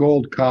 the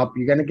Gold Cup.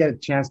 You're going to get a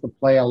chance to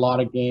play a lot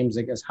of games.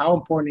 I guess, how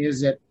important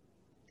is it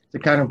to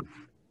kind of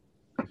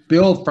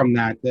build from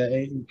that?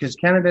 Because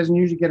Canada doesn't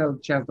usually get a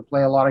chance to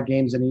play a lot of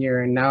games in a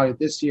year, and now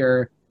this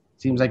year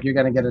it seems like you're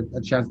going to get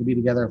a chance to be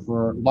together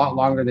for a lot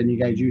longer than you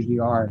guys usually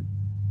are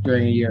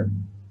during a year.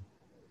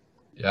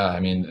 Yeah,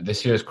 I mean,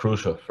 this year is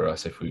crucial for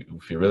us. If we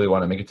really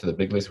want to make it to the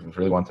big leagues, if we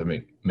really want to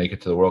make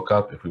it to the World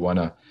Cup, if we want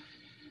to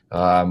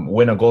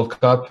win a Gold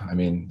Cup, I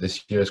mean,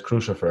 this year is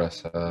crucial for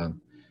us.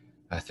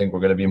 I think we're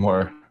going to be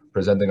more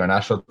presenting our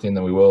national team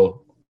than we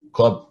will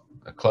club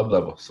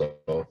level. So,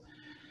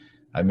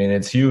 I mean,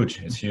 it's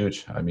huge. It's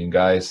huge. I mean,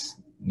 guys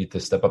need to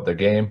step up their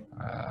game.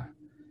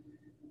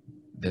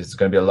 There's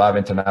going to be a lot of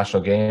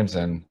international games,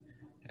 and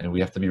we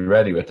have to be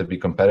ready. We have to be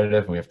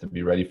competitive, and we have to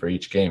be ready for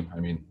each game. I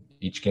mean,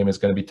 each game is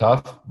going to be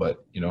tough,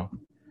 but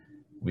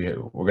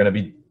we're going to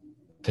be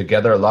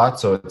together a lot,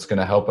 so it's going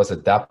to help us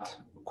adapt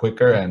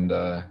quicker and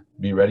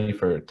be ready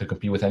to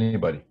compete with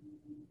anybody.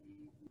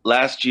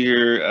 Last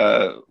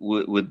year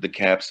with the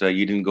Caps,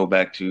 you didn't go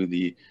back to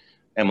the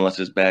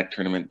MLS's back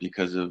tournament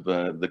because of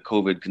the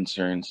COVID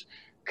concerns.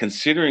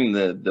 Considering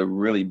the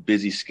really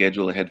busy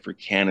schedule ahead for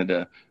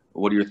Canada,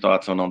 what are your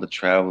thoughts on all the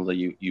travel that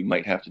you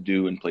might have to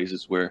do in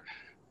places where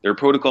their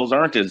protocols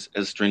aren't as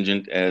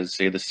stringent as,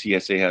 say, the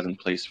CSA has in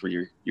place for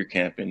your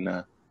camp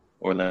in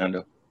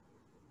Orlando?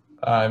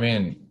 I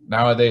mean,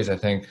 nowadays I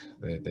think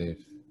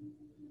they've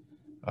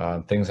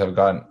things have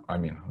gotten. I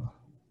mean,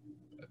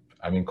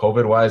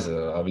 COVID-wise,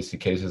 obviously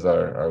cases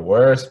are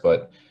worse,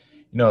 but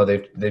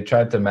they've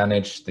tried to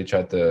manage. They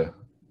tried to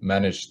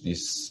manage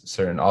these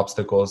certain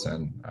obstacles,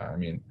 and I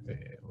mean,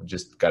 we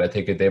just got to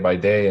take it day by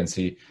day and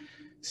see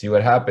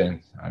what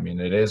happens. I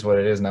mean, it is what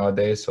it is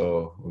nowadays,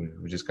 so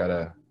we just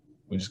gotta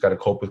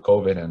cope with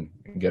COVID and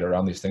get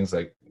around these things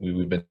like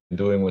we've been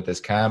doing with this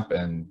camp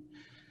and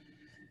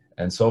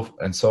so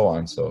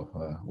on.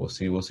 So we'll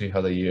see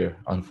how the year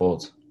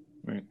unfolds.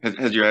 Right.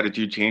 Has your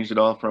attitude changed at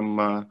all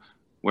from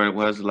where it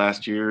was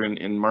last year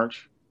in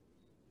March?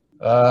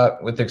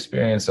 With the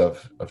experience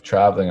of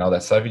traveling, all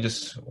that stuff,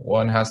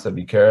 one has to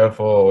be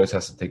careful, always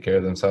has to take care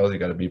of themselves. You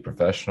got to be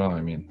professional.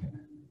 I mean,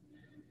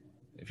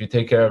 if you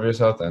take care of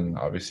yourself, then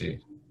obviously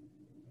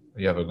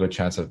you have a good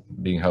chance of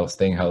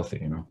staying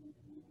healthy,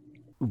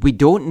 We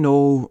don't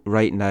know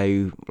right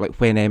now, like,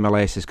 when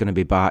MLS is going to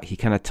be back. He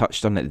kind of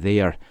touched on it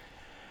there.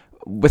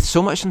 With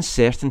so much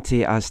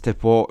uncertainty as to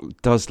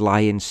what does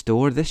lie in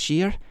store this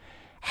year,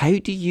 how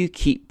do you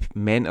keep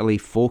mentally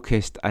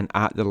focused and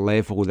at the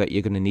level that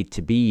you're going to need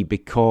to be?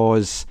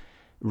 Because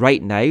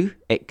right now,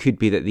 it could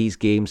be that these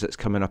games that's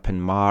coming up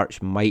in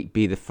March might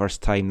be the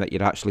first time that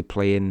you're actually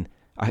playing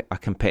a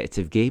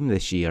competitive game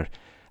this year.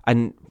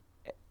 And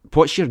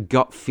what's your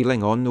gut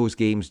feeling on those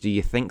games? Do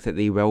you think that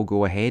they will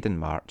go ahead in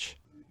March?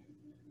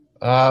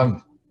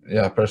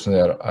 Yeah, personally,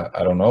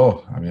 I don't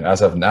know. I mean,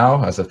 as of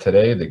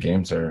today, the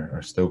games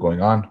are still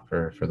going on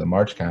for the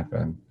March camp,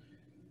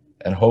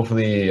 and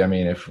hopefully, I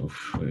mean, if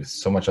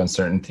so much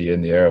uncertainty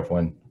in the air of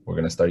when we're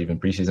going to start even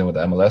preseason with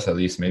the MLS, at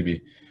least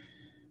maybe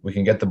we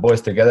can get the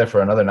boys together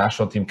for another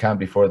national team camp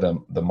before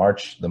the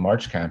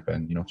March camp,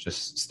 and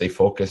just stay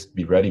focused,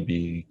 be ready,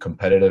 be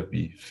competitive,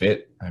 be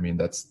fit. I mean,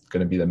 that's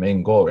going to be the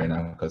main goal right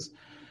now, because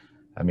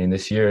I mean,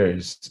 this year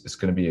is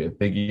going to be a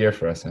big year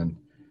for us, and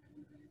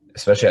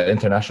especially at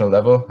international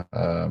level.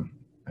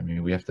 I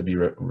mean, we have to be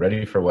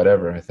ready for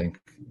whatever. I think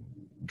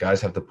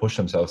guys have to push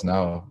themselves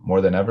now more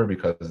than ever,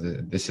 because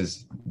this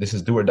is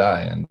do or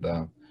die,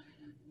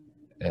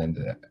 and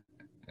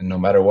no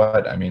matter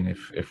what, I mean,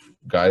 if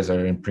guys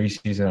are in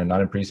preseason or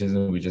not in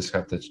preseason, we just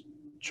have to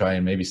try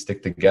and maybe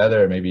stick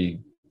together.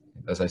 Maybe,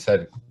 as I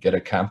said, get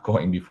a camp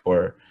going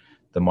before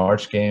the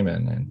March game,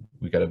 and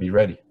we got to be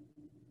ready.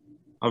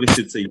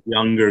 Obviously, it's a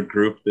younger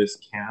group, this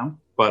camp,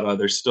 but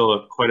there's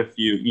still quite a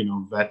few,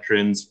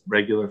 veterans,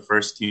 regular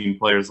first-team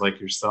players like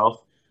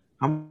yourself.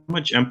 How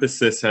much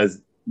emphasis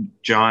has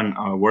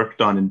John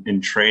worked on in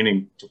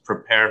training to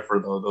prepare for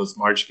those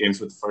March games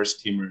with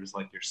first-teamers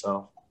like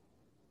yourself?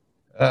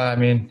 I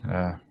mean,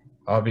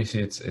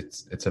 obviously,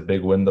 it's a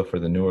big window for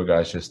the newer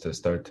guys just to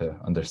start to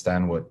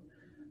understand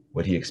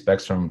what he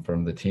expects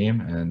from the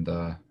team, and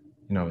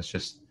it's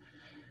just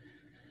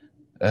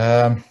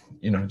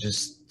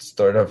just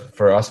sort of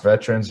for us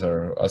veterans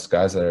or us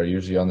guys that are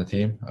usually on the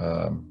team.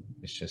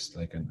 It's just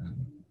like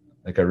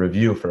a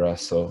review for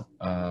us. So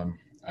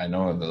I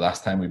know the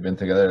last time we've been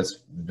together, it's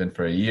been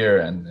for a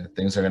year, and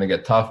things are going to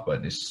get tough.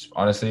 But it's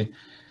honestly,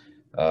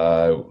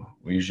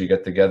 we usually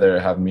get together,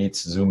 have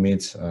Zoom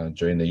meets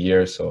during the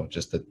year. So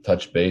just to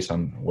touch base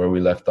on where we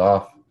left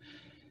off.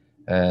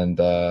 And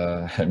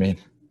I mean,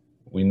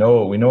 we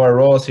know our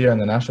roles here in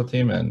the national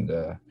team, and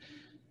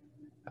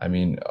I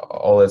mean,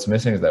 all that's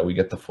missing is that we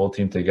get the full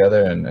team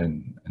together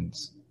and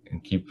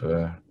keep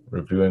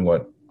reviewing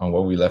on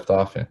what we left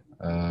off in.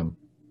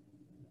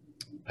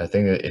 I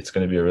think it's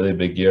going to be a really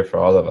big year for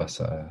all of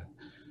us,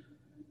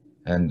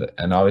 and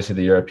obviously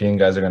the European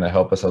guys are going to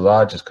help us a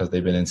lot just because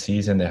they've been in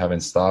season, they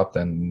haven't stopped,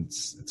 and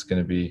it's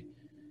going to be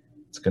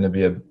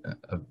a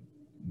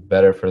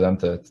better for them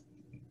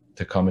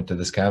to come into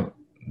this camp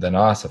than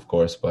us, of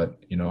course.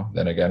 But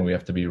then again, we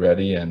have to be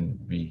ready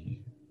and be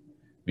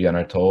on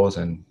our toes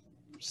and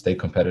stay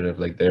competitive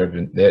like they have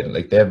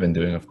been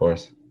doing, of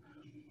course.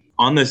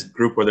 On this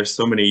group where there's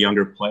so many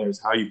younger players,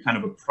 how are you kind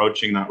of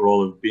approaching that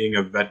role of being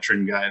a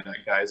veteran guy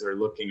that guys are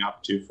looking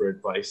up to for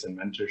advice and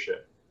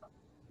mentorship?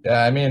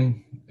 Yeah, I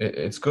mean,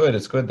 it's good.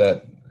 It's good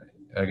that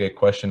I get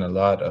questioned a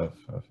lot of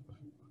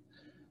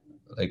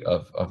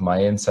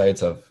my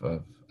insights of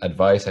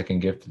advice I can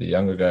give to the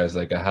younger guys,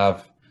 like I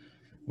have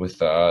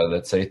with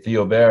let's say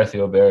Theo Bair.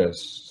 Theo Bair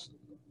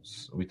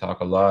we talk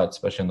a lot,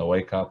 especially in the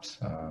White Cups.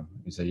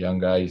 He's a young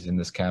guy. He's in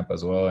this camp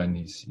as well, and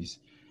he's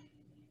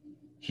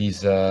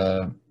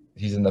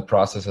in the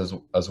process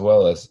as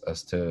well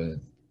as to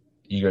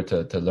eager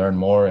to learn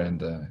more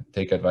and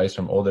take advice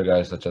from older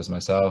guys such as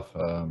myself.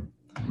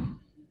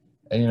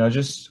 And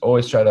just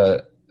always try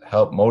to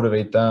help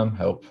motivate them,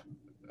 help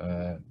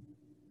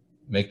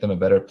make them a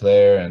better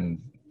player,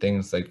 and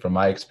things like from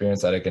my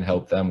experience that I can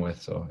help them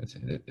with. So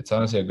it's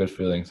honestly a good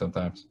feeling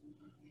sometimes.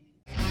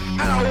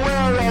 And I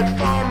wear it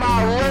for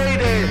my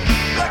lady,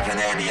 the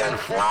Canadian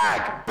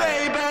flag,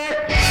 baby.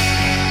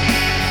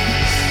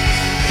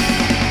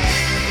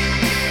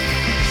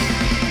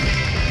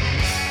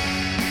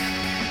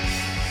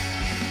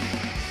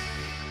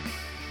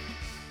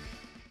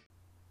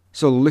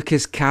 So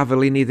Lucas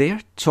Cavallini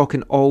there,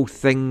 talking all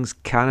things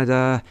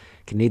Canada,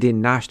 Canadian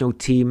national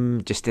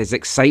team, just his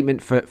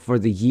excitement for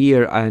the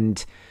year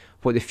and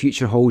what the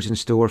future holds in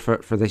store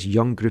for this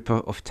young group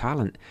of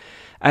talent.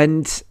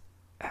 And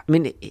I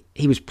mean,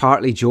 he was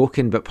partly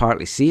joking but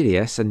partly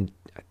serious, and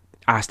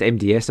asked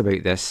MDS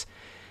about this.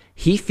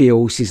 He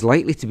feels he's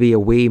likely to be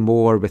away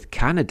more with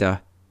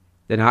Canada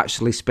than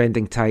actually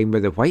spending time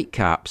with the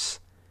Whitecaps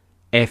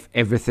if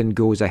everything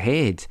goes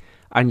ahead.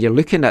 And you're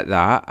looking at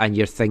that and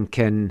you're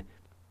thinking,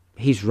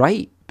 he's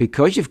right,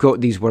 because you've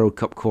got these World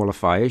Cup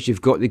qualifiers,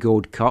 you've got the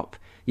Gold Cup,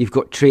 you've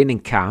got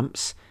training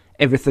camps,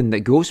 everything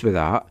that goes with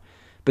that.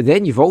 But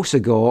then you've also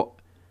got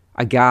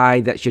a guy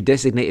that's your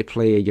designated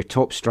player, your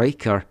top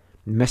striker,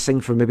 missing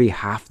for maybe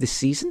half the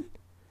season.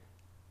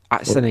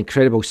 That's an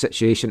incredible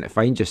situation to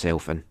find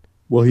yourself in.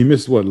 Well, he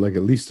missed at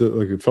least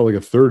it felt like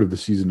a third of the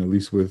season, at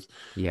least with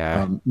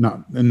no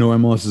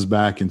MLS is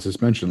back in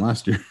suspension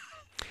last year.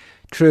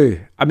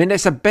 True. I mean,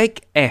 it's a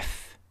big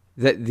if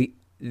that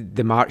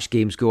the March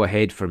games go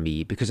ahead for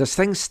me, because as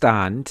things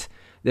stand,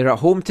 they're at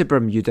home to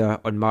Bermuda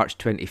on March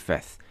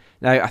 25th.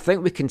 Now, I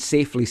think we can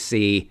safely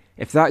say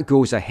if that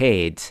goes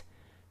ahead,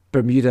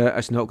 Bermuda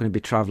is not going to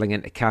be travelling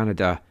into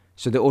Canada.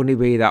 So the only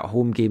way that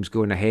home game's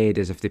going ahead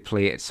is if they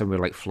play it somewhere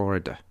like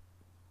Florida.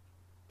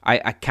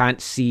 I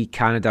can't see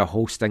Canada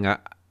hosting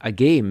a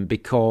game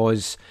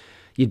because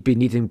you'd be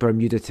needing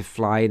Bermuda to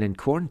fly in and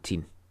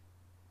quarantine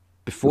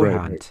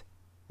beforehand. Right.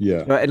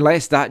 Yeah. So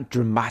unless that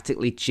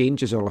dramatically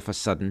changes all of a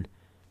sudden,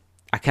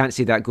 I can't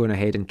see that going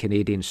ahead in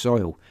Canadian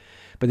soil.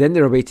 But then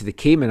they're away to the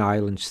Cayman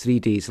Islands 3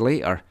 days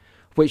later,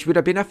 which would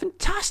have been a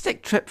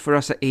fantastic trip for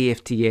us at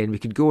AFTN. We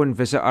could go and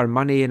visit our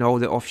money and all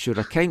the offshore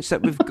accounts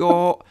that we've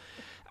got.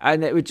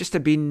 and it would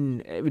have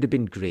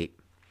been great.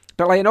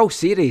 But like in all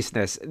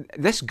seriousness,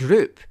 this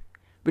group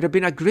would have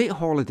been a great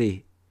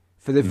holiday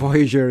for the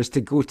Voyageurs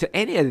to go to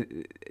any of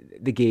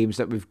the games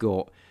that we've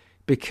got,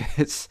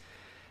 because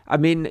I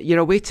mean, you're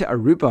away to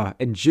Aruba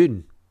in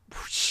June. I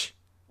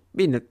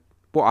mean,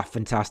 what a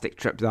fantastic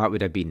trip that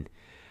would have been.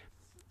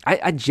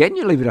 I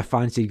genuinely would have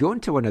fancied going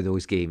to one of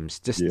those games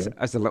just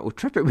as a little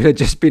trip. It would have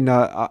just been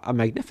a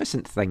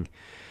magnificent thing.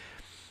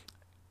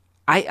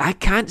 I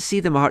can't see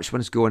the March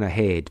ones going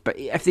ahead, but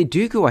if they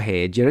do go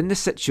ahead, you're in the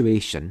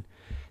situation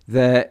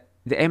that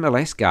the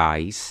MLS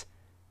guys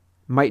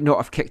might not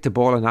have kicked a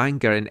ball in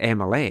anger in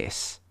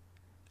MLS,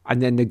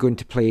 and then they're going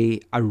to play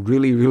a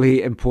really,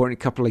 really important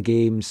couple of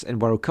games in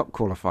World Cup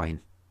qualifying.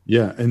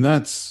 Yeah, and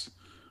that's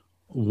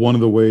one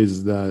of the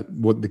ways that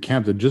what the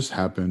camp that just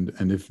happened,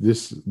 and if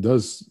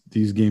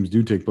these games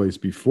do take place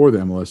before the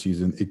MLS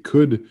season, it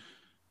could,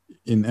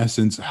 in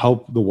essence,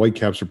 help the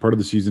Whitecaps for part of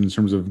the season in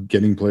terms of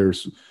getting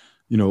players,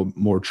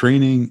 more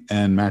training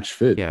and match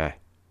fit. Yeah.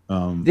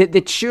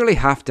 They'd surely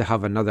have to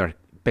have another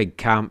big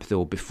camp,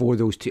 though, before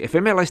those two. If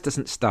MLS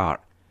doesn't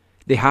start,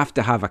 they have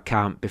to have a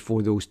camp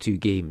before those two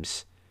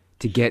games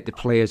to get the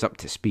players up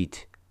to speed.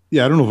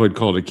 Yeah, I don't know if I'd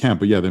call it a camp,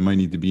 but yeah, they might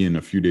need to be in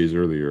a few days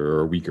earlier or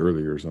a week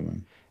earlier or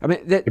something. I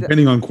mean,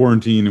 depending on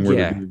quarantine and where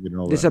they're going and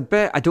all there's that. A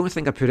bit, I don't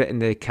think I put it in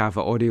the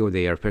Cava audio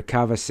there, where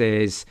Cava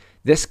says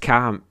this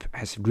camp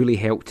has really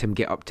helped him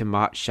get up to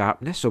match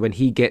sharpness. So when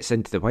he gets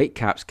into the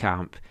Whitecaps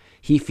camp,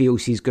 he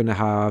feels he's going to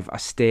have a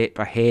step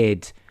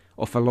ahead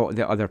of a lot of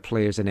the other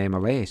players in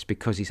MLS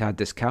because he's had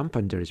this camp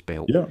under his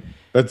belt. Yeah,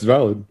 that's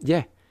valid.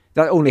 Yeah,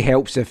 that only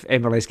helps if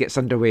MLS gets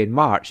underway in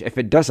March. If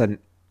it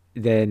doesn't,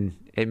 then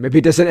it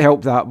maybe doesn't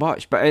help that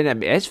much. But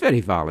it is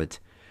very valid.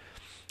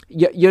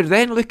 You're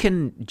then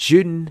looking,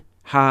 June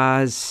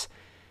 5th,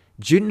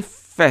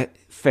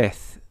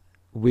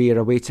 we're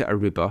away to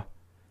Aruba,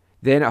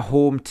 then at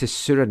home to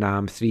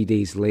Suriname 3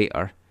 days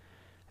later.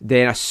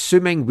 Then,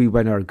 assuming we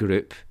win our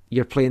group,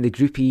 you're playing the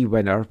Group E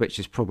winner, which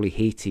is probably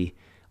Haiti,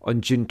 on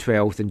June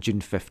 12th and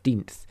June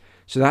 15th.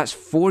 So that's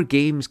 4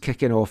 games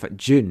kicking off at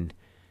June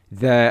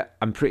that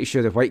I'm pretty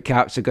sure the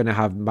Whitecaps are going to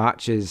have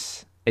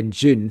matches in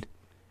June.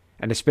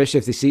 And especially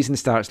if the season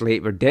starts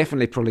late, we're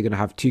definitely probably going to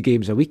have 2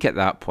 games a week at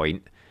that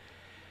point.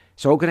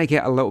 It's all going to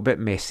get a little bit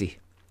messy.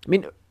 I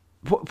mean,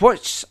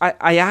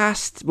 I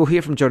asked, we'll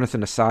hear from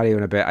Jonathan Osorio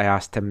in a bit. I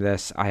asked him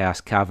this, I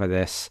asked Cava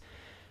this.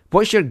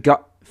 What's your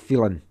gut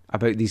feeling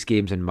about these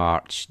games in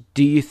March?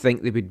 Do you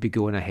think they would be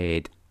going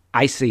ahead?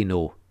 I say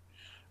no.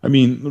 I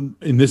mean,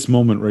 in this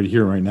moment right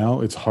here, right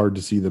now, it's hard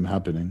to see them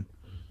happening.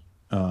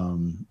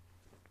 Or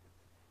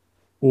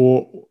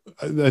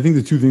I think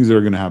the 2 things that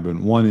are going to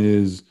happen. One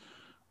is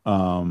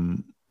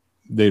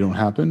they don't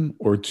happen,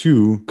 or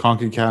 2,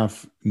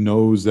 CONCACAF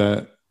knows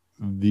that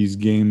these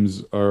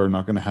games are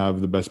not going to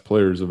have the best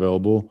players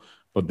available,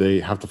 but they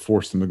have to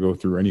force them to go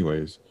through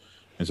anyways.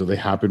 And so they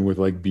happen with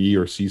like B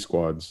or C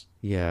squads.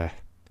 Yeah.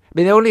 I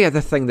mean, the only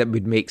other thing that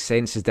would make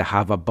sense is to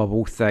have a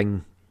bubble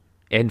thing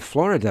in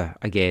Florida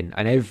again,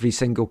 and every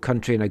single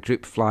country in a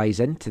group flies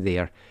into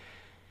there.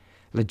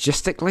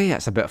 Logistically,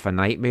 it's a bit of a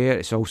nightmare.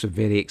 It's also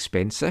very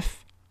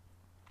expensive.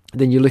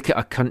 Then you look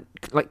at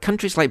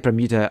countries like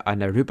Bermuda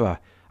and Aruba.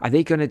 Are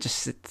they going to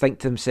just think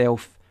to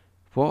themselves,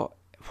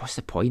 what's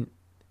the point?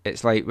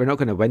 It's like, we're not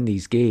going to win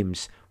these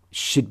games.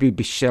 Should we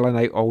be shelling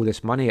out all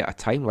this money at a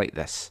time like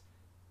this?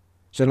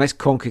 So unless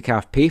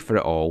CONCACAF pay for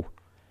it all,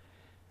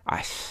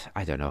 I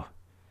don't know.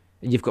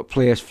 And you've got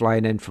players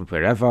flying in from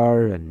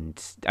wherever,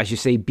 and as you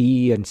say,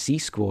 B and C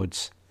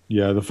squads.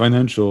 Yeah, the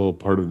financial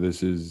part of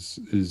this is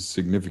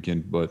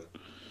significant, but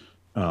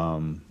I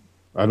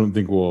don't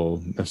think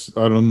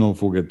I don't know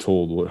if we'll get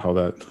told how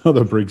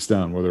that breaks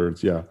down, whether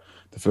it's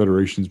the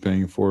federation's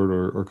paying for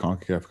it or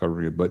CONCACAF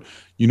covering it. But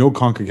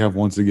CONCACAF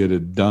wants to get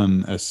it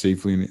done as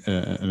safely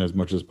and as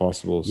much as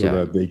possible so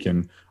that they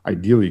can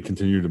ideally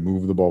continue to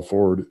move the ball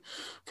forward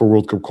for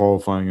World Cup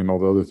qualifying and all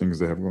the other things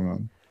they have going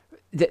on.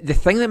 The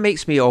thing that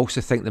makes me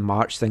also think the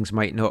March things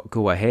might not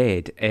go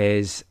ahead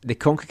is the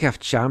CONCACAF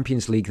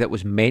Champions League that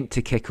was meant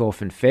to kick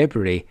off in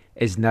February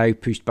is now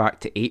pushed back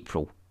to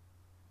April,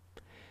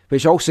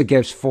 which also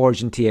gives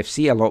Forge and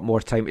TFC a lot more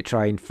time to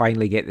try and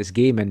finally get this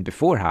game in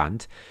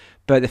beforehand.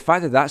 But the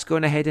fact that that's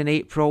going ahead in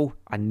April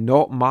and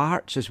not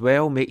March as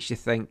well makes you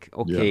think,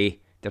 they're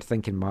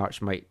thinking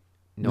March might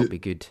not be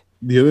good.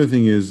 The other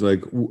thing is,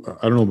 like,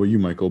 I don't know about you,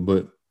 Michael,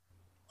 but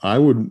I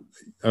don't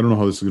know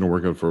how this is going to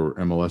work out for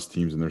MLS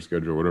teams and their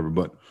schedule or whatever,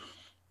 but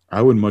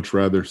I would much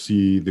rather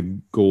see the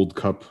Gold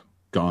Cup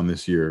gone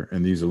this year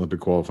and these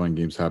Olympic qualifying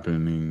games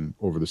happening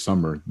over the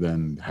summer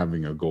than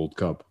having a Gold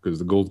Cup, because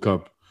the Gold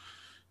Cup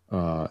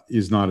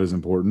is not as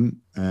important,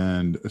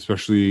 and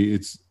especially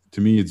to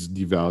me it's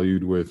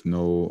devalued with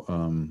no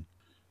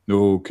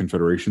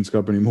Confederations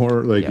Cup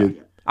anymore.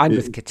 With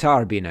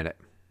Qatar being in it,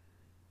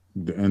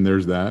 and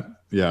there's that.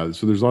 Yeah,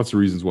 so there's lots of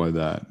reasons why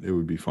it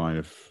would be fine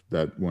if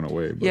that went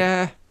away. But.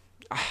 Yeah,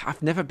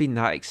 I've never been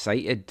that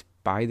excited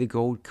by the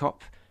Gold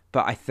Cup,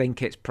 but I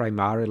think it's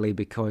primarily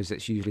because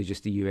it's usually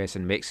just the US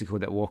and Mexico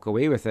that walk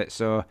away with it.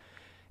 So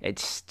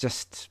it's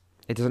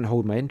It doesn't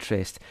hold my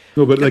interest.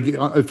 No, but like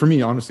for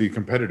me, honestly,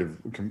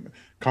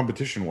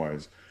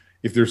 competition-wise,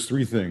 if there's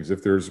three things,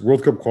 if there's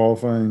World Cup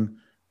qualifying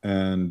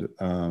and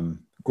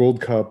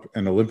Gold Cup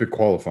and Olympic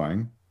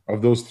qualifying,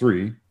 of those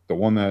three, the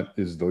one that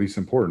is the least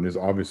important is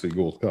obviously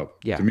Gold Cup.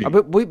 Yeah, to me.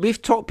 but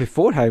we've talked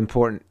before how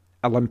important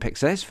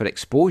Olympics is for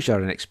exposure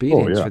and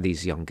experience yeah. for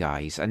these young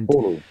guys. And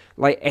Totally.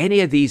 like any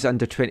of these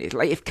under 20,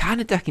 like if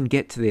Canada can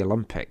get to the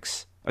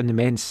Olympics on the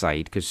men's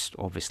side, because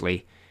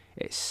obviously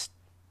it's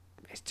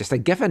just a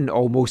given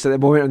almost at the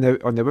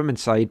moment on the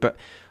women's side, but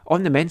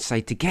on the men's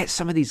side, to get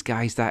some of these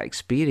guys that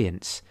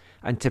experience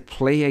and to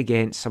play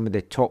against some of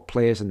the top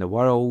players in the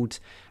world,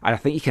 and I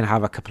think you can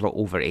have a couple of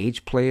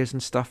overage players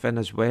and stuff in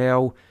as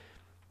well.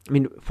 I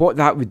mean, what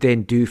that would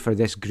then do for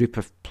this group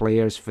of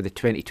players for the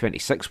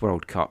 2026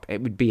 World Cup,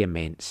 it would be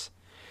immense.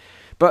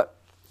 But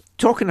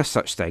talking of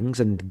such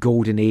things and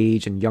golden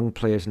age and young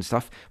players and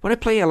stuff, I want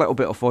to play a little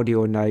bit of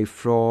audio now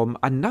from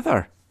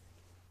another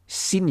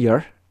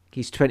senior,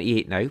 he's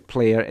 28 now,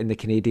 player in the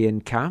Canadian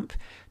camp,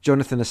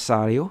 Jonathan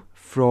Osorio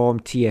from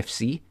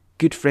TFC,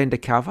 good friend of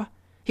Cava.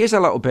 Here's a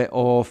little bit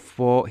of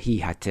what he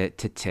had to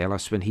tell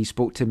us when he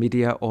spoke to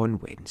media on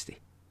Wednesday.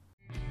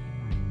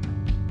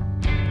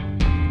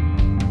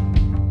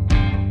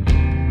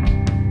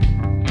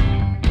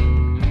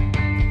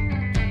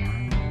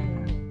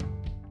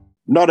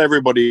 Not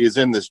everybody is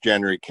in this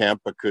January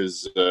camp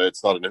because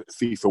it's not a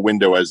FIFA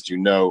window, as you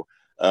know,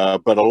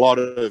 but a lot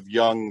of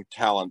young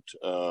talent,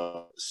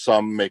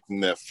 some making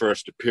their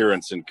first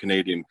appearance in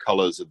Canadian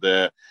colours are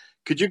there.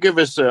 Could you give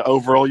us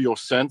overall your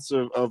sense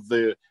of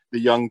the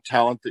young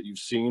talent that you've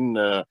seen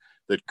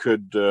that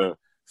could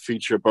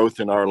feature both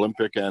in our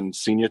Olympic and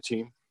senior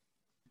team?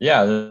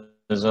 Yeah,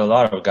 there's a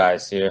lot of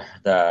guys here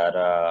that,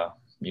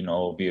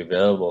 will be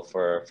available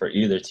for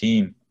either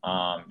team.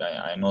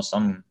 I know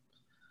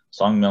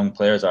some young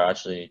players are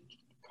actually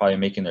probably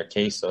making their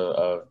case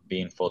of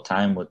being full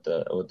time with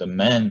the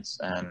men's,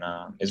 and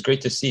it's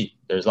great to see.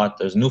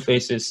 There's new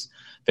faces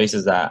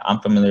that I'm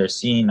familiar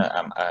seeing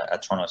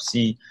at Toronto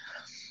FC,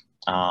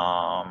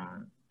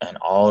 and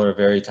all are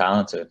very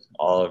talented.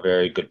 All are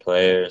very good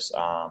players.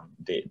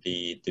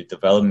 The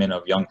development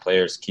of young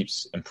players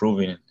keeps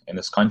improving in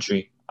this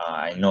country.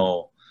 I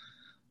know.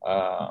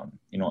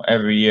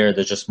 Every year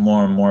there's just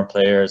more and more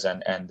players,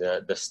 and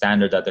the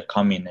standard that they're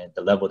coming in,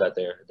 the level that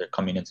they're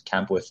coming into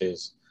camp with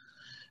is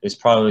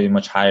probably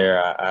much higher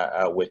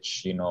at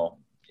which of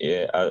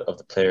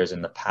the players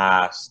in the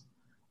past,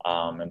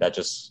 and that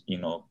just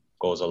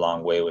goes a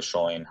long way with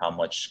showing how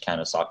much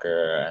Canada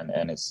soccer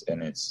and its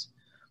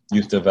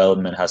youth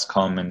development has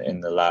come in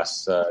the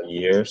last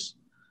years.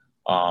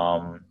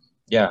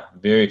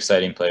 Very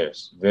exciting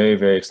players, very,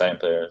 very exciting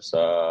players,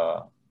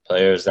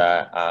 players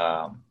that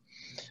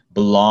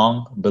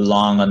belong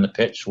on the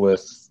pitch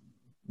with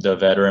the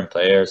veteran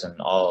players and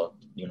all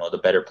the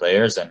better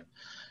players,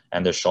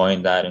 and they're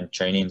showing that in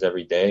trainings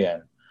every day.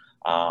 And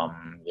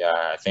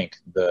I think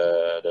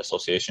the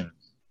association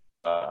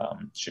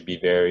should be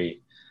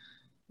very,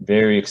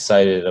 very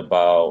excited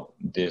about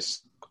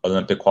this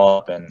Olympic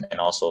qualify and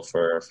also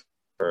for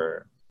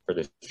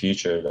the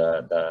future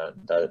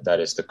that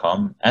is to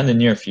come, and the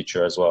near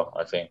future as well.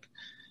 I think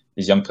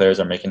these young players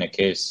are making a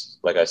case,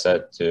 like I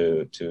said,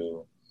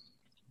 to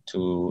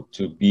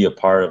be a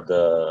part of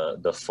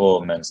the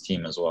full men's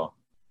team as well.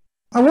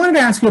 I wanted to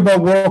ask you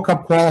about World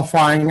Cup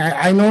qualifying.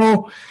 I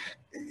know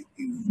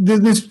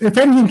this, if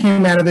anything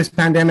came out of this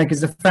pandemic,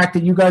 is the fact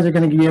that you guys are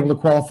going to be able to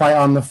qualify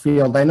on the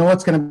field. I know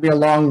it's going to be a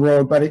long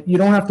road, but you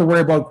don't have to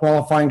worry about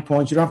qualifying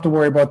points. You don't have to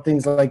worry about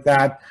things like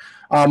that.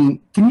 Can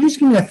you just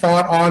give me a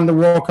thought on the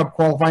World Cup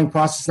qualifying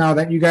process now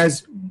that you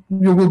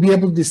will be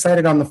able to decide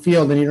it on the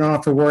field and you don't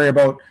have to worry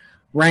about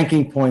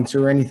ranking points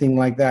or anything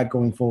like that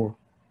going forward?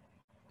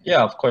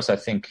 Yeah, of course. I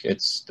think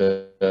it's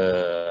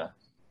the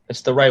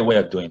right way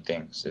of doing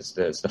things. It's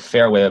the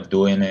fair way of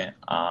doing it.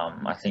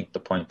 I think the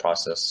point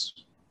process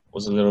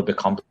was a little bit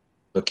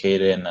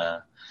complicated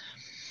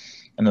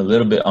and a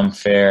little bit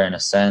unfair in a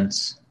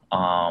sense.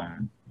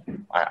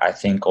 I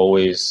think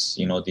always,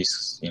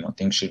 these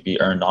things should be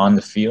earned on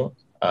the field.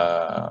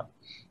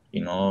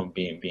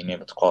 Being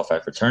able to qualify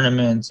for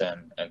tournaments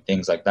and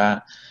things like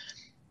that.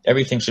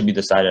 Everything should be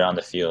decided on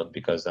the field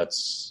because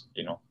that's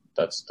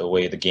the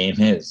way the game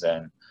is.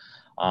 And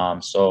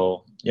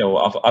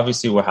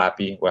obviously we're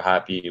happy. We're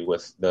happy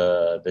with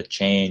the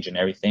change and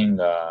everything.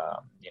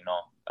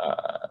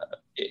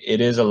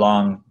 It's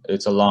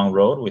a long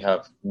road.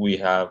 We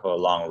have a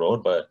long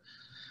road, but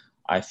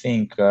I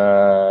think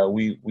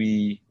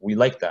we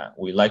like that.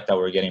 We like that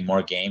we're getting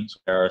more games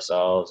for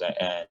ourselves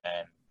and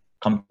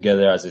come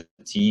together as a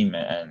team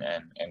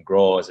and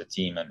grow as a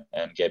team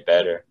and get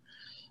better.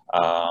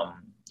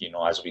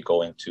 As we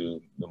go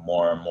into the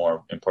more and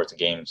more important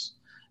games,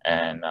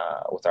 and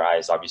with our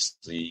eyes,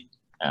 obviously,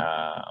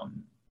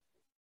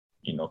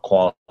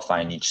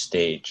 qualifying each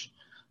stage.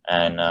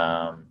 And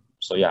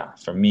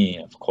for me,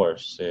 of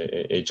course,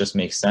 it just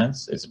makes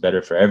sense. It's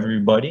better for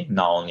everybody,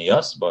 not only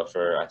us, but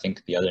for, I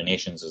think, the other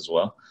nations as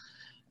well.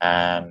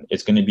 And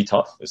it's going to be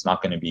tough. It's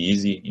not going to be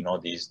easy.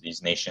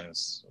 These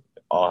nations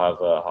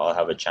all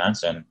have a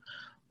chance, and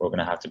we're going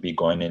to have to be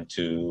going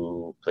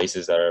into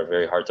places that are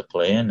very hard to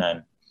play in.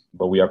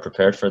 But we are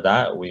prepared for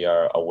that. We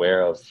are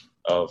aware of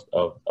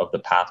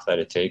the path that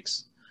it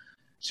takes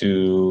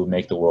to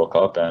make the World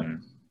Cup,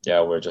 and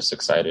yeah, we're just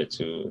excited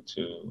to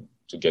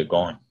get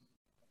going.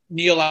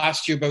 Neil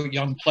asked you about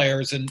young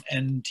players, and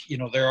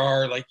there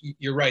are, like,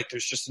 you're right,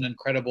 there's just an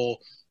incredible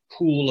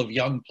pool of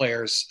young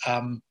players.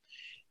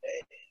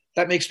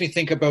 That makes me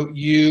think about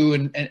you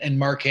and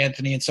Mark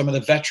Anthony and some of the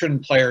veteran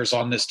players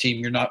on this team.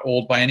 You're not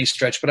old by any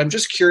stretch, but I'm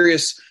just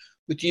curious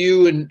with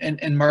you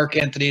and Mark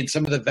Anthony and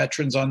some of the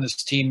veterans on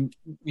this team,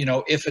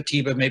 if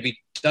Atiba maybe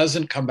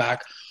doesn't come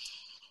back,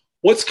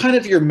 what's kind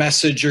of your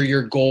message or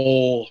your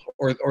goal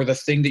or the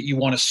thing that you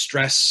want to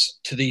stress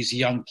to these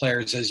young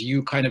players as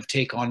you kind of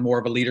take on more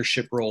of a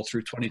leadership role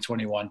through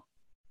 2021?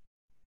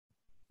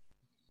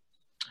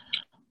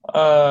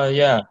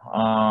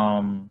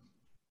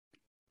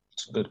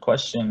 It's a good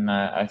question.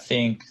 I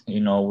think,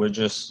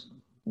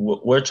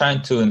 we're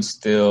trying to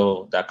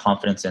instill that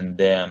confidence in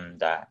them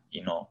that,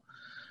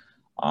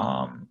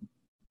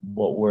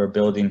 what we're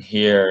building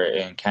here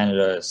in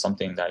Canada is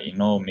something that,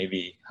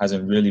 maybe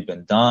hasn't really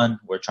been done.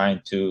 We're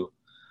trying to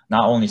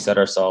not only set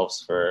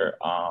ourselves for,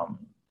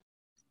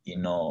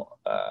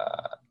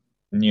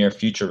 near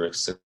future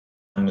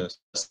success,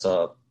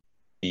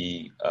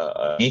 be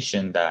a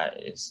nation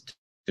that is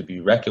to be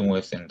reckoned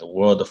with in the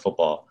world of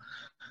football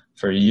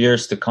for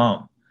years to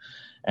come.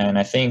 And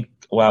I think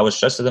what I would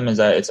stress to them is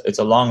that it's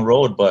a long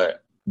road,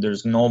 but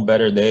there's no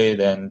better day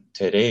than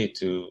today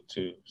to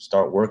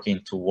start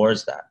working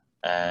towards that.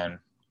 And,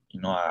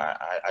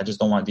 I just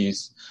don't want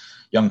these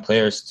young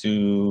players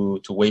to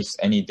waste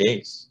any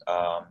days.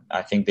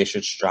 I think they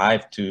should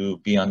strive to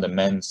be on the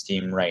men's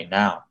team right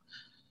now.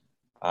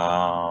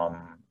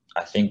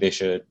 I think they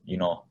should,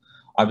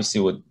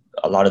 obviously with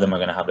a lot of them are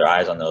going to have their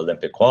eyes on the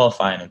Olympic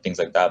qualifying and things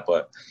like that,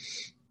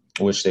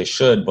 which they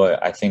should.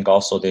 But I think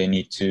also they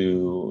need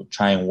to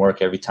try and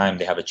work every time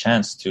they have a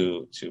chance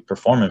to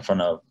perform in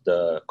front of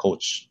the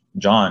coach,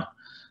 John.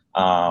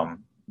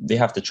 They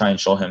have to try and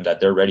show him that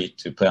they're ready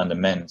to play on the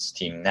men's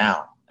team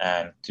now,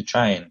 and to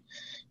try and,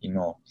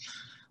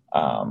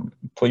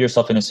 put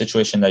yourself in a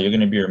situation that you're going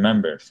to be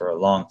remembered for a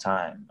long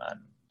time. And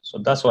so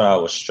that's what I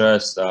would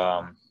stress.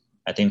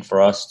 I think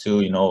for us too,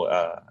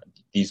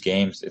 these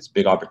games, it's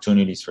big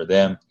opportunities for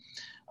them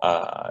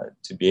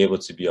to be able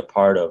to be a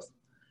part of,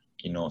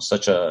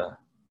 such a,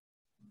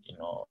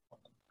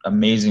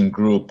 amazing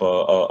group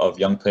of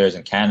young players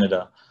in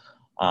Canada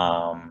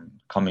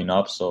coming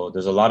up. So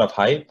there's a lot of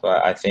hype.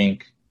 I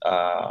think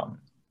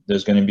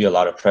there's going to be a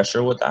lot of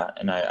pressure with that,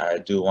 and I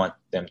do want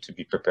them to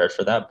be prepared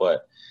for that.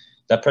 But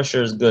that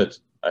pressure is good.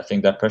 I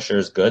think that pressure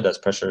is good.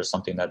 That pressure is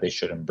something that they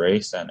should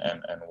embrace and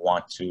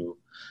want to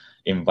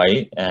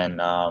invite.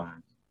 And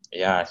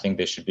I think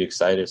they should be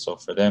excited. So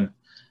for them,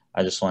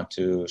 I just want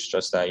to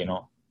stress that,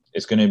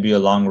 it's going to be a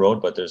long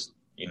road, but there's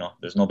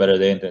no better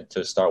day than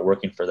to start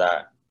working for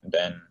that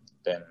than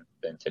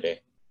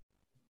today.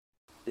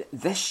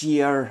 This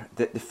year,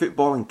 the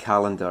footballing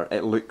calendar,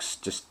 it looks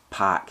just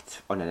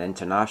packed on an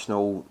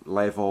international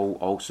level,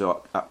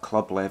 also at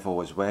club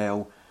level as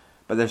well.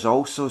 But there's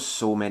also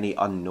so many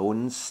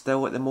unknowns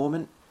still at the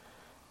moment.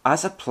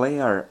 As a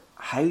player,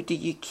 how do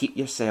you keep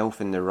yourself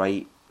in the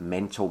right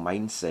mental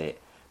mindset?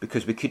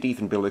 Because we could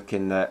even be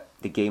looking that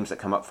the games that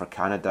come up for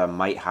Canada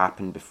might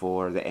happen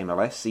before the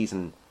MLS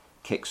season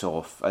kicks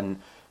off.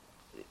 And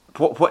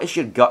what is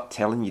your gut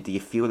telling you? Do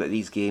you feel that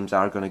these games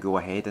are going to go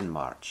ahead in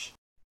March?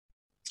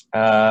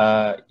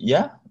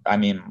 Yeah. I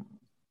mean,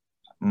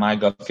 my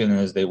gut feeling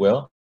is they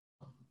will.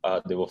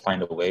 They will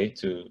find a way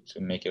to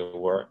make it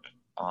work.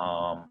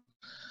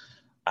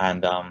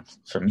 And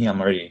for me,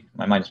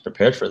 my mind is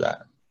prepared for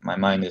that. My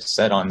mind is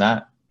set on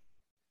that.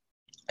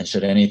 And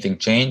should anything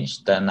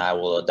change, then I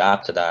will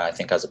adapt to that. I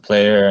think as a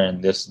player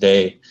in this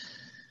day,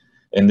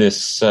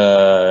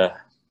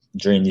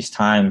 during these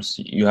times,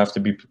 you have to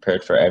be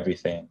prepared for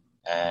everything,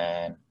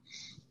 and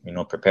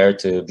prepared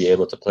to be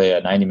able to play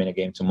a 90-minute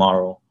game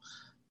tomorrow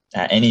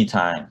at any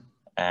time.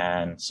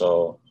 And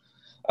so,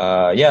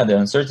 the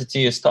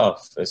uncertainty is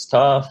tough. It's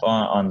tough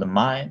on the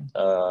mind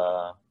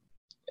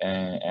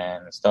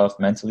and it's tough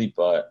mentally,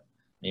 but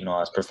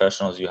as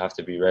professionals, you have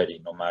to be ready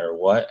no matter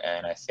what.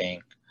 And I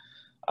think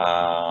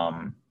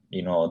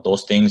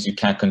those things you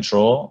can't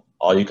control.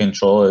 All you can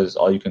control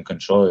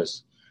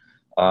is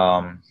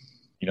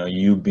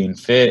you being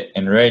fit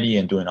and ready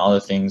and doing all the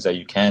things that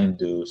you can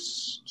do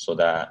so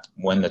that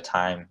when the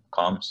time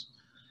comes,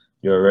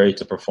 you're ready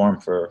to perform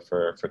for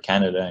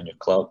Canada and your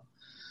club.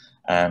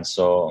 And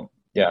so,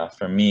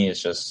 for me,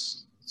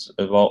 it's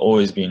about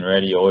always being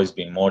ready, always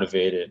being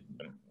motivated.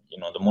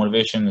 The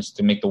motivation is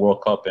to make the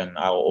World Cup, and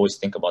I will always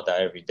think about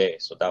that every day.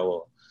 So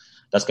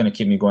that's going to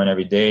keep me going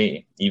every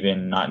day,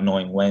 even not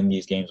knowing when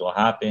these games will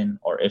happen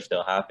or if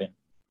they'll happen.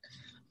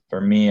 For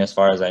me, as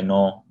far as I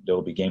know, there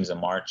will be games in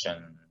March,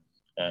 and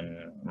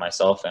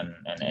myself and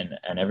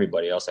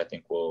everybody else, I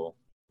think will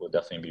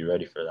definitely be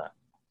ready for that.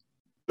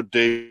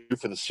 Dave,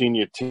 for the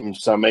senior team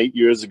some 8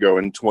 years ago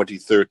in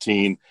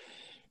 2013,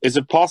 Is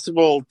it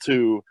possible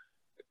to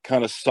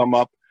kind of sum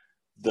up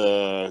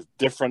the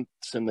difference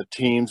in the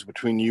teams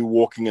between you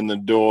walking in the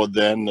door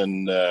then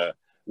and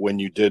when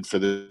you did for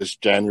this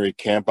January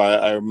camp?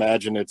 I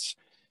imagine it's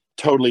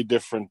totally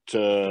different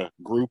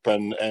group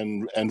and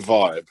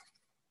vibe.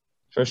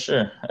 For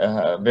sure,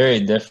 very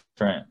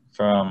different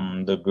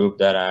from the group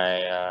that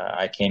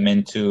I came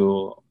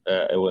into.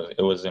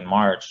 It was in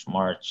March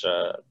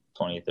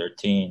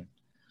 2013.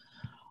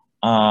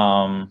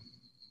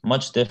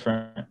 Much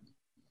different,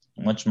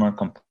 much more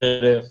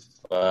competitive.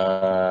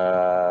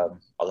 A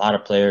lot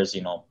of players,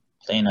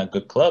 playing at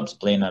good clubs,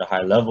 playing at a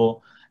high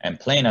level, and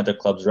playing at their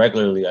clubs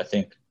regularly. I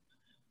think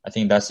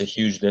that's a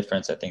huge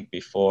difference. I think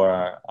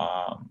before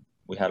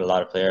we had a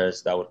lot of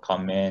players that would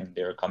come in.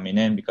 They were coming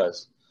in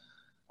because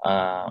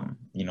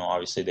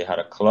obviously they had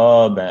a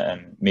club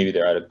and maybe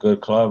they're at a good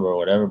club or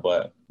whatever,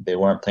 but they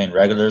weren't playing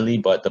regularly.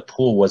 But the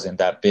pool wasn't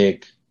that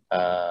big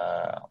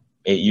 8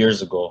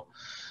 years ago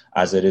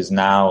as it is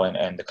now,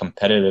 and the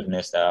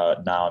competitiveness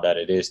now that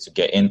it is to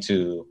get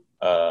into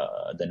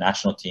the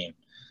national team.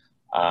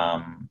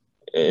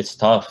 It's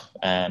tough,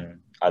 and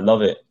I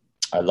love it.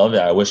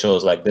 I wish it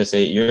was like this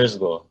 8 years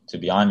ago, to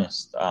be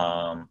honest.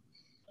 But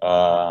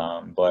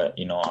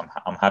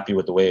I'm happy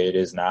with the way it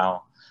is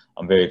now.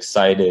 I'm very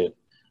excited.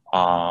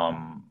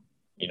 The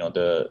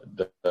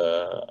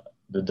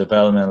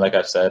development, like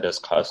I've said, has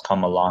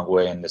come a long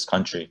way in this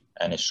country,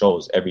 and it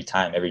shows every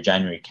time, every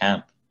January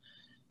camp.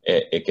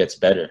 It gets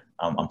better.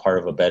 I'm part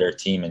of a better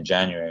team in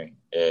January.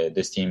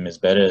 This team is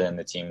better than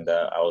the team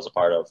that I was a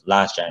part of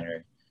last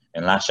January,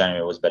 and last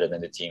January was better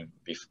than the team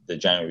the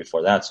January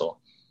before that. So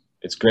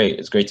it's great.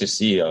 It's great to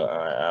see.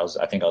 I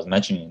think I was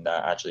mentioning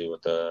that actually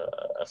with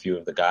a few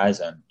of the guys,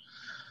 and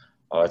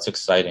it's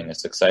exciting.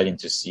 It's exciting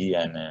to see,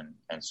 and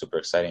super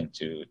exciting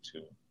to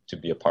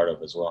be a part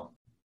of as well.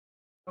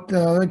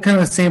 Kind of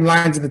the same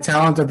lines of the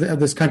talent of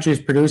this country is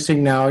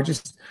producing now.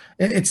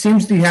 It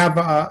seems to have,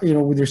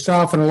 with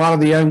yourself and a lot of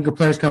the younger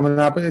players coming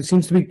up, it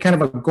seems to be kind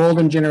of a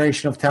golden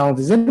generation of talent.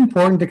 Is it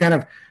important to kind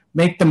of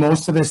make the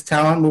most of this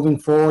talent moving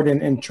forward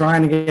and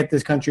trying to get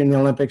this country in the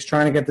Olympics,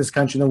 trying to get this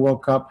country in the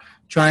World Cup,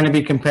 trying to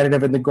be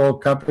competitive in the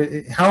Gold Cup?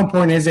 How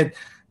important is it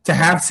to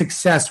have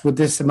success with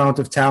this amount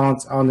of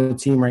talent on the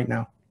team right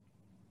now?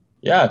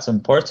 Yeah, it's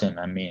important.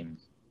 I mean,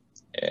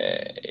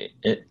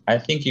 I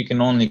think you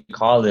can only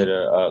call it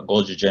a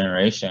golden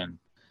generation.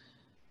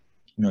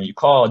 You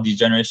call these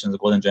generations a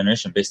golden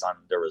generation based on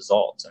their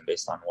results and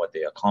based on what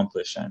they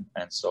accomplish. And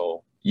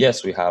so,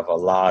 yes, we have a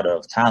lot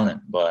of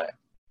talent, but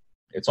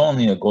it's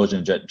only a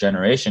golden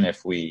generation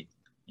if we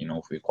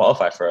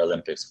qualify for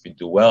Olympics, if we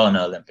do well in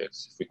the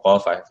Olympics, if we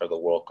qualify for the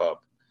World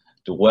Cup,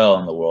 do well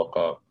in the World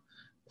Cup,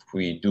 if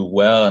we do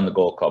well in the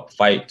Gold Cup,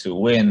 fight to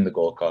win the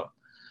Gold Cup.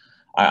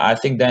 I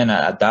think then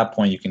at that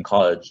point you can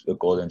call it a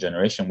golden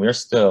generation. We're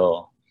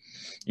still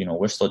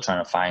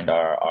trying to find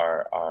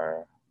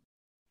our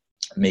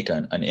make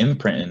an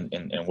imprint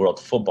in world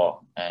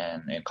football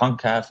and in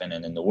CONCACAF and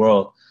in the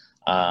world.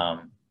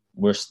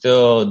 We're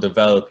still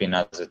developing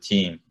as a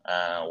team.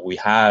 We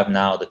have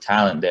now the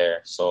talent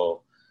there,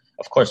 so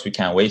of course we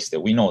can't waste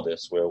it. We know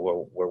this. We're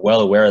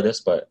well aware of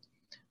this, but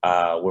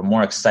we're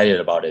more excited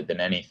about it than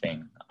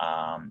anything.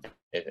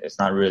 It's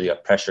not really a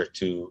pressure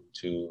to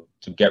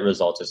get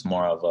results. It's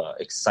more of a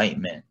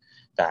excitement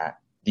that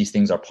these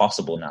things are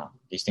possible now.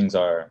 These things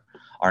are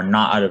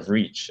not out of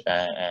reach,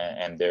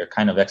 and they're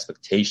kind of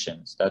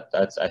expectations.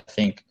 That's I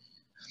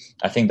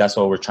think that's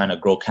what we're trying to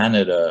grow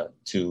Canada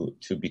to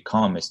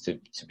become, is to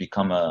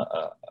become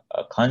a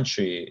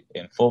country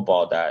in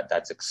football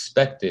that's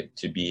expected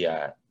to be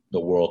at the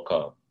World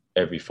Cup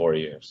every 4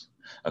 years,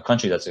 a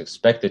country that's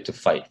expected to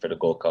fight for the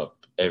Gold Cup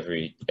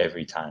every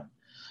time.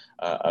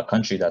 A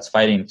country that's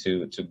fighting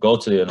to go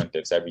to the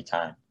Olympics every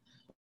time.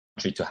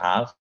 Country to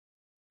have.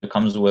 It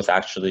comes with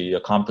actually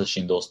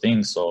accomplishing those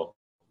things. So,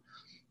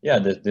 yeah,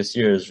 this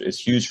year is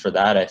huge for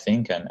that, I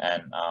think. And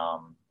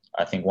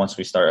I think once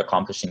we start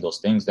accomplishing those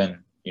things,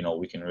 then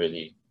we can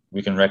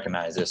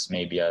recognize this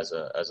maybe as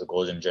a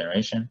golden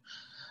generation,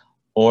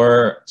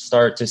 or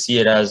start to see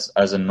it as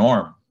a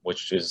norm,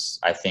 which is,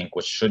 I think,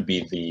 which should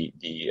be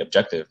the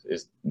objective.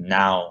 Is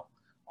now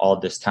all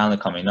this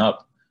talent coming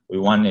up, we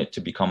want it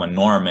to become a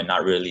norm and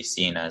not really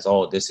seen as,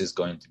 oh, this is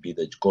going to be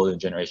the golden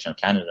generation of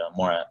Canada.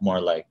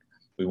 More like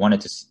we want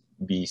it to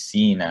be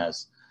seen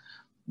as,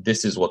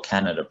 this is what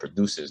Canada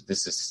produces.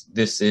 This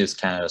is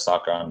Canada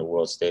soccer on the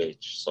world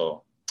stage.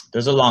 So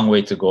there's a long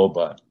way to go,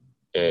 but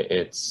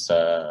it's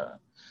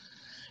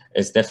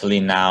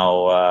definitely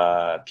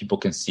now people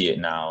can see it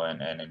now,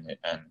 and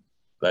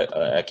like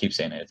I keep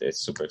saying it, it's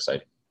super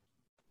exciting.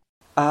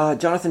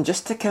 Jonathan,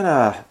 just to kind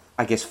of,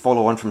 I guess,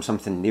 follow on from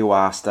something Neil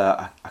asked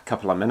a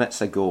couple of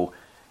minutes ago,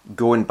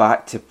 going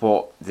back to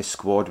what the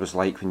squad was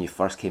like when you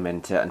first came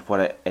into it and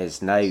what it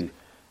is now,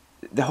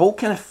 the whole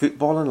kind of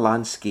footballing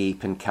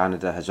landscape in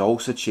Canada has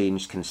also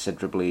changed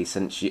considerably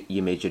since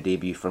you made your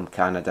debut from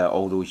Canada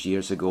all those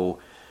years ago.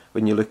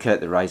 When you look at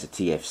the rise of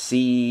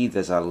TFC,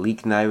 there's a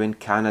league now in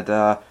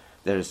Canada,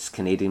 there's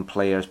Canadian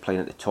players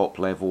playing at the top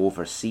level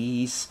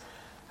overseas.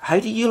 How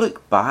do you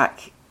look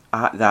back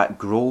at that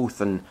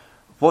growth, and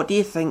what do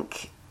you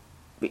think?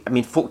 I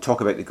mean, folk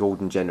talk about the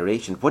golden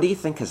generation. What do you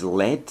think has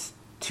led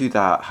to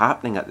that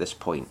happening at this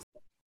point?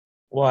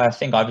 Well, I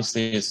think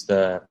obviously it's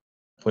the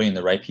putting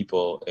the right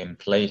people in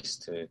place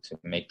to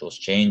make those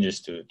changes,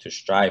 to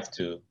strive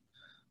to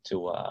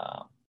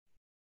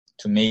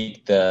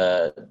make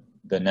the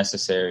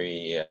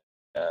necessary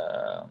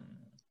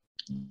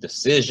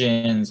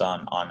decisions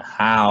on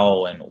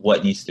how and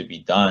what needs to be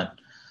done.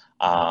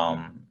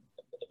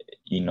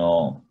 You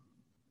know,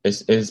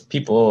 is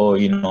people,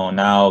 you know,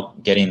 now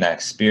getting that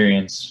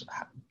experience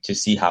to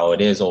see how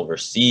it is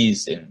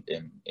overseas in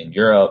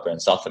Europe or in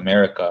South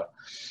America,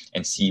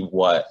 and see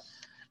what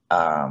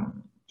are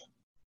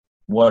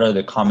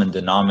the common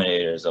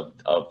denominators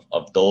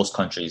of those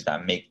countries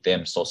that make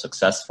them so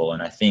successful.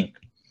 And I think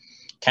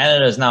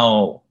Canada is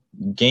now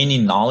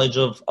gaining knowledge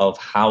of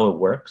how it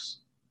works,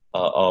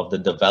 of the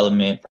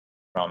development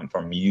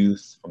from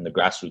youth, from the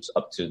grassroots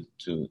up to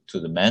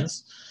the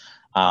men's.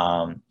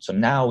 So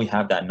now we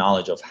have that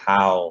knowledge of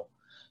how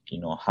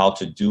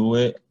to do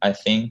it, I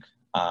think,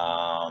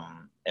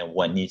 and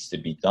what needs to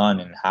be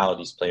done and how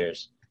these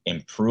players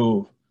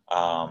improve.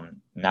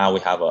 Now we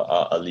have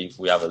a league.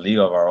 We have a league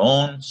of our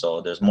own,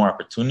 so there's more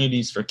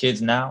opportunities for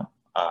kids now.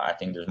 I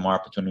think there's more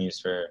opportunities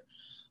for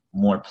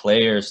more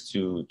players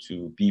to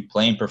be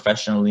playing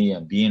professionally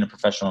and be in a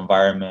professional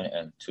environment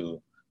and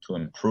to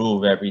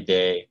improve every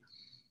day.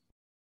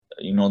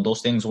 You know,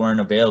 those things weren't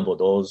available.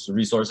 Those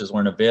resources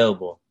weren't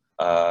available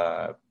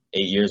 8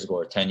 years ago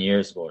or 10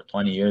 years ago or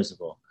 20 years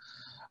ago.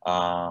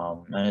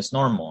 And it's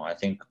normal. I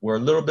think we're a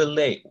little bit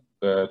late.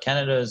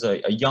 Canada is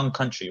a young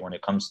country when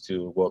it comes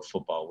to world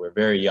football. We're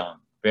very young,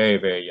 very,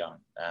 very young.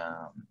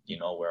 You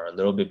know, we're a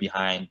little bit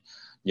behind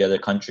the other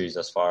countries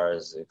as far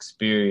as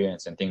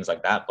experience and things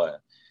like that.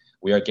 But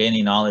we are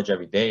gaining knowledge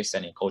every day,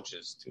 sending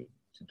coaches to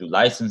do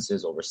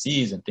licenses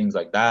overseas and things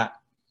like that.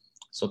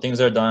 So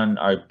things are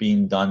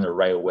being done the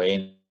right way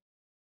in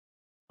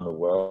the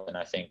world. And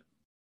I think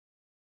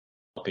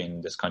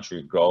helping this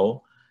country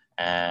grow,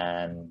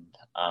 and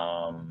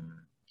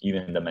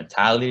even the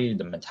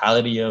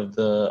mentality of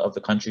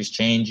the country's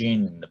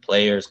changing, and the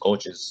players,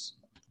 coaches,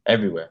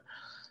 everywhere.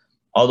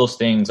 All those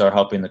things are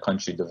helping the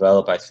country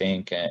develop, I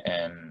think,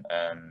 and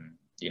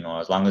you know,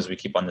 as long as we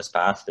keep on this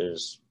path,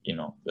 there's, you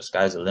know, the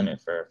sky's the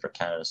limit for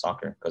Canada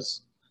soccer,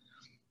 because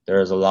there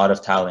is a lot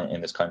of talent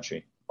in this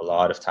country, a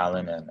lot of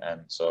talent,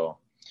 and so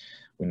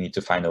we need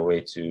to find a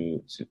way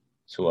to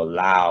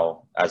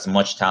allow as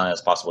much talent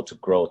as possible to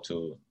grow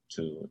to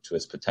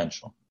its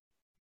potential.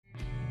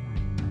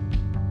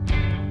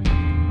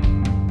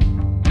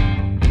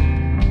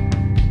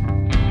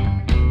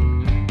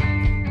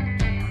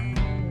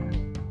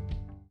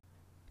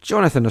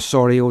 Jonathan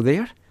Osorio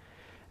there.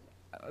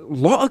 A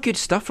lot of good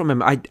stuff from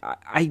him.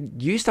 I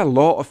used a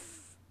lot of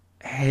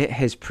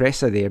his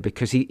presser there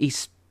because he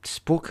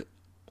spoke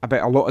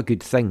about a lot of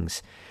good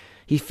things.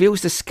 He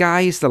feels the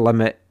sky is the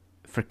limit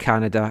for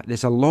Canada.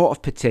 There's a lot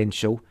of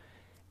potential.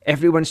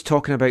 Everyone's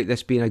talking about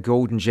this being a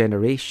golden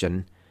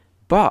generation,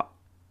 but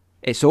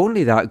it's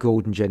only that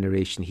golden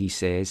generation, he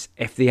says,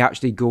 if they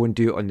actually go and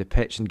do it on the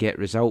pitch and get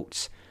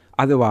results.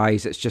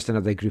 Otherwise, it's just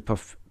another group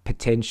of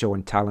potential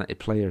and talented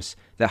players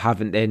that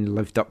haven't then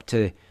lived up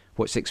to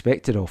what's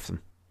expected of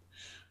them.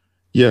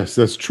 Yes,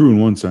 that's true in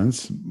one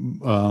sense.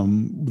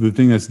 The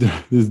thing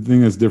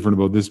that's different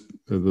about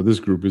this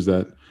group is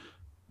that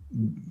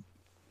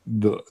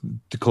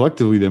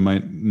collectively they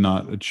might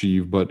not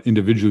achieve, but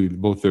individually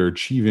both they're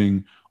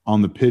achieving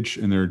on the pitch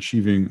and they're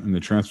achieving in the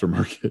transfer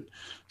market.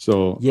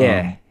 So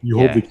you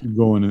hope they keep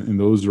going in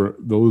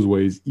those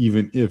ways,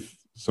 even if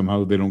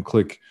somehow they don't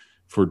click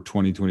for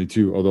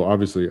 2022. Although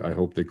obviously I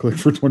hope they click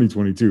for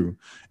 2022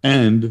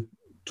 and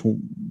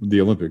the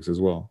Olympics as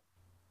well.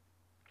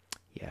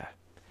 Yeah.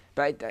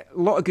 But a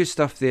lot of good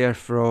stuff there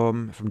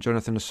from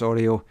Jonathan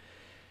Osorio.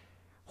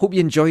 Hope you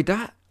enjoyed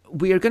that.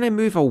 We are going to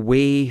move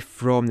away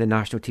from the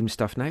national team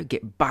stuff now,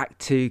 get back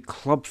to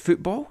club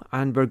football,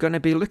 and we're going to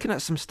be looking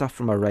at some stuff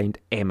from around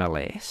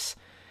MLS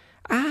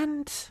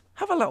and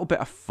have a little bit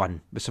of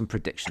fun with some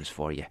predictions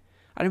for you.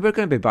 And we're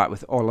going to be back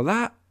with all of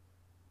that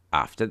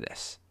after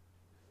this.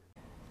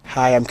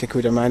 Hi, I'm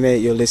Kekuta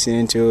Mane. You're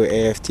listening to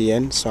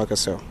AFTN Soccer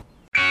Show.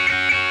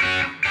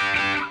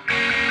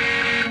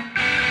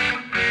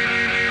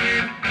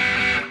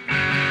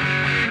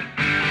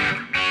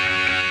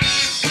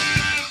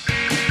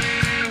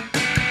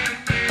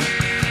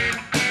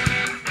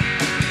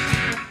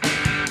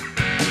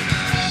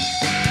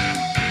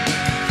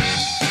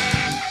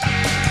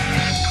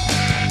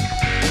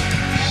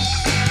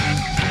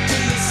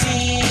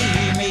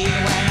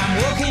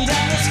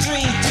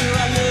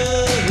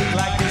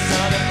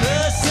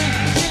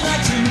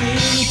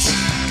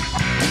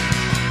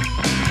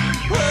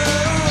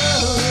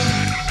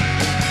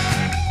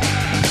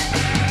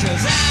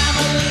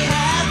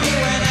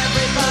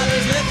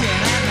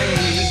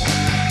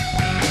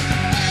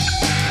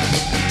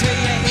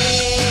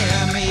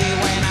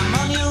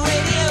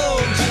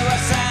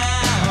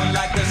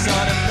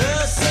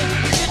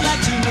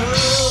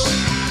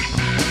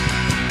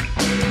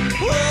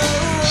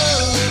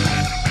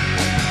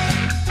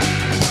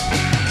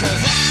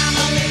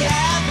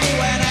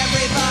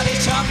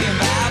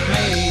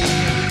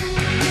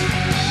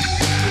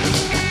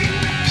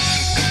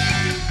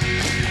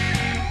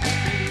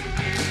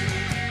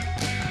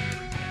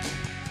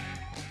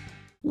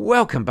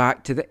 Welcome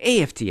back to the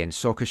AFTN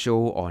Soccer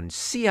Show on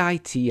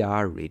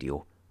CITR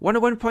Radio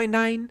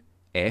 101.9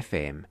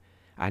 FM.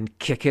 And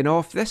kicking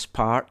off this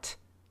part,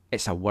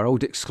 it's a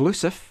world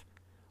exclusive,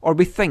 or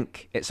we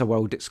think it's a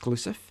world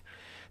exclusive.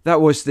 That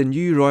was the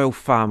New Royal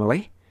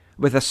Family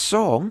with a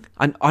song,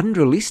 an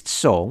unreleased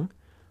song,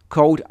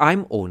 called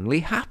I'm Only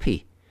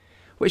Happy,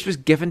 which was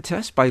given to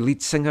us by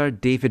lead singer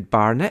David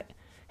Barnett,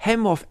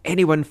 him of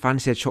Anyone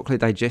Fancy a Chocolate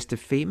Digestive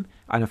fame,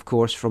 and of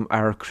course from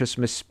our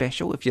Christmas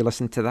special, if you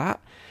listen to that.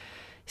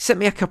 He sent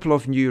me a couple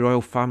of New Royal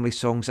Family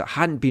songs that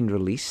hadn't been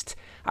released,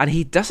 and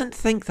he doesn't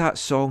think that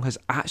song has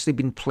actually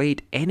been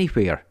played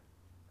anywhere.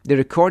 They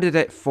recorded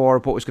it for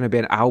what was going to be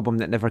an album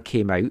that never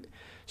came out,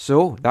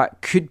 so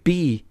that could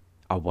be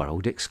a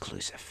world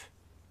exclusive.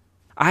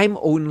 I'm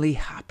only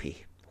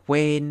happy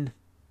when... ...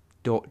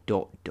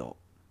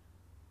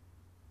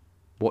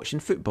 watching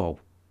football.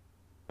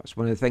 That's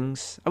one of the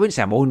things. I wouldn't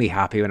say I'm only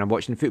happy when I'm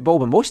watching football,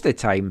 but most of the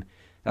time,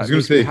 I was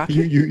going to say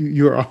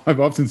you are. I've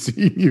often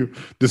seen you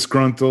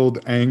disgruntled,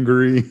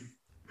 angry.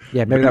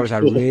 Yeah, maybe that was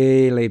a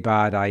really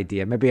bad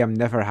idea. Maybe I'm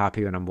never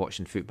happy when I'm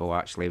watching football.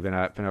 Actually, when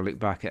I look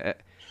back at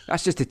it,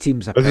 that's just the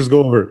teams I pick. Let's just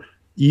go over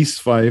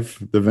East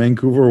Fife, the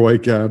Vancouver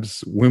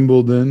Whitecaps,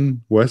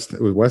 Wimbledon, West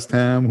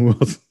Ham. Who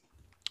else?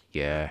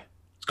 Yeah,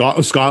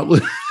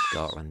 Scotland.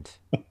 Scotland.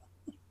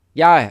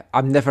 Yeah,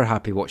 I'm never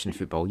happy watching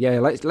football. Yeah,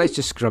 let's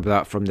just scrub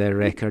that from their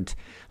record.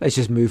 Let's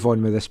just move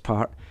on with this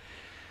part.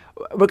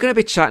 We're going to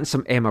be chatting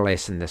some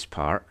MLS in this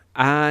part,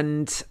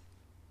 and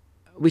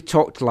we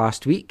talked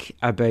last week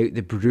about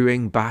the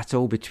brewing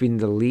battle between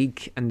the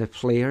league and the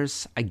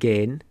players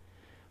again.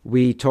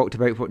 We talked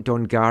about what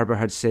Don Garber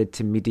had said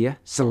to media,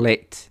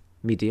 select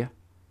media,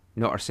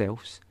 not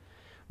ourselves.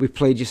 We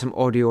played you some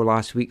audio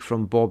last week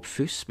from Bob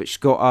Foose, which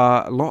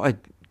got a lot of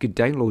good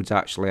downloads,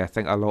 actually. I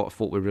think a lot of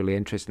folk were really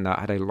interested in that,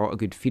 had a lot of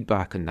good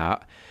feedback on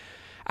that.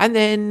 And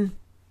then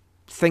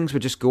things were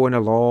just going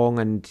along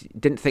and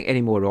didn't think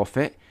any more of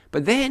it.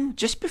 But then,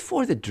 just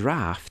before the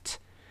draft,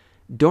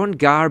 Don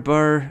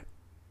Garber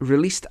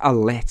released a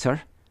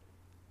letter.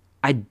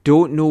 I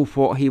don't know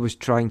what he was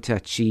trying to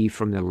achieve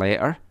from the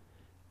letter.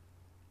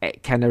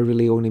 It kind of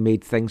really only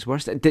made things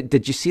worse.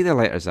 Did you see the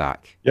letter,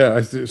 Zach? Yeah,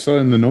 I saw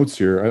in the notes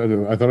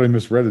here. I thought I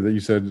misread it, that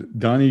you said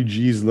Donnie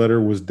G's letter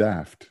was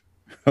daft.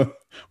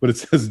 But it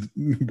says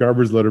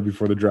Garber's letter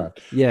before the draft.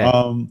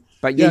 Yeah.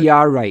 But yeah, you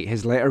are right.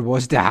 His letter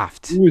was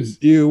daft.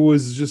 It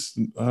was just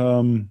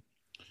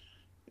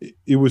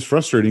it was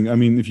frustrating. I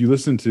mean, if you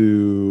listen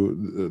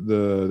to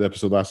the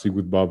episode last week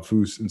with Bob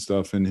Foose and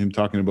stuff, and him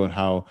talking about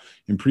how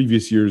in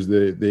previous years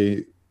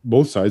they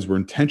both sides were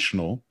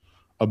intentional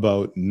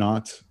about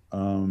not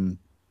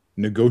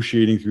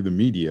negotiating through the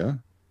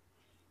media.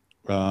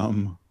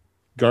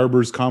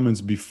 Garber's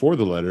comments before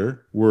the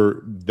letter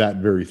were that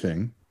very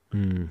thing.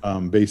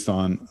 Based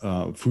on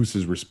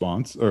Foose's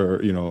response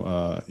or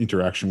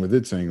interaction with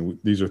it, saying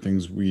these are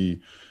things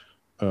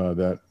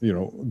that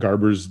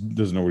Garber's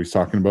doesn't know what he's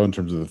talking about in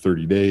terms of the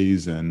 30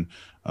 days and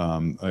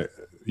and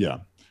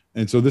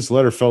so this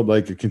letter felt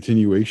like a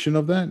continuation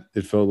of that.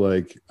 It felt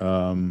like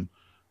them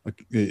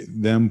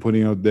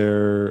putting out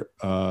there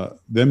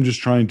them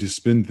just trying to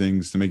spin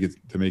things to make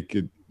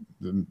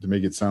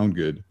it sound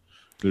good.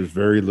 There's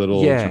very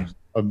little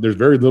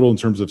in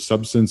terms of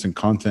substance and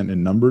content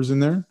and numbers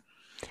in there.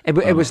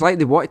 It was like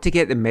they wanted to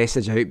get the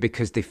message out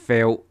because they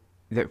felt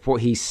that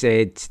what he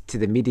said to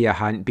the media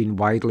hadn't been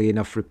widely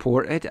enough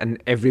reported,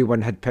 and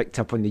everyone had picked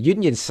up on the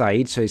Union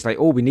side. So he's like,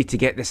 "Oh, we need to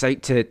get this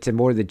out to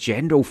more of the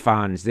general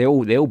fans.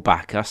 They'll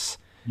back us."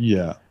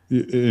 Yeah,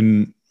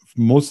 and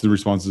most of the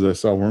responses I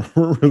saw weren't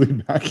really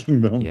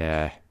backing them.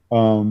 Yeah,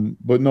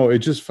 but no, it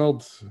just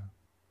felt,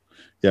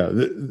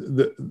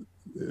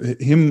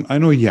 him. I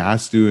know he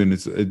has to, and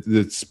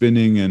it's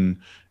spinning and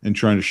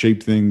trying to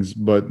shape things,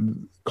 but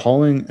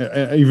calling,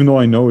 even though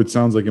I know it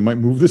sounds like it might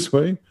move this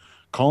way,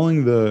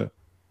 calling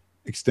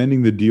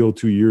extending the deal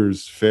 2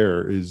 years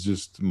fair is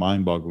just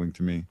mind-boggling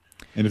to me.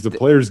 And if the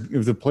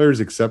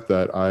players accept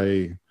that,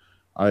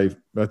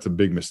 that's a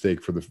big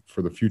mistake for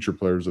the future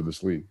players of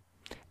this league.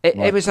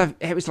 It was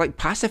like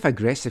passive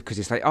aggressive, because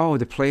it's like, oh,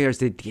 the players,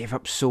 they gave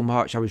up so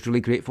much. I was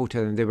really grateful to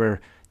them. They were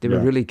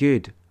really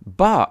good,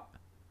 but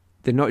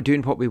they're not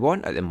doing what we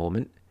want at the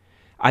moment.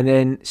 And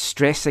then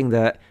stressing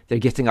that they're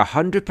getting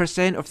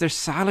 100% of their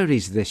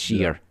salaries this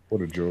year.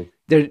 What a joke.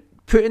 They're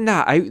putting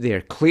that out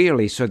there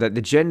clearly so that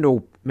the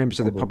general members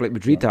of the public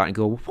would read that and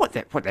go, what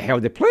the hell are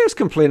the players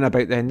complaining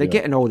about then? They're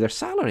getting all their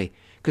salary,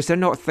 because they're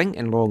not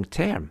thinking long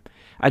term.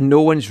 And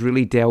no one's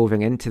really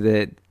delving into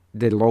the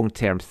long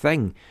term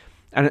thing.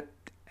 And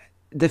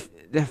the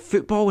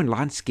footballing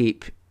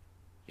landscape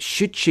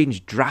should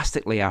change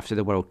drastically after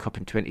the World Cup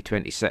in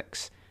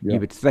 2026, you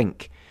would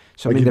think.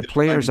 So, I mean, the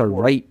players are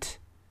right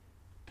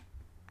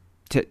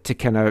to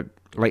kind of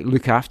like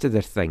look after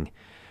their thing.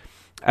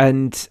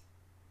 And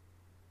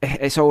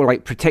it's all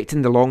like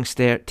protecting the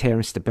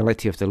long-term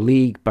stability of the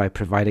league by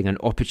providing an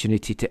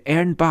opportunity to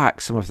earn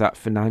back some of that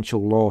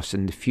financial loss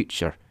in the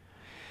future.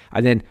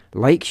 And then,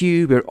 like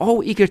you, we're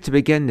all eager to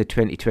begin the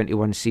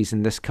 2021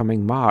 season this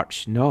coming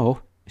March.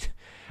 No,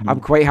 I'm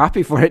quite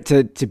happy for it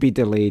to be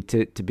delayed,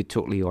 to be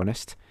totally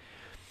honest.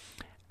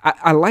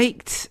 I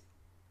liked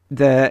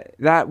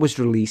that was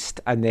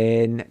released, and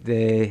then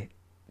the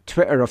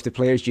Twitter of the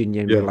Players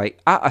Union were like,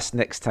 at us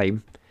next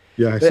time.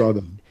 Yeah, I saw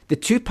them. The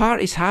two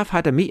parties have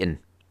had a meeting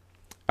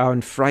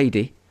on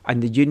Friday,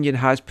 and the union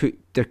has put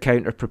their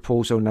counter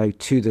proposal now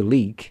to the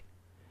league.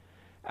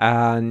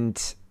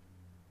 And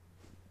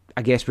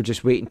I guess we're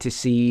just waiting to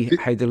see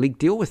how the league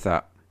deal with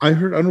that. I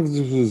heard, I don't know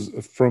if this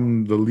was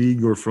from the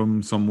league or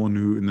from someone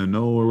who in the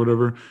know or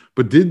whatever,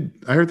 but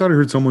I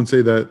heard someone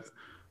say that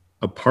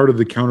a part of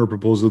the counter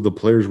proposal, the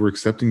players were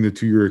accepting the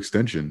 2-year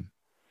extension.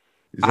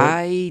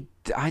 I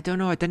don't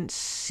know. I didn't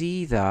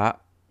see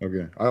that.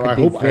 Okay. I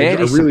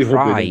really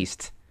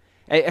surprised.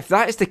 If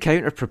that is the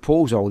counter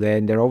proposal,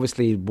 then they're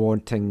obviously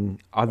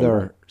wanting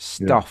other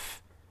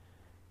stuff.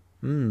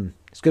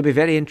 It's going to be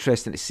very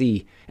interesting to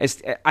see.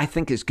 I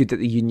think it's good that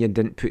the union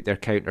didn't put their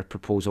counter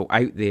proposal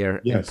out there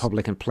in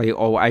public and play it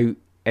all out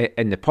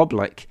in the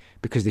public,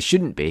 because they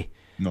shouldn't be.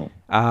 No.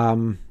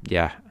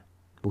 Yeah.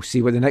 We'll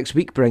see what the next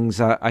week brings,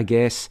 I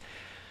guess.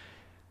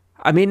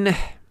 I mean,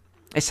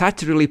 it's hard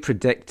to really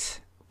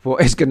predict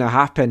what is going to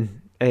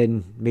happen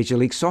in Major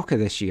League Soccer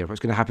this year, what's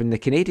going to happen in the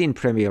Canadian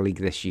Premier League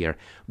this year.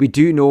 We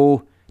do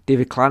know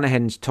David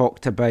Clanahan's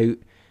talked about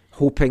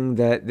hoping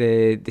that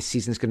the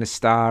season's going to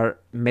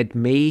start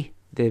mid-May,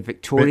 the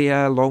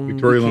Victoria long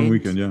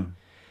weekend. Yeah.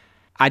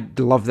 I'd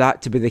love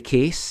that to be the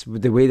case,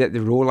 with the way that the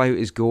rollout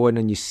is going,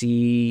 and you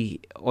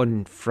see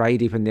on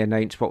Friday when they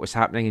announced what was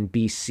happening in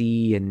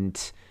BC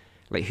and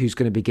like who's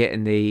going to be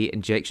getting the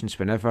injections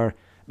whenever.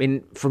 I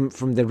mean, from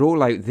the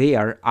rollout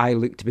there, I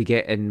look to be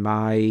getting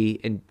my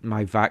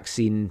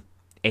vaccine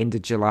end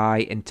of July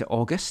into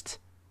August.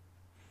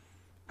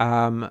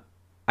 And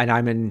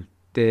I'm in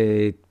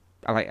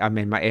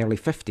my early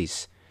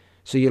 50s.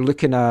 So you're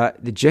looking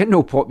at the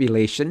general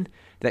population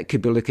that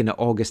could be looking at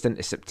August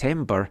into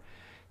September.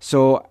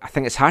 So I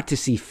think it's hard to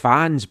see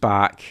fans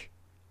back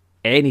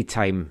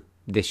anytime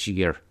this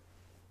year,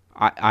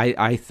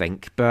 I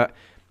think. But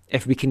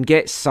if we can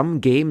get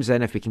some games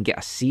in, if we can get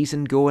a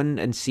season going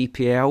in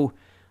CPL,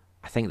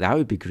 I think that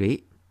would be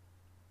great.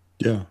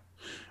 Yeah.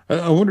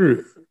 I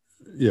wonder,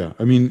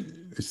 I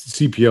mean,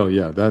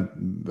 CPL,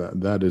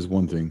 that is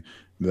one thing.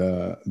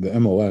 The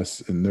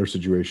MLS in their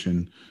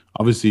situation,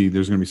 obviously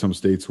there's going to be some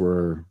states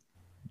where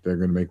they're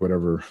going to make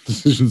whatever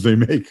decisions they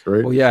make,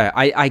 right? Well, yeah,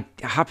 I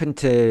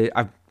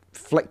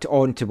flicked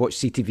on to watch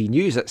CTV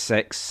News at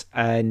 6,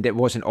 and it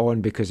wasn't on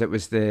because it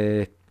was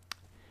the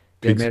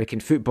American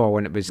football,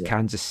 and it was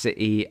Kansas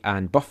City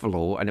and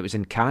Buffalo, and it was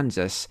in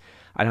Kansas,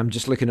 and I'm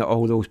just looking at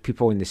all those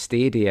people in the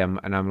stadium,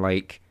 and I'm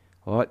like,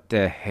 what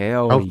the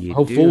hell are you doing?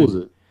 How full was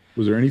it?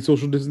 Was there any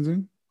social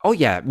distancing? Oh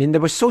yeah, I mean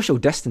there was social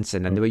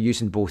distancing, and they were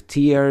using both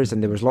tiers,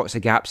 and there was lots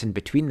of gaps in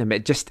between them.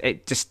 It just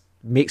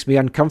makes me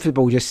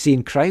uncomfortable just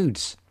seeing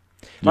crowds.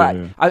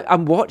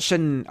 I'm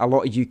watching a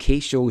lot of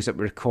UK shows that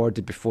were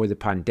recorded before the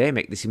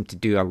pandemic. They seem to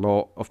do a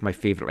lot of my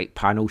favourite like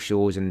panel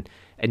shows and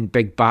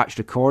big batch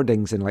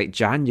recordings in like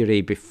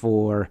January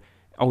before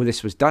all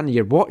this was done.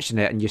 You're watching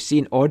it and you're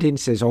seeing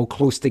audiences all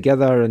close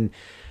together, and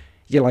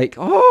you're like,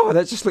 oh,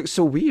 that just looks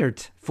so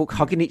weird. Folk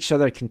hugging each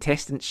other,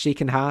 contestants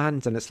shaking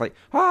hands, and it's like,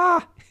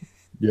 ah.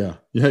 Yeah,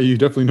 you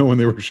definitely know when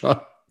they were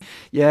shot.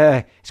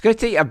 Yeah, it's going to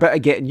take a bit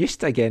of getting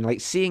used to again,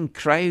 like seeing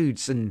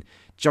crowds and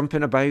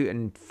jumping about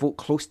and folk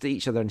close to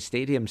each other in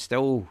stadiums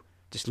still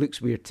just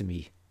looks weird to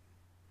me.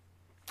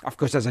 Of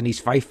course, as an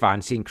East Fife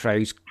fan, seeing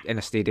crowds in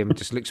a stadium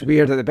just looks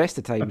weird at the best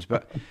of times.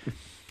 But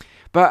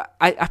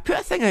I put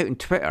a thing out on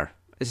Twitter.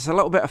 It's a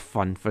little bit of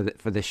fun for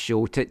this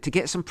show to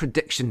get some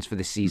predictions for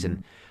the season.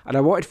 Mm-hmm. And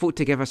I wanted folk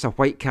to give us a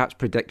Whitecaps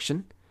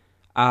prediction,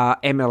 a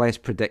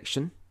MLS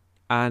prediction,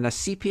 and a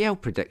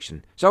CPL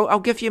prediction. So I'll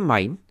give you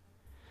mine.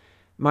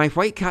 My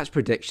Whitecaps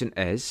prediction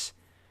is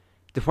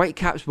the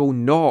Whitecaps will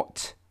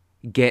not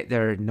get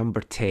their number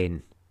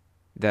 10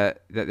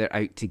 that they're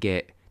out to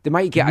get. They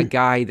might get a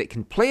guy that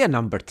can play a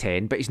number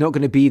 10, but he's not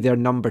going to be their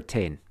number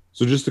 10.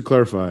 So just to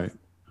clarify,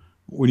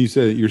 when you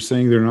say that, you're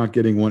saying they're not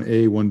getting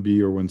 1A,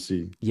 1B, or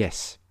 1C?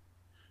 Yes.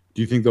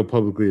 Do you think they'll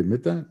publicly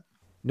admit that?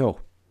 No.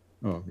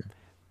 Oh, okay.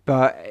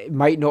 But it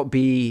might not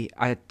be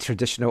a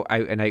traditional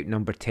out-and-out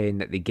number 10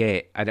 that they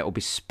get, and it'll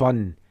be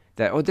spun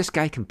that, oh, this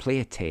guy can play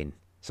a 10,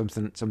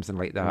 something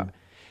like that. Yeah.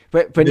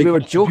 But when we were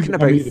joking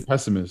about... the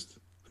pessimist.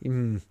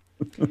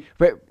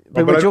 But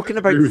when we're joking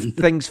about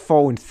things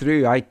falling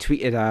through, I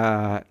tweeted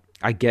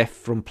a GIF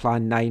from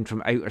Plan 9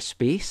 from Outer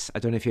Space. I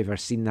don't know if you've ever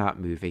seen that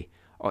movie.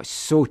 Oh, it's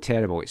so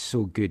terrible. It's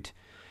so good.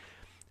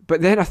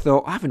 But then I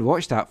thought, I haven't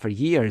watched that for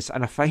years,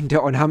 and I found it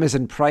on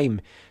Amazon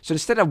Prime. So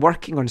instead of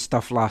working on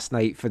stuff last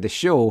night for the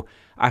show,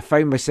 I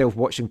found myself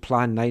watching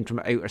Plan 9 from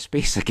Outer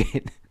Space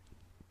again.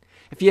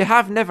 If you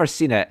have never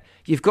seen it,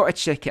 you've got to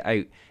check it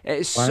out. It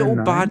is so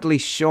badly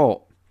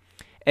shot.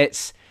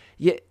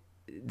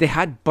 They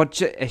had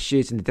budget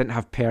issues and they didn't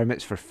have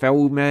permits for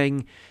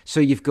filming. So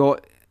you've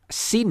got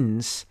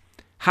scenes.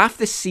 Half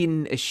the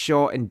scene is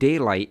shot in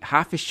daylight,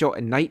 half is shot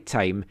in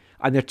nighttime,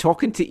 and they're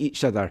talking to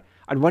each other.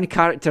 And one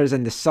character is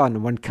in the sun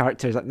and one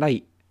character is at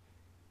night.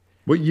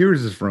 What year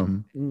is this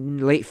from?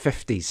 Late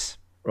 50s.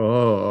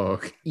 Oh,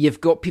 okay.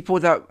 You've got people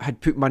that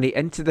had put money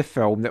into the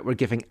film that were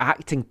giving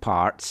acting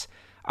parts,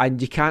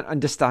 and you can't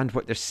understand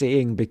what they're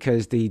saying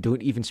because they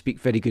don't even speak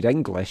very good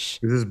English.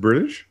 Is this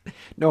British?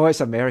 No, it's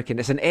American.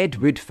 It's an Ed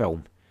Wood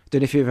film.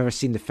 Don't know if you've ever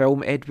seen the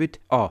film Ed Wood.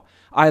 Oh,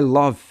 I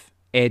love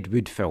Ed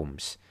Wood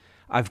films.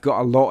 I've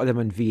got a lot of them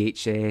on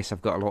VHS.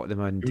 I've got a lot of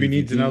them on DVD. Do we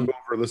need to now go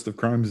over a list of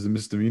crimes and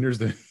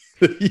misdemeanors?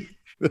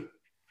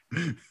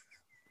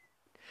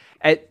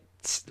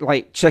 It's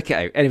like, check it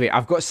out. Anyway,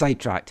 I've got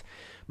sidetracked.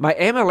 My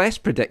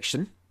MLS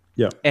prediction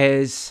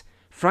is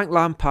Frank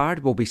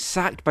Lampard will be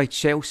sacked by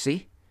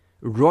Chelsea.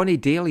 Ronnie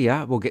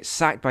Delia will get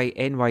sacked by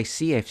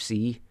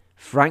NYCFC.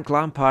 Frank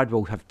Lampard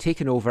will have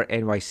taken over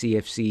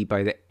NYCFC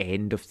by the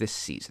end of this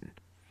season.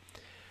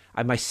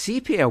 And my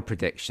CPL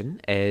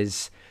prediction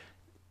is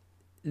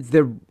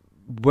there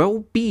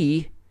will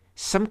be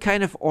some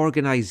kind of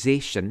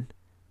organisation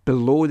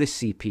below the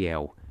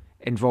CPL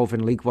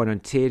involving League One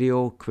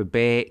Ontario,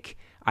 Quebec,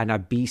 and a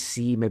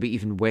BC, maybe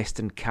even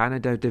Western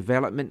Canada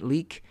Development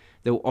League.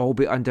 They'll all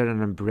be under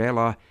an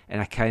umbrella in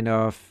a kind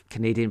of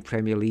Canadian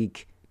Premier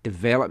League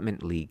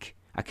Development League,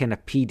 a kind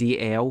of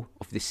PDL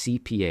of the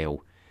CPL,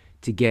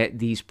 to get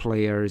these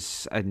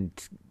players and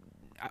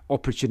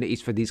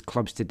opportunities for these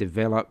clubs to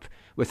develop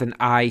with an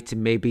eye to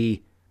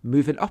maybe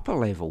moving up a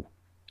level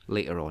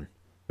later on.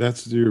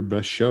 That's your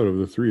best shout of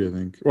the three, I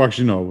think. Well,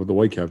 actually, no, with the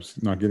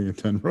Whitecaps not getting a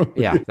 10 row.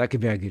 Yeah, that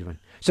could be a good one.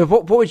 So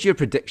what would your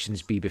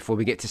predictions be before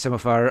we get to some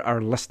of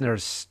our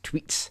listeners'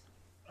 tweets?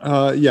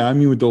 Yeah, I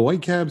mean, with the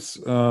Whitecaps,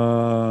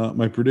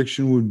 my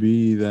prediction would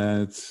be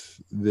that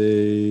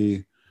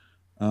they...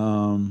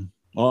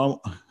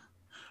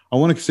 I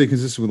want to stay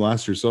consistent with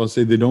last year, so I'll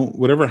say they don't.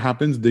 Whatever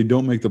happens, they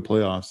don't make the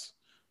playoffs.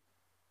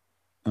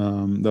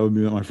 That would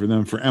be my for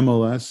them. For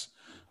MLS,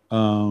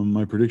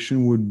 my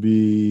prediction would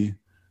be,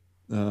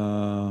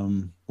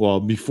 well,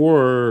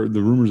 before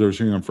the rumors I was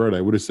hearing on Friday,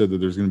 I would have said that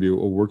there's going to be a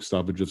work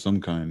stoppage of some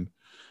kind,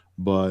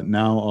 but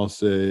now I'll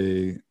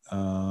say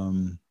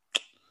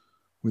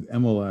with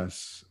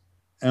MLS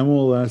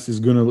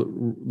is going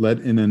to let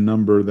in a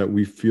number that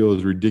we feel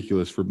is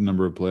ridiculous for a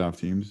number of playoff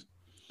teams,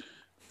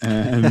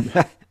 and.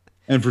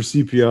 And for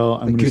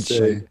CPL, I'm going to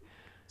say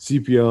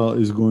CPL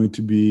is going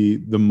to be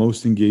the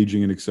most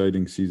engaging and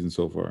exciting season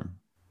so far.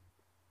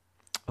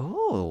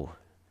 Oh,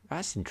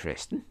 that's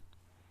interesting.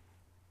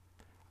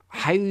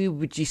 How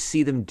would you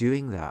see them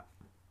doing that?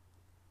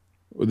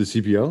 With the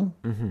CPL?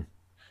 Mm-hmm.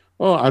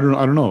 Well, I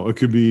don't know. It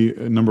could be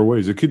a number of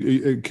ways. It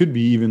could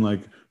be even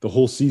like the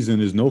whole season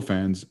is no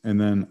fans,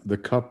 and then the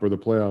cup or the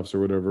playoffs or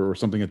whatever or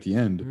something at the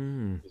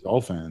end is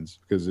all fans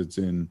because it's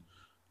in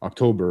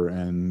October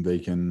and they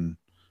can.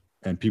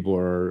 And people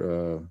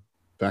are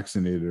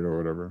vaccinated or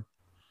whatever.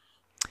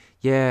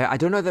 Yeah, I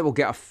don't know that we'll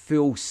get a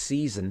full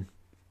season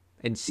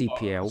in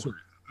CPL.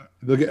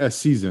 They'll get a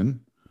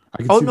season.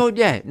 I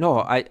know.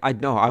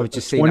 I was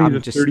just saying, 20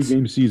 to 30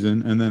 game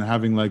season, and then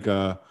having like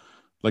a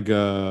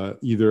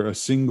either a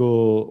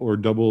single or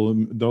double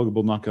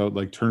knockout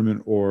like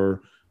tournament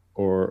or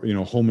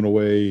home and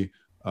away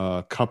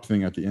cup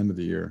thing at the end of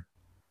the year.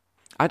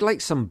 I'd like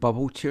some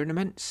bubble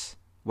tournaments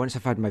once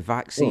I've had my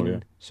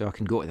vaccine, so I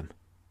can go to them.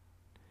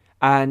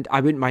 And I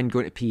wouldn't mind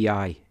going to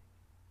PEI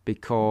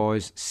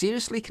because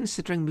seriously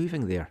considering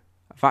moving there.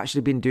 I've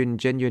actually been doing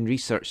genuine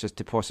research as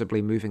to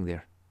possibly moving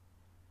there.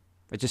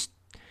 We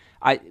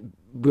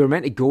were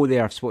meant to go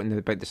there, I've spoken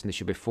about this in the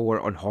show before,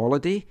 on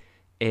holiday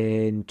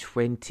in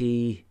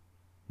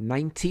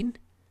 2019.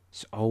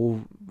 It's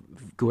all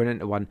going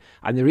into one.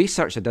 And the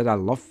research I did, I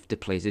loved the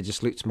place. It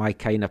just looked my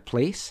kind of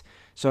place.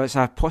 So it's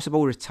a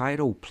possible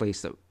retiral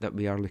place that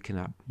we are looking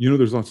at. You know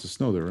there's lots of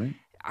snow there, right?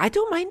 I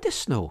don't mind the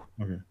snow.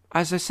 Okay.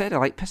 As I said, I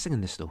like pissing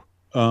in the snow.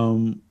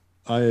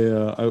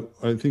 I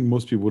think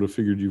most people would have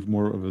figured you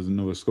more of as a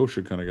Nova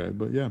Scotia kind of guy,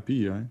 but yeah,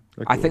 PEI.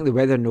 I think the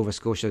weather in Nova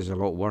Scotia is a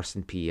lot worse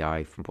than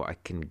PEI from what I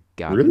can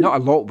gather. Really? Not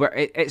a lot, but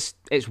it's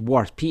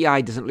worse.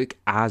 PEI doesn't look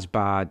as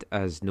bad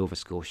as Nova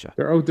Scotia.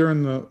 They're out there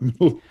in the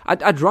middle.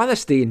 I'd rather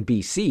stay in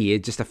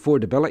BC, just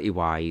affordability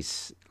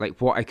wise,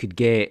 like what I could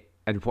get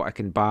and what I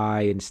can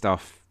buy and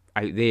stuff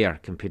out there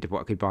compared to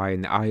what I could buy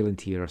in the island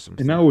here or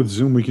something. And now with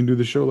Zoom, we can do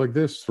the show like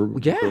this.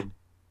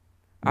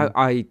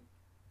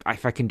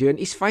 If I can do an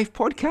East 5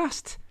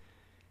 podcast,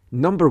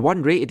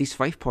 #1 rated East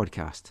 5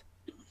 podcast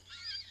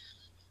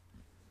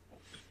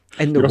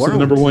in the You're world.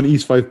 also the #1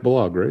 East 5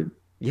 blog, right?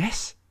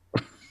 Yes.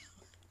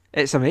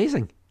 It's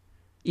amazing.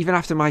 Even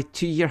after my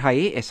 2-year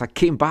hiatus, I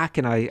came back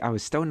and I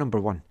was still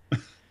 #1.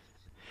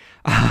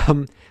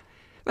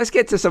 Let's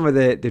get to some of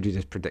the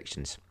readers'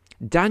 predictions.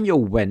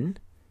 Daniel Wynn,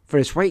 for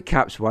his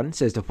Whitecaps one,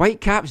 says the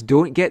Whitecaps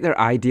don't get their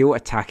ideal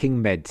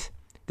attacking mid.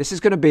 This is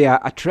going to be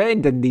a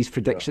trend in these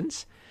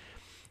predictions.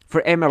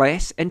 For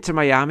MLS, Inter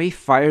Miami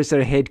fires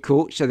their head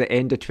coach at the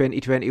end of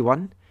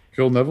 2021.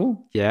 Phil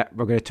Neville? Yeah,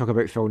 we're going to talk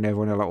about Phil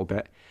Neville in a little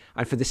bit.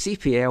 And for the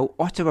CPL,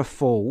 Ottawa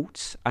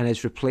folds and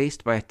is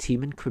replaced by a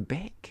team in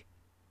Quebec.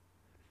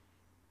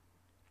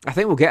 I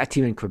think we'll get a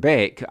team in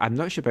Quebec. I'm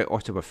not sure about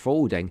Ottawa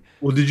folding.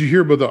 Well, did you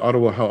hear about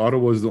how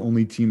Ottawa is the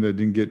only team that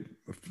didn't get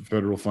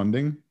federal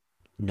funding?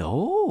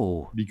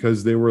 No.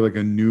 Because they were like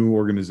a new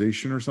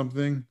organization or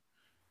something.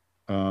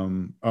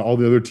 All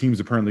the other teams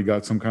apparently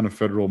got some kind of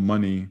federal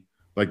money,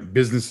 like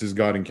businesses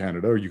got in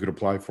Canada, or you could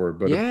apply for it.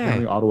 But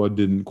apparently Ottawa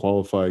didn't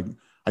qualify,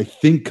 I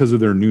think because of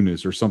their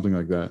newness or something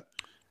like that.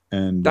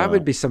 And that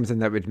would be something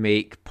that would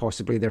make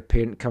possibly their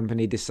parent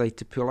company decide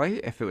to pull out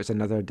if it was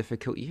another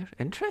difficult year.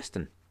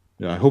 Interesting.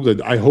 Yeah,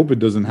 I hope it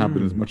doesn't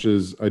happen as much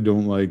as I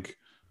don't like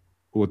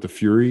what the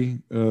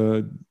Fury,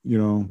 a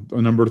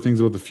number of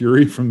things about the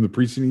Fury from the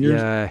preceding years.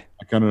 Yeah.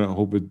 I kind of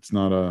hope it's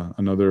not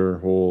another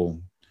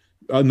whole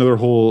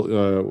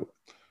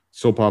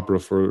soap opera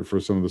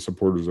for some of the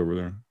supporters over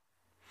there.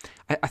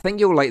 I think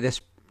you'll like this.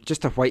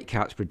 Just a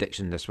Whitecaps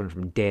prediction, this one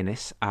from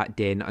Dennis at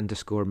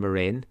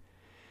Den_Moraine.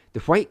 The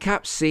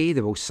Whitecaps say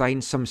they will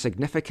sign some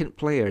significant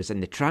players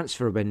in the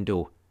transfer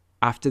window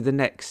after the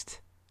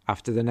next.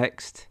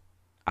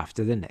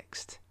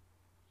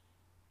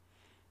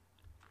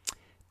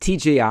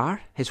 TJR,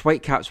 his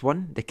Whitecaps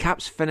won. The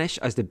Caps finish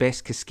as the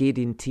best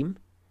Cascadian team.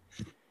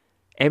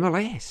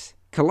 MLS,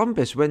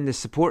 Columbus win the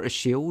Supporters'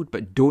 Shield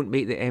but don't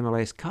make the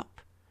MLS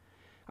Cup.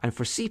 And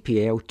for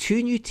CPL,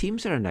 2 new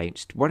teams are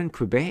announced, one in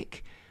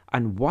Quebec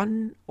and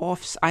one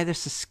off either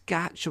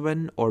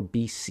Saskatchewan or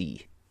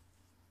BC.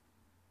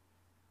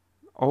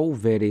 All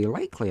very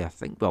likely, I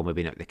think. Well,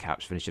 maybe not the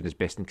Caps finishing as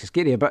best in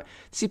Cascadia, but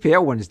the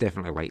CPL one is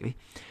definitely likely.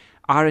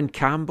 Aaron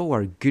Campbell,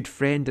 our good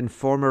friend and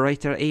former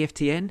writer at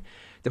AFTN.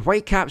 The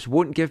Whitecaps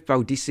won't give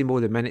Baldissimo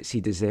the minutes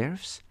he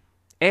deserves.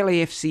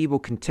 LAFC will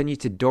continue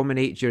to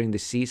dominate during the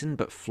season,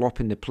 but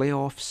flop in the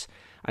playoffs.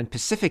 And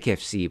Pacific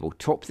FC will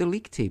top the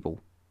league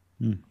table.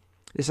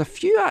 There's a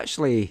few,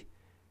 actually,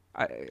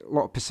 a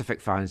lot of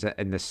Pacific fans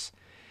in this.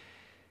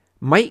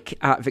 Mike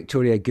at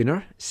Victoria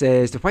Gunner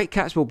says the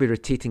Whitecaps will be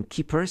rotating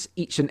keepers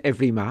each and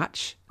every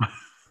match.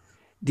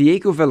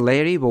 Diego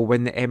Valeri will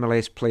win the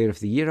MLS Player of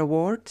the Year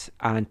award,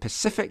 and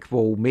Pacific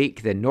will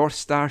make the North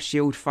Star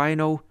Shield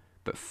final,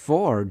 but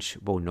Forge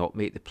will not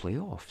make the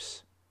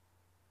playoffs.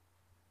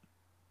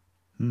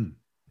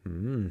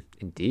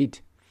 Indeed.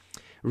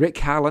 Rick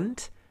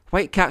Halland,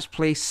 Whitecaps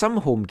play some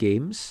home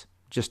games,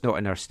 just not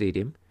in our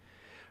stadium.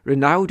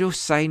 Ronaldo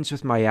signs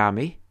with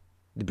Miami,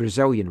 the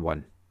Brazilian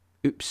one.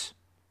 Oops.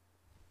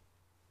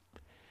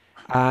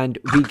 And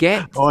we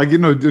get... Oh, I get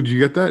no. Did you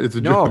get that? It's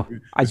a joke.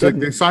 I It's didn't.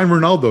 like they signed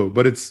Ronaldo,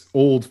 but it's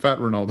old fat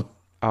Ronaldo.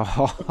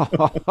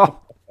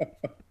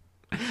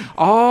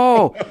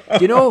 Oh,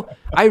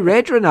 I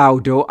read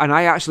Ronaldo and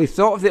I actually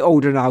thought of the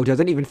old Ronaldo. I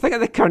didn't even think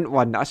of the current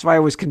one. That's why I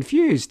was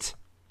confused.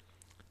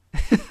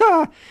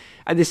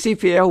 And the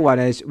CPL one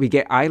is we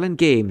get Island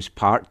Games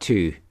Part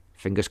 2.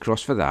 Fingers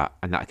crossed for that,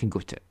 and that I can go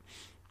to.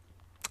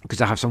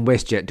 Because I have some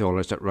WestJet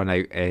dollars that run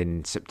out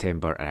in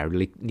September and I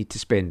really need to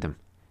spend them.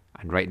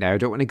 And right now I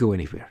don't want to go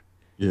anywhere.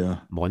 Yeah.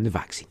 I'm on the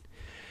vaccine.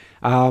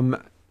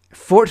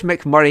 Fort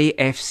McMurray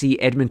FC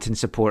Edmonton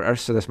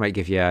supporters, so this might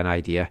give you an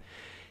idea.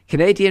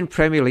 Canadian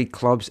Premier League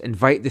clubs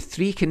invite the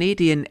 3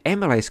 Canadian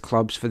MLS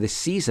clubs for the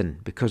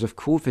season because of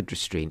COVID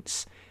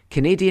restraints.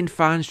 Canadian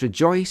fans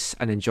rejoice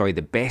and enjoy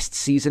the best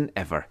season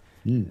ever.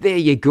 There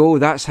you go.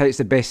 That's how it's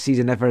the best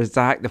season ever,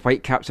 Zach. The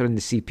Whitecaps are in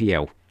the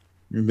CPL.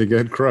 They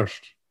get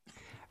crushed.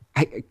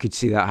 I could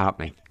see that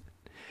happening.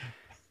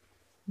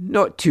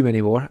 Not too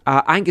many more.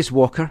 Angus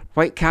Walker,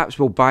 Whitecaps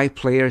will buy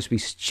players we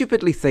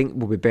stupidly think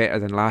will be better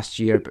than last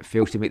year but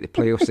fail to make the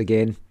playoffs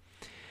again.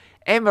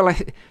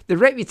 MLS, the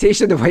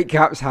reputation the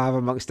Whitecaps have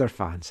amongst their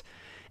fans.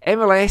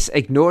 MLS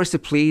ignores the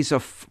pleas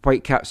of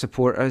Whitecaps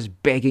supporters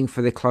begging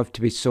for the club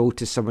to be sold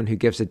to someone who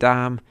gives a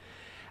damn.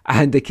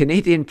 And a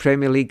Canadian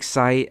Premier League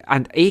side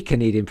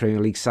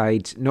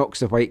knocks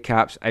the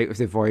Whitecaps out of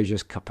the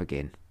Voyageurs Cup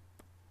again.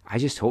 I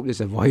just hope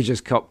there's a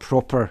Voyageurs Cup,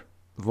 proper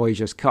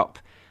Voyageurs Cup.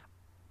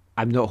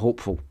 I'm not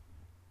hopeful.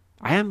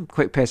 I am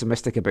quite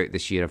pessimistic about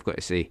this year, I've got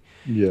to say.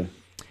 Yeah.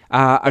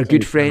 Our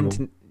good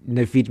friend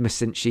Naveed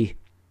Masinchi.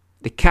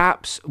 The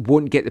Caps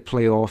won't get the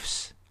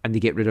playoffs and they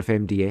get rid of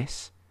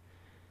MDS.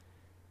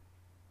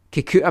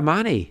 Kekuta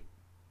Mane,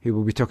 who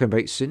we'll be talking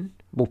about soon,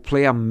 will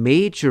play a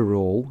major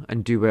role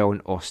and do well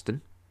in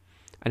Austin.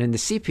 And in the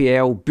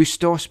CPL,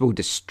 Bustos will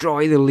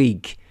destroy the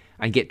league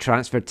and get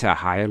transferred to a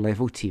higher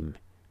level team.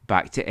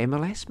 Back to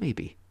MLS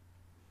maybe.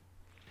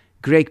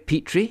 Greg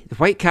Petrie, the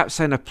Whitecaps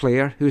sign a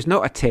player who is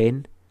not a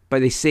 10, but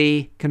they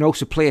say can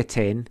also play a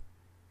 10.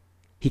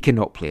 He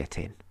cannot play a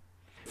 10.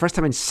 First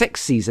time in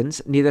 6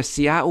 seasons, neither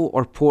Seattle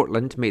or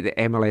Portland make the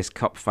MLS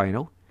Cup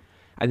final.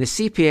 And the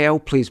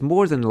CPL plays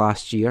more than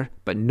last year,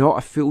 but not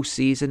a full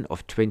season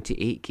of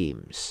 28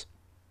 games.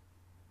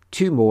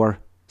 2 more.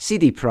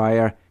 CD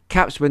Pryor,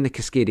 Caps win the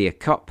Cascadia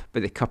Cup,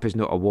 but the cup is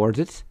not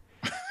awarded.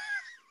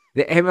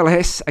 The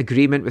MLS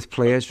agreement with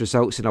players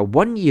results in a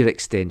 1-year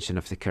extension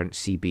of the current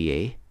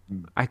CBA.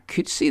 I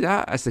could see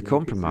that as the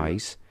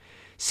compromise.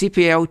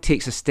 CPL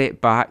takes a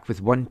step back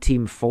with one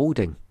team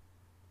folding.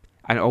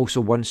 And also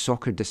one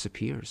soccer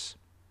disappears.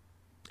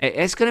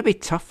 It's going to be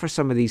tough for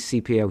some of these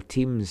CPL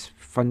teams,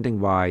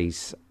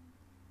 funding-wise.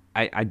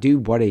 I do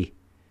worry.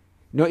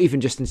 Not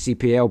even just in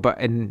CPL, but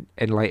in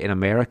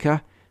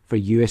America, for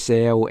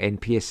USL,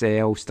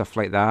 NPSL, stuff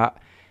like that.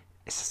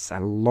 it's a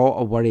lot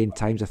of worrying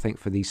times, I think,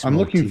 for these small I'm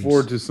looking teams.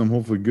 forward to some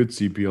hopefully good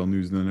CPL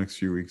news in the next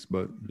few weeks,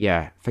 but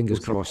Yeah, fingers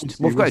crossed. we'll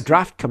see, We've got we'll a see.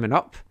 draft coming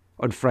up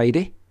on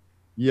Friday.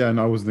 Yeah, and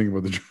I was thinking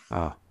about the draft.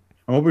 Oh.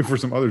 I'm hoping for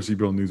some other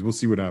CPL news. We'll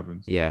see what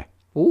happens. Yeah.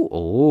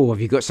 Oh, have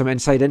you got some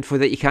inside info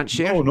that you can't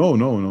share? No.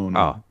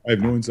 Oh. I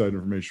have no inside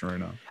information right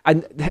now.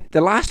 And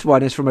the last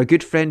one is from a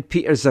good friend,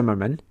 Peter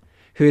Zimmerman,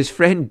 who his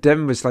friend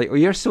Dim was like, "Oh,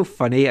 you're so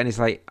funny." And he's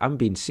like, "I'm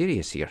being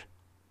serious here."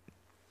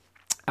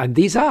 And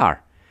these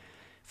are,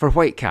 for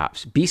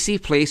Whitecaps,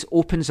 BC Place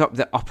opens up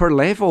the upper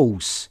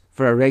levels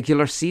for a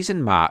regular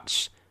season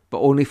match, but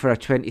only for a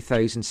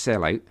 20,000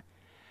 sellout.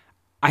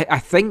 I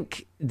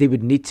think they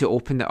would need to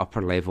open the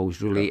upper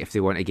levels, really, if they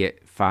want to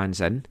get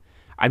fans in.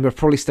 And we're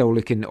probably still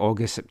looking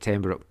August,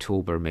 September,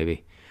 October,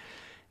 maybe.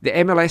 The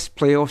MLS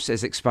playoffs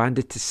is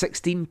expanded to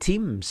 16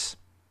 teams.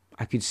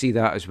 I could see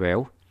that as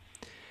well.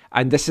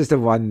 And this is the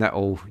one that,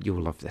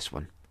 you'll love this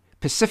one.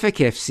 Pacific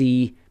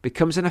FC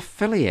becomes an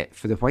affiliate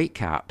for the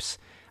Whitecaps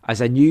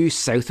as a new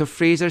South of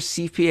Fraser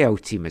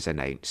CPL team is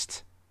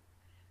announced.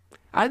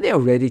 Aren't they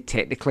already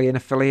technically an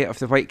affiliate of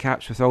the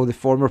Whitecaps with all the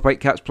former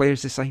Whitecaps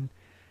players they sign?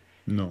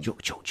 No.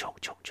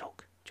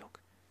 Joke.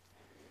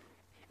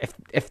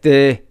 If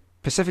the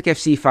Pacific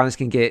FC fans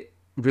can get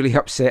really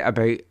upset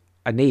about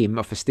a name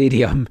of a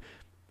stadium,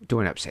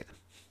 don't upset them.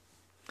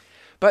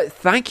 But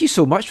thank you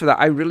so much for that.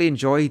 I really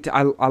enjoyed.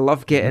 I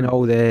love getting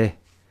all the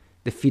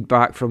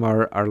feedback from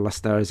our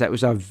listeners. It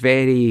was a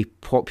very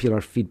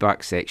popular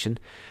feedback section.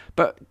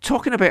 But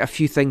talking about a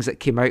few things that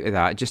came out of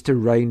that, just to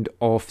round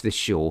off the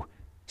show,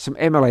 some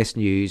MLS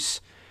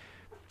news.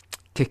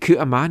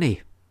 Kekuta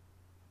Mane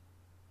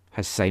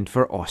has signed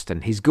for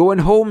Austin. He's going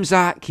home,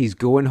 Zach. He's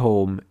going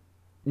home.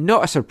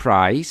 Not a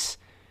surprise.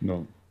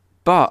 No.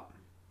 But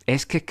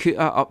is Kekuta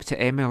up to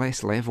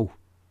MLS level?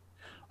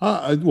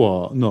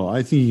 Well, no,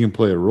 I think he can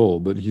play a role,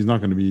 but he's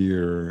not going to be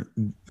your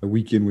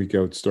week in, week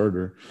out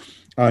starter.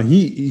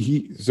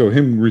 So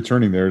him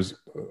returning there is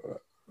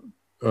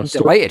I'm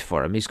delighted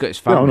for him. He's got his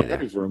family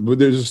there. For him. But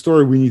there's a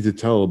story we need to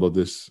tell about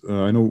this.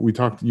 I know we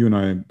talked, you and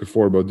I,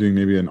 before about doing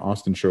maybe an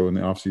Austin show in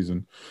the off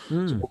season.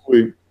 So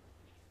hopefully,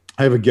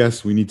 I have a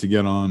guest we need to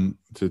get on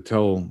to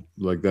tell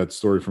like that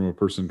story from a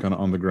person kind of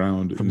on the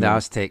ground from the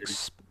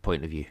Aztecs'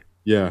 point of view.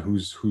 Yeah,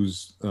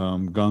 who's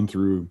gone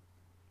through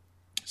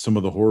some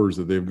of the horrors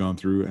that they've gone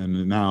through,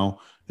 and now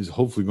is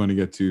hopefully going to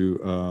get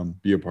to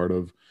be a part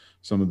of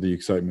some of the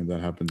excitement that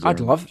happens. I'd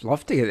there.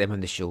 love to get them on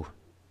the show.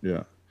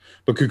 Yeah,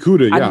 but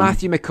Kekuta, and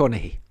Matthew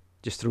McConaughey.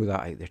 Just throw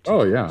that out there too.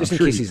 Oh yeah, just in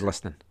case he's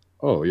listening.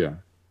 Oh yeah.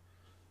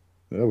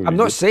 I'm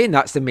not saying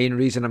that's the main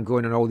reason I'm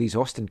going on all these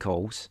Austin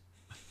calls.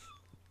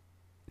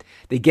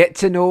 They get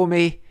to know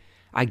me.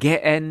 I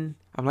get in.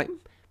 I'm like,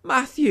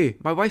 Matthew,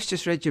 my wife's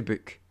just read your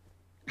book.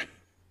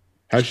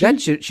 Has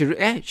she?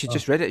 She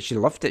just read it. She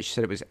loved it. She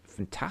said it was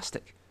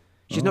fantastic.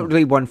 She's not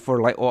really one for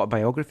like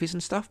autobiographies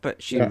and stuff,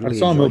 but she really I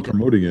saw him enjoyed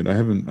promoting it. I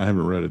haven't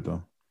read it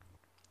though.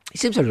 He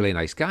seems a really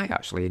nice guy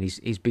actually, and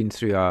he's been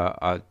through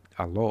a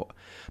lot.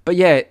 But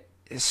yeah,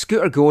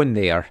 Scooter going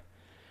there.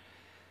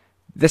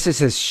 This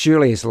is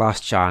surely his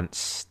last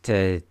chance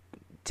to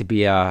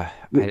be a.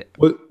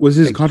 What was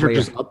his contract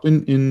player. just up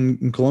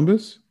in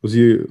Columbus? Was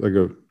he like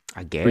a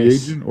free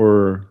agent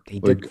or he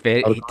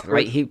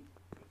like he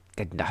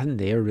did nothing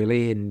there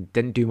really, and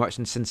didn't do much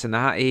in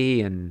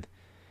Cincinnati, and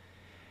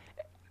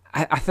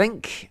I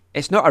think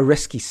it's not a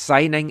risky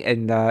signing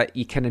in that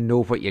you kind of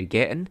know what you're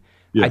getting.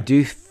 Yeah.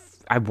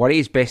 I worry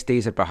his best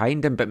days are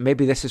behind him, but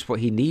maybe this is what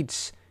he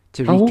needs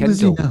to How old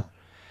rekindle. is he now?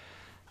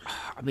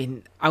 I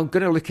mean, I'm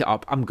going to look it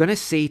up. I'm going to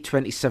say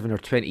 27 or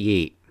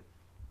 28,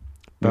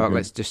 but Okay.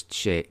 let's just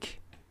check.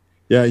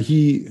 Yeah,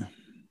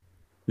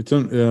 it's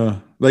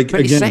on like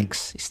 26. again.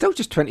 He's still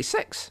just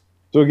 26.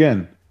 So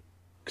again,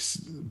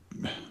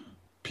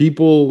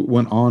 people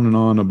went on and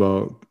on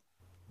about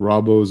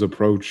Robbo's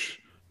approach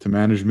to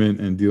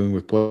management and dealing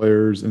with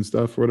players and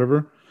stuff, or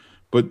whatever.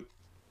 But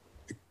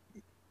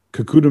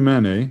Kekuta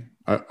Mane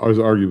was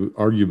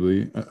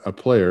arguably a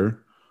player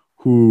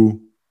who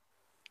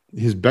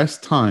his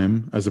best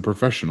time as a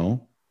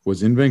professional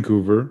was in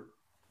Vancouver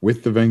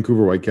with the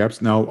Vancouver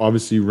Whitecaps. Now,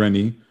 obviously,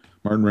 Martin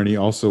Rennie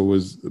also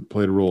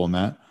played a role in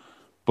that.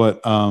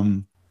 But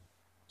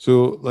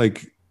so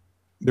like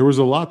there was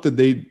a lot that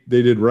they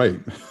did right,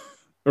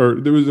 or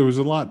there was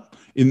a lot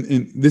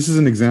in this is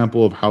an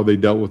example of how they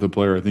dealt with a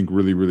player, I think,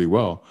 really, really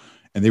well,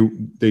 and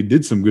they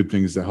did some good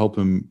things to help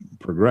him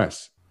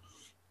progress.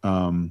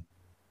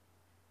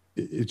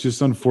 It's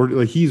just unfortunate.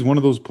 Like he's one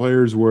of those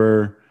players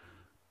where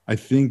I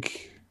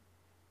think.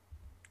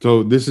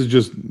 So this is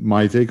just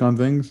my take on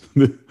things.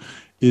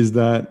 Is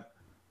that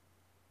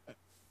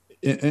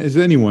as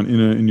anyone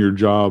in your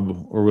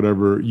job or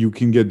whatever, you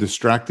can get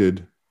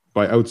distracted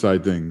by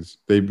outside things.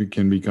 They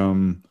can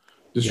become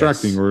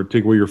distracting or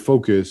take away your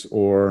focus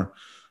or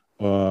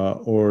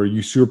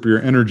usurp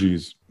your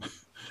energies.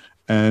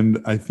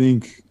 And I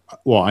think,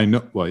 I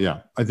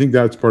think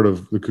that's part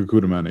of the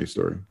Kekuta Mane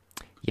story.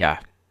 Yeah.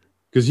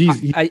 Because he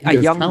a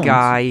has young talents.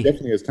 guy. He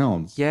definitely has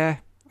talents. Yeah.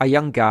 A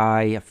young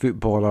guy, a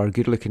footballer,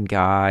 good looking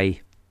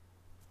guy,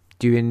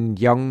 doing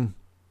young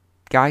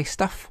guy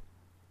stuff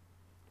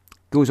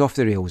goes off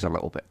the rails a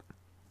little bit.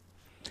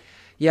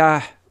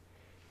 Yeah,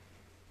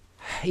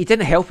 he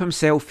didn't help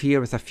himself here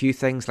with a few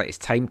things like his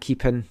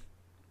timekeeping.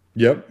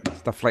 Yep.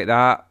 Stuff like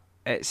that.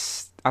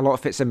 It's a lot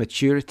of it's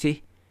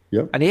immaturity.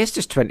 Yep. And he is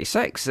just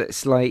 26.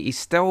 It's like he's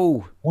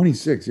still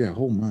 26. Yeah.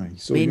 Oh my.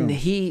 He's so young.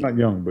 Not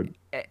young, but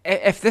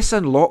if this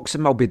unlocks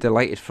him, I'll be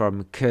delighted for him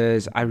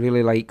because I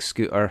really like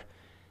Scooter.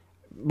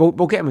 We'll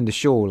get him on the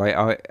show. Like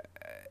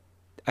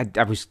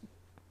I was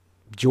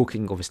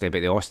joking, obviously, about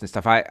the Austin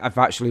stuff. I've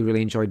actually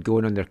really enjoyed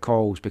going on their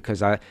calls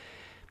because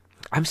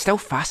I'm still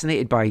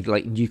fascinated by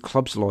like new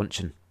clubs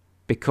launching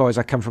because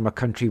I come from a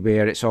country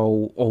where it's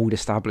all old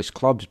established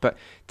clubs, but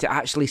to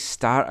actually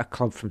start a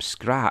club from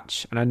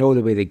scratch, and I know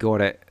the way they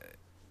got it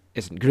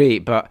isn't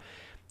great, but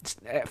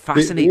it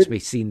fascinates me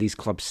seeing these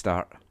clubs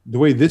start. The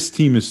way this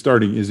team is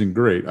starting isn't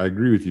great. I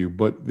agree with you,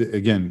 but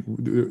again,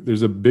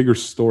 there's a bigger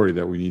story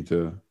that we need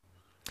to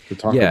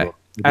talk about.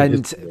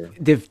 And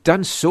they've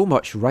done so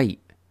much right,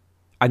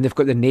 and they've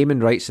got the naming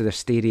rights of their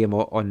stadium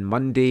on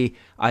Monday.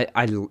 I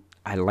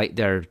like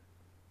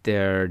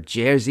their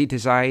jersey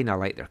design. I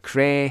like their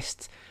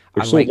crest.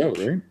 They're sold out,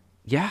 right?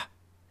 Yeah.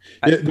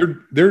 Yeah,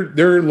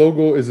 their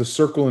logo is a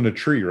circle and a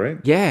tree, right?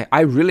 Yeah,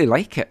 I really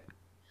like it.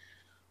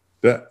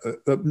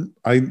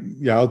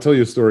 I'll tell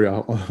you a story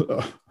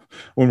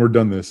when we're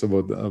done this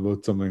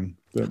about something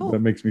that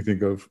makes me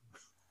think of.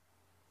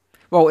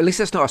 Well, at least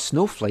it's not a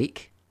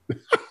snowflake.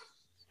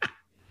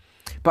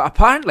 But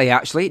apparently,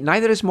 actually,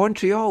 neither is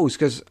Montreal's,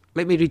 because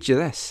let me read you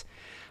this.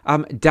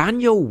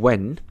 Daniel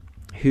Wynn,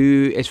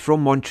 who is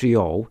from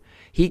Montreal,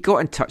 he got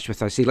in touch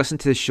with us. He listened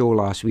to the show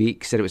last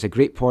week, said it was a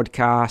great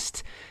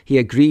podcast. He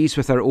agrees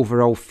with our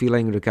overall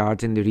feeling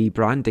regarding the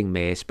rebranding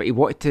mess, but he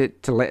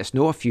wanted to let us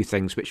know a few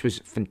things, which was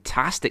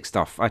fantastic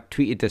stuff. I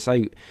tweeted this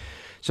out.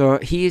 So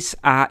he is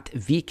at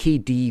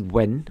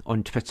VKDWin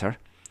on Twitter.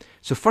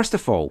 So first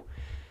of all,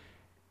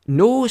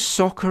 no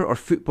soccer or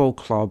football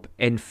club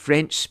in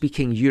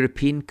French-speaking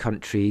European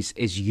countries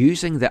is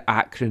using the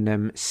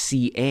acronym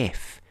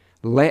CF,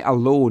 let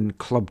alone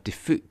Club de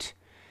Foot.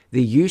 They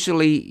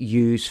usually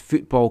use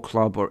football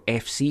club or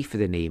FC for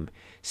the name.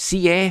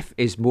 CF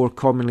is more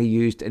commonly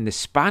used in the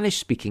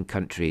Spanish-speaking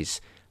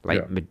countries,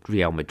 like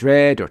Real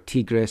Madrid or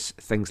Tigres,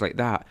 things like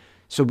that.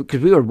 So,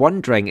 because we were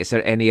wondering, is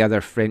there any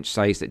other French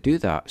sides that do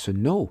that? So,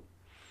 no.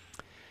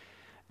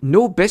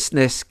 No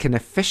business can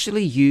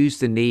officially use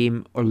the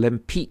name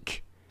Olympique,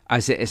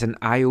 as it is an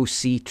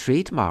IOC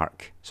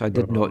trademark. So, I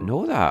did not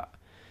know that.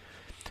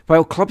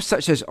 While clubs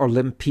such as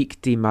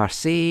Olympique de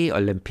Marseille,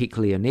 Olympique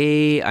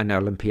Lyonnais and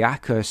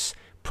Olympiacos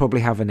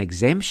probably have an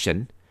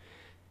exemption,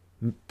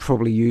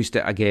 probably used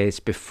it, I guess,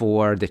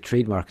 before the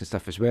trademark and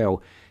stuff as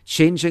well,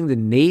 changing the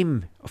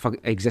name of an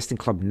existing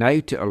club now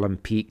to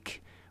Olympique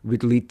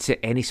would lead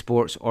to any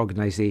sports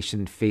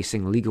organisation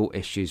facing legal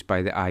issues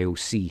by the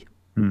IOC.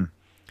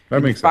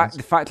 That makes sense.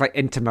 The fact like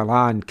Inter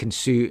Milan can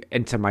sue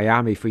Inter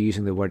Miami for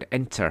using the word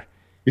Inter.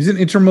 Isn't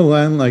Inter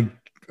Milan like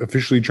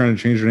officially trying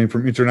to change their name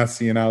from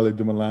Internazionale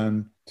de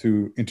Milan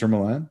to Inter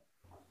Milan?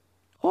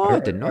 Oh, I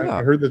didn't know that.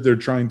 I heard that they're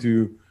trying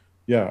to,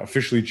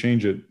 officially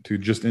change it to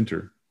just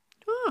Inter.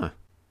 Ah,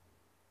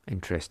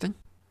 interesting.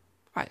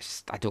 I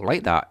don't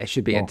like that. It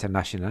should be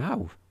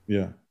Internationale.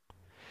 Yeah.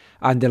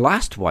 And the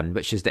last one,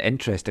 which is the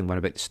interesting one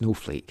about the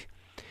snowflake.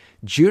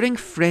 During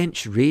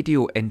French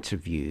radio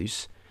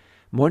interviews,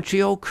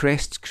 Montreal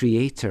Crest's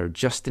creator,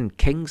 Justin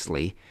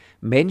Kingsley,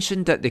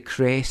 mentioned that the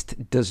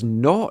crest does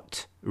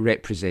not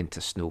represent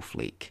a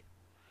snowflake.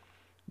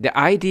 The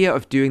idea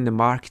of doing the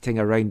marketing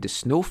around the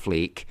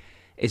snowflake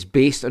is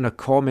based on a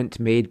comment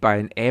made by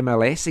an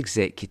MLS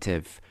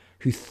executive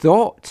who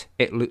thought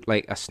it looked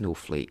like a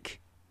snowflake.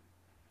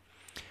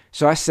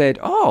 So I said,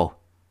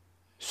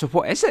 so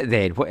what is it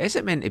then? What is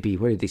it meant to be?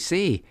 What did they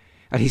say?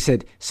 And he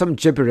said, some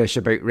gibberish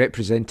about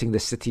representing the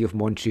city of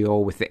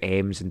Montreal with the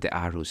M's and the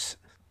arrows.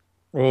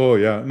 Oh,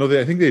 yeah. No,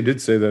 I think they did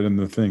say that in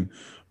the thing.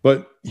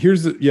 But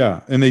here's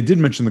and they did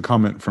mention the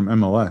comment from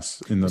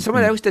MLS in the.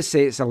 Someone else did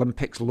say it's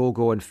Olympics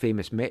logo and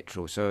famous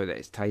Metro, so that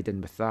it's tied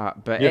in with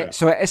that. But it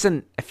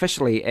isn't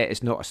officially. It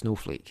is not a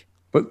snowflake.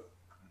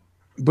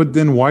 But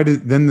then why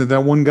did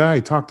that one guy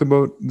talked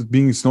about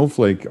being a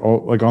snowflake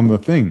like on the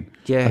thing?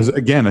 Yeah.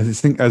 I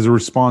just think as a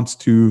response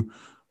to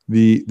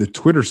the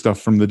Twitter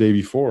stuff from the day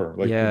before,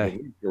 or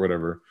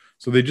whatever.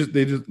 So they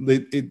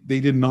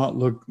did not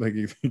look like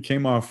it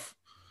came off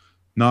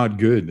not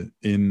good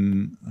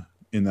in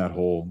that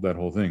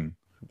whole thing.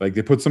 Like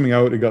they put something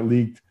out, it got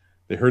leaked,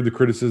 they heard the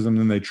criticism,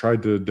 and they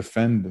tried to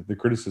defend the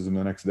criticism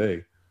the next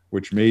day,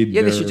 which made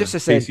they should just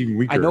have said, even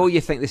weaker. I know you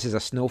think this is a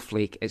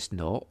snowflake, it's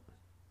not.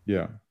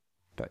 Yeah.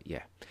 But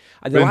yeah.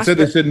 And instead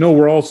they said, no,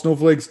 we're all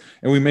snowflakes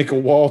and we make a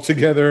wall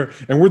together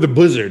and we're the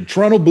Blizzard.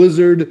 Toronto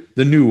Blizzard,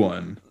 the new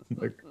one.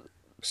 Like,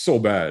 so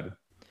bad.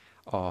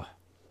 Oh.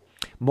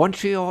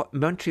 Montreal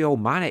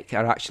Manic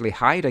are actually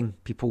hiring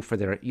people for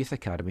their youth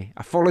academy.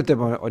 I followed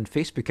them on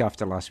Facebook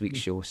after last week's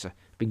show, so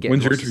I've been getting.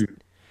 When's your interview?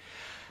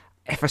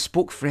 If I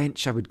spoke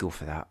French, I would go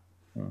for that.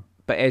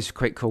 But it is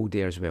quite cold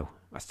there as well.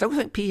 I still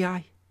think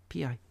PI.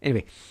 PI.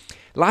 Anyway,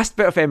 last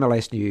bit of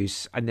MLS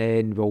news, and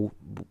then we'll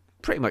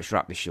pretty much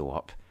wrap the show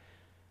up.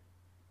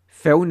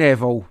 Phil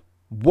Neville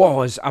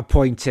was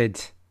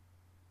appointed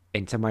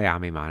Inter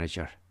Miami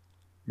manager.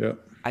 Yeah.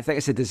 I think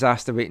it's a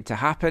disaster waiting to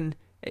happen.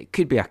 It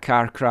could be a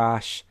car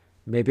crash.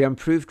 Maybe I'm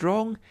proved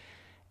wrong.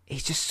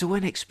 He's just so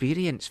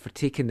inexperienced for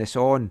taking this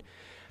on.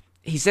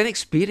 He's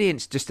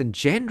inexperienced just in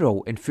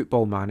general in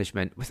football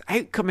management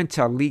without coming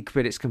to a league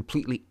where it's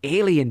completely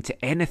alien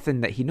to anything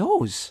that he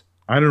knows.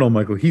 I don't know,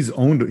 Michael.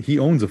 He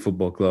owns a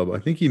football club. I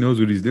think he knows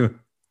what he's doing.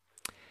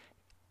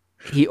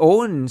 He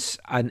owns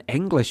an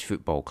English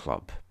football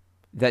club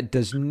that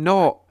does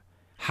not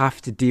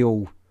have to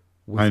deal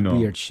with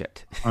weird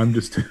shit. I'm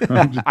just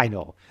I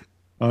know.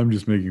 I'm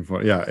just making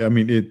fun. Yeah, I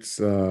mean, it's...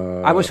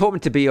 I was hoping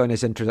to be on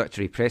his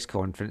introductory press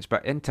conference,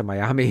 but Inter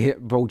Miami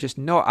will just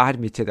not add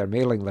me to their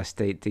mailing list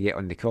to get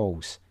on the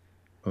calls.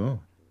 Oh.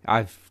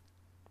 I've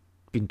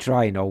been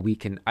trying all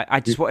week, and I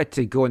just wanted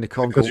to go on the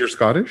call. Because you're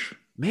Scottish?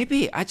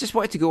 Maybe. I just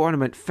wanted to go on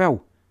and went,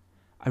 Phil,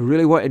 I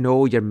really want to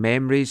know your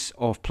memories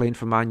of playing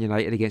for Man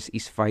United against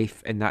East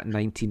Fife in that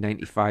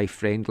 1995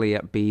 friendly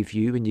at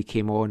Bayview when you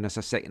came on as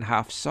a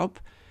second-half sub.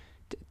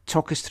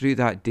 Talk us through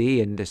that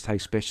day and just how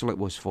special it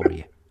was for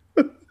you.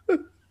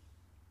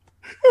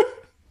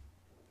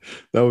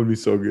 That would be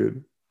so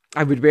good.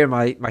 I would wear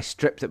my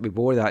strip that we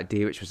wore that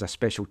day, which was a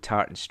special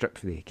tartan strip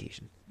for the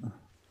occasion.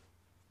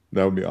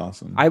 That would be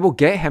awesome. I will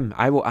get him.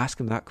 I will ask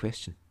him that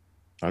question.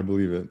 I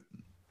believe it.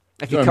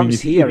 If he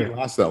comes here... It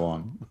lasts that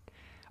long.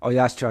 Oh,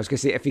 yeah, that's true. I was going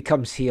to say, if he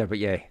comes here, but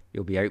yeah,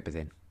 you'll be out by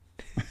then.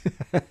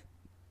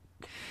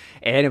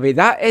 Anyway,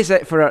 that is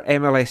it for our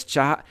MLS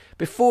chat.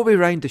 Before we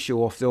round the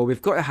show off, though,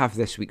 we've got to have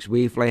this week's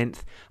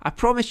wavelength. I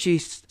promised you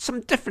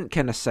some different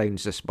kind of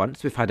sounds this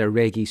month. We've had a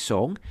reggae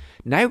song.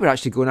 Now we're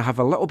actually going to have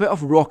a little bit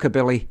of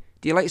rockabilly.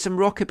 Do you like some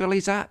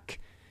rockabilly, Zach?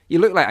 You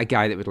look like a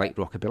guy that would like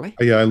rockabilly.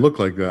 Yeah, I look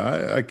like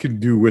that. I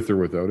could do with or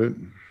without it.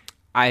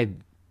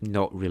 I'm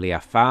not really a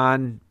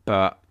fan,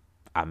 but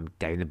I'm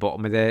down the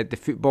bottom of the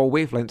football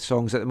wavelength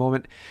songs at the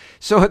moment.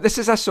 So this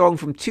is a song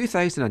from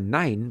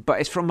 2009,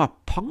 but it's from a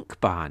punk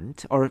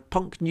band, or a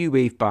punk new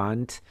wave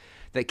band,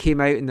 that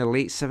came out in the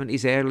late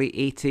 70s, early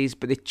 80s,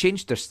 but they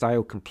changed their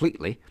style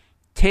completely.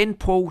 10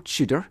 Pole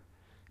Tudor.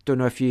 Don't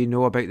know if you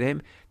know about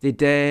them. They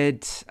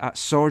did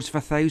Swords of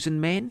a Thousand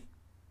Men.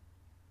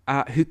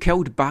 Who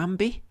Killed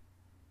Bambi?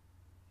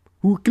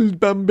 Who Killed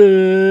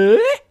Bambi?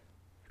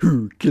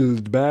 Who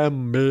Killed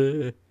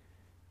Bambi?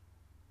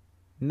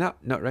 No,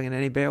 not ringing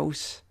any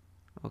bells.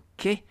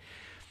 Okay.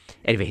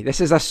 Anyway, this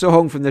is a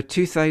song from their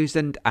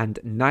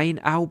 2009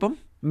 album.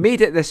 Made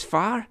it this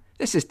far.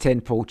 This is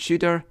 10 Pole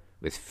Tudor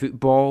with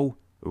Football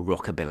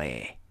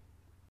Rockabilly.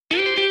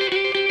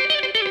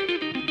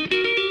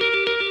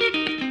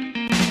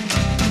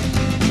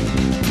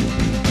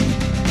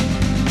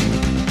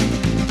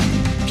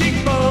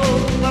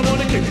 Kickball, I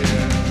wanna kick it.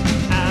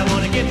 I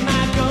wanna get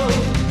my goal.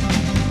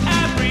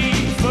 I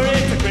breathe for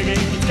it to cricket.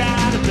 It's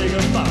got a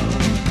bigger ball.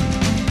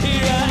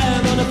 Here I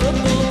am on a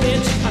football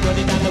pitch. I'm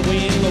running down the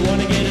wing. I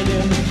wanna get it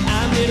in.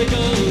 I'm ready to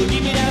go.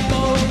 Give me that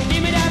ball.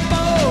 Give me that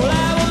ball.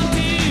 I want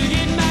to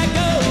get my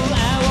goal.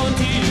 I want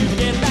to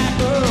get that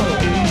ball.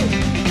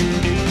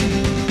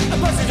 I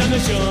press it on the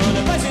shoulder.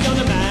 I press it on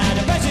the mat.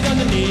 I press it on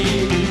the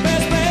knee.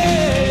 Press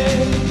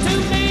play to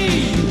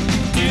me.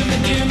 Do me,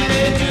 do me,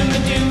 do me,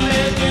 do me,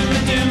 do me,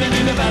 do me,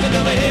 do me, about it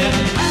over here.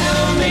 I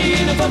don't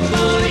mean a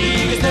football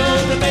league. It's no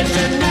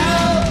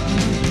professional.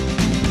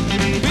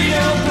 We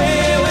don't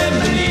play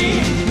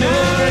Wembley. No,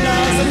 no.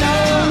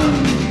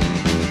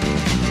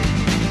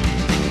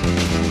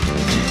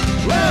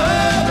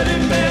 Whoa,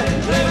 ba-doom-ba,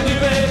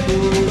 la-ba-doo-ba,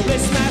 ooh,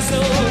 bless my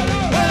soul.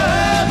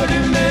 Whoa,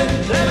 ba-doom-ba,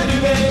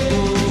 la-ba-doo-ba,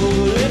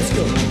 ooh, let's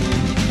go.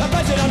 I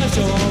punch it on the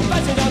shore,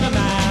 punch it on the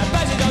mat,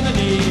 punch it on the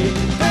knee.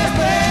 First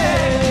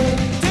play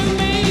to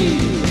me.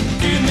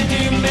 Do-me,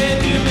 do-me,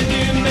 do-me,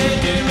 do-me,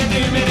 do-me,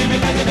 do-me, do-me,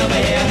 back it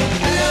over here.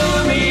 I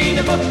don't mean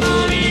the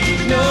football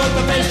league, no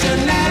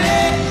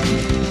professionality.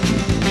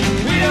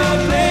 We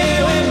don't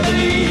play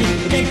Wembley,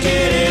 we can't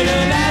get in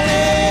an alley.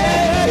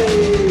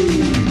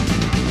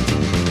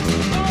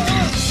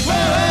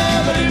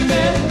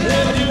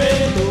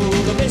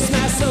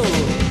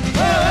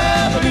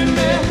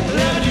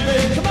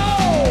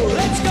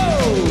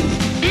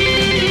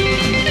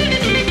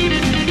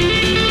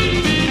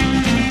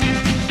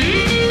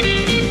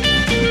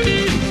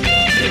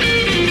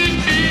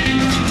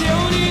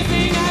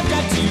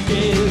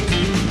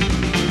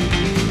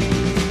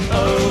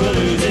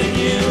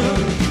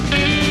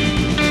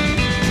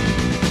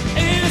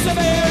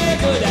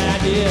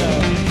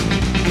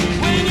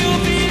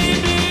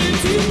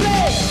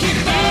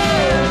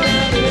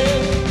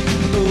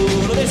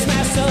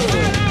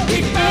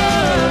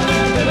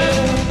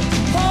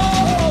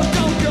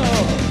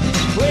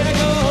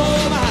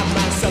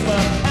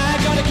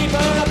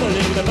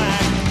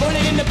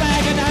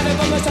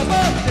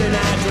 Then I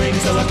drink,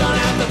 so I don't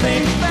have to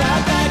think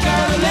about that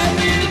girl who left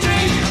me to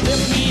drink.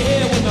 Left me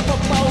here with my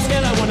football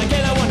skill. I wanna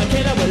kill her,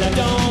 well I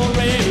don't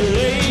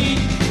really.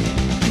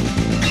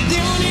 The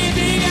only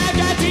thing I've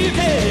got to do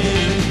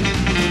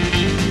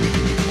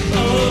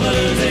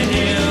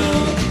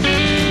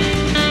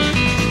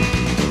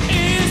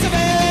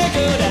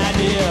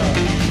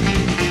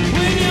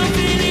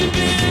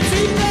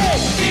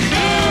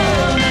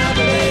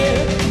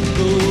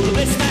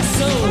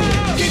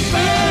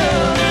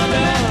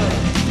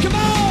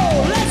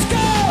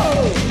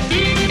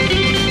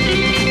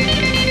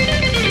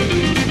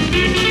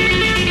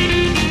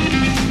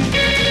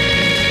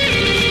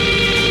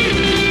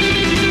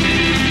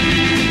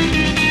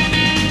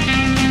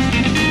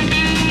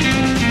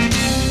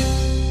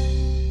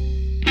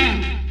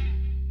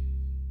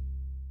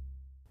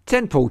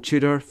Ten-Pole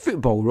Tudor,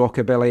 football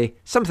rockabilly,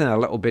 something a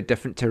little bit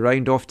different to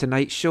round off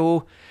tonight's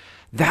show.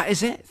 That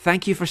is it.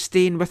 Thank you for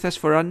staying with us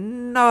for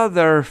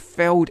another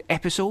filled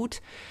episode.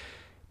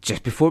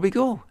 Just before we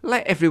go,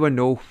 let everyone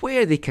know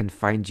where they can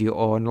find you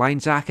online,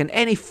 Zach, and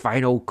any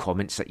final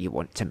comments that you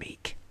want to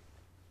make.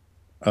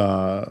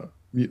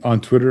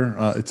 On Twitter,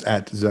 it's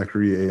at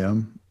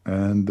ZacharyAM.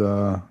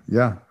 And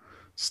yeah,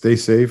 stay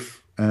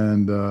safe,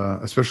 and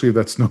especially if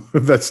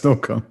that snow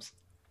comes.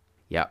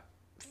 Yeah,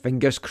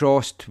 fingers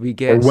crossed we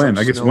get. Or when? Some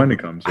I guess snow. when it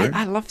comes. Right?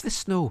 I love the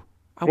snow.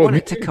 I want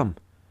it to come.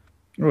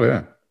 Oh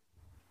yeah.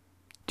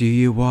 Do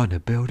you want to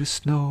build a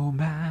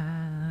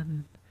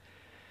snowman?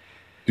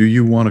 Do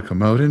you want to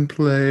come out and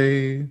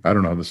play? I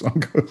don't know how the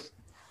song goes.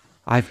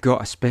 I've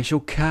got a special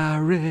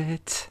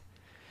carrot.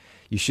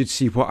 You should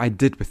see what I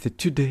did with it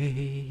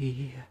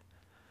today.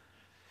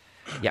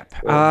 Yep.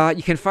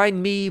 You can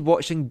find me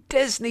watching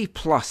Disney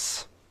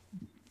Plus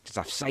because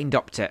I've signed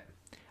up to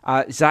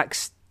it.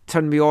 Zach's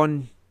turned me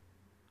on.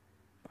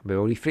 Maybe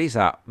I'll rephrase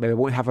that. Maybe I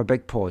won't have a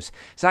big pause.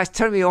 Zach's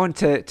turned me on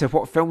to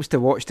what films to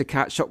watch to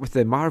catch up with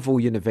the Marvel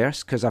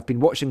Universe because I've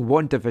been watching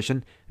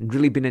WandaVision and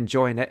really been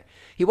enjoying it.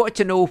 He wanted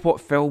to know what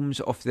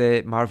films of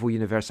the Marvel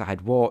Universe I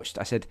had watched.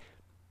 I said,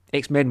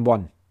 X-Men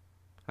 1.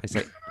 I was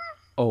like,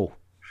 oh.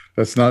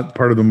 That's not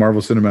part of the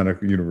Marvel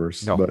Cinematic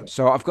Universe. No. But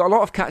So I've got a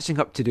lot of catching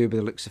up to do by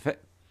the looks of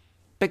it.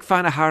 Big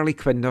fan of Harley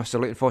Quinn though, so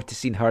looking forward to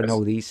seeing her in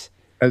all these.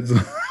 As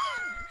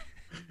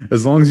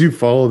long as you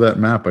follow that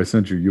map I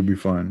sent you, you'll be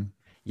fine.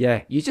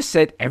 Yeah, you just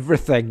said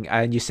everything,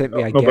 and you sent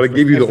me a No, gift but I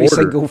gave you the every order.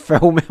 single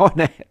film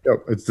on it. Yeah,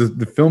 it's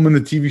the film and the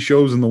TV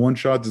shows and the one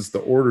shots. It's the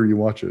order you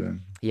watch it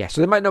in. Yeah,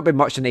 so there might not be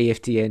much on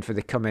AFTN for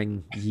the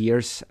coming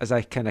years as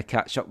I kind of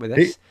catch up with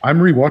Hey, this. I'm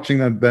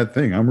rewatching that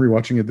thing. I'm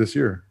rewatching it this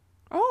year.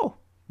 Oh.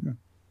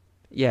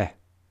 Yeah.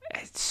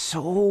 It's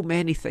so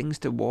many things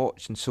to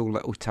watch in so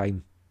little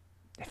time.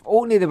 If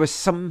only there was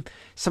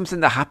something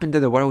that happened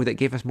in the world that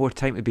gave us more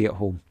time to be at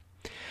home.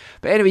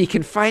 But anyway, you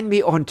can find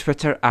me on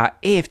Twitter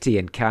at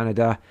AFTN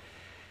Canada.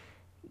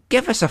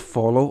 Give us a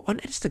follow on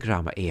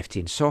Instagram at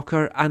AFTN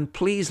Soccer. And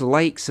please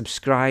like,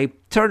 subscribe,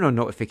 turn on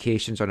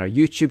notifications on our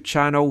YouTube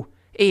channel,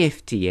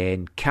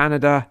 AFTN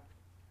Canada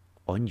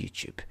on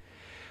YouTube.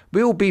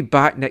 We'll be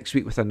back next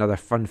week with another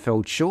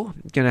fun-filled show.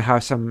 Going to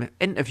have some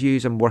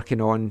interviews I'm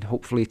working on,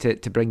 hopefully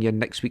to bring you in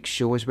next week's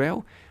show as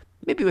well.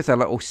 Maybe with a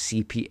little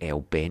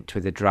CPL bent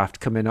with the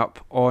draft coming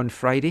up on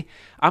Friday.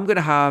 I'm going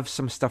to have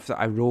some stuff that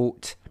I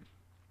wrote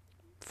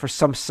for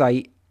some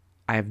site.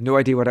 I have no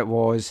idea what it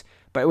was,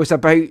 but it was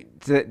about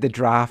the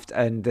draft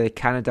and the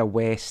Canada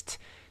West,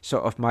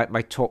 sort of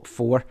my top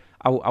four.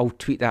 I'll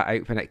tweet that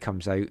out when it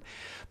comes out.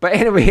 But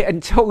anyway,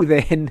 until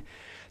then,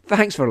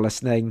 thanks for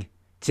listening.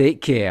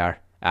 Take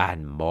care.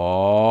 And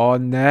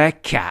mon the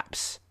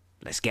Caps.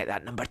 Let's get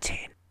that number 10.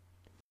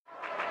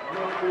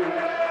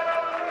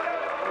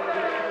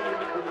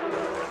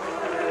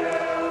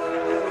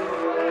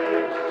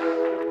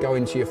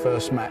 Going to your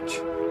first match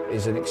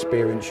is an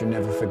experience you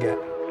never forget.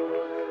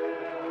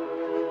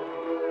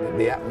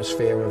 The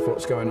atmosphere of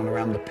what's going on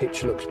around the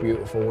pitch looks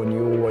beautiful, and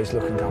you always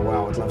look and go,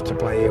 wow, I'd love to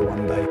play here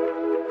one day.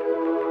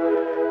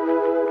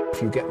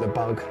 If you get the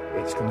bug,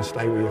 it's going to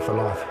stay with you for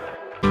life.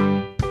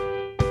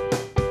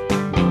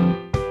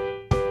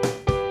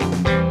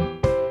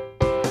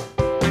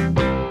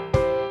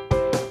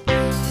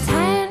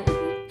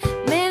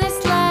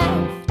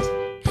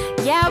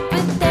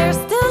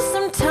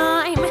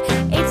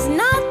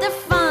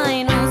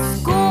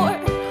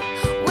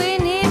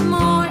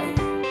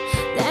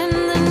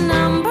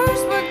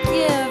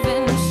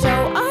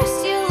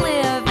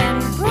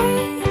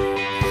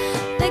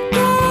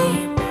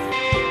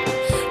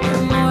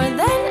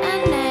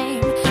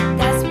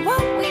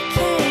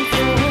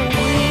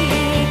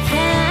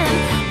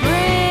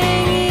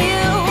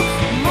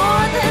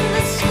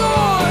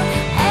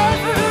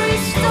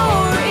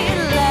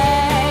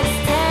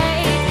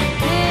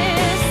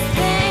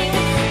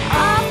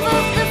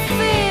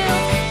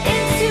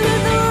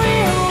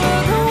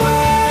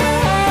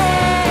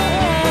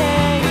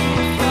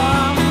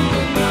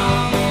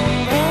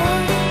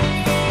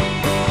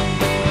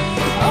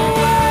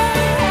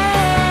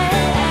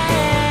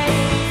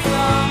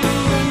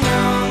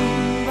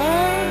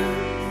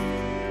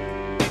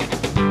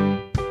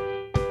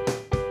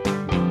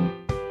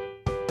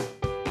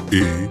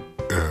 AFTN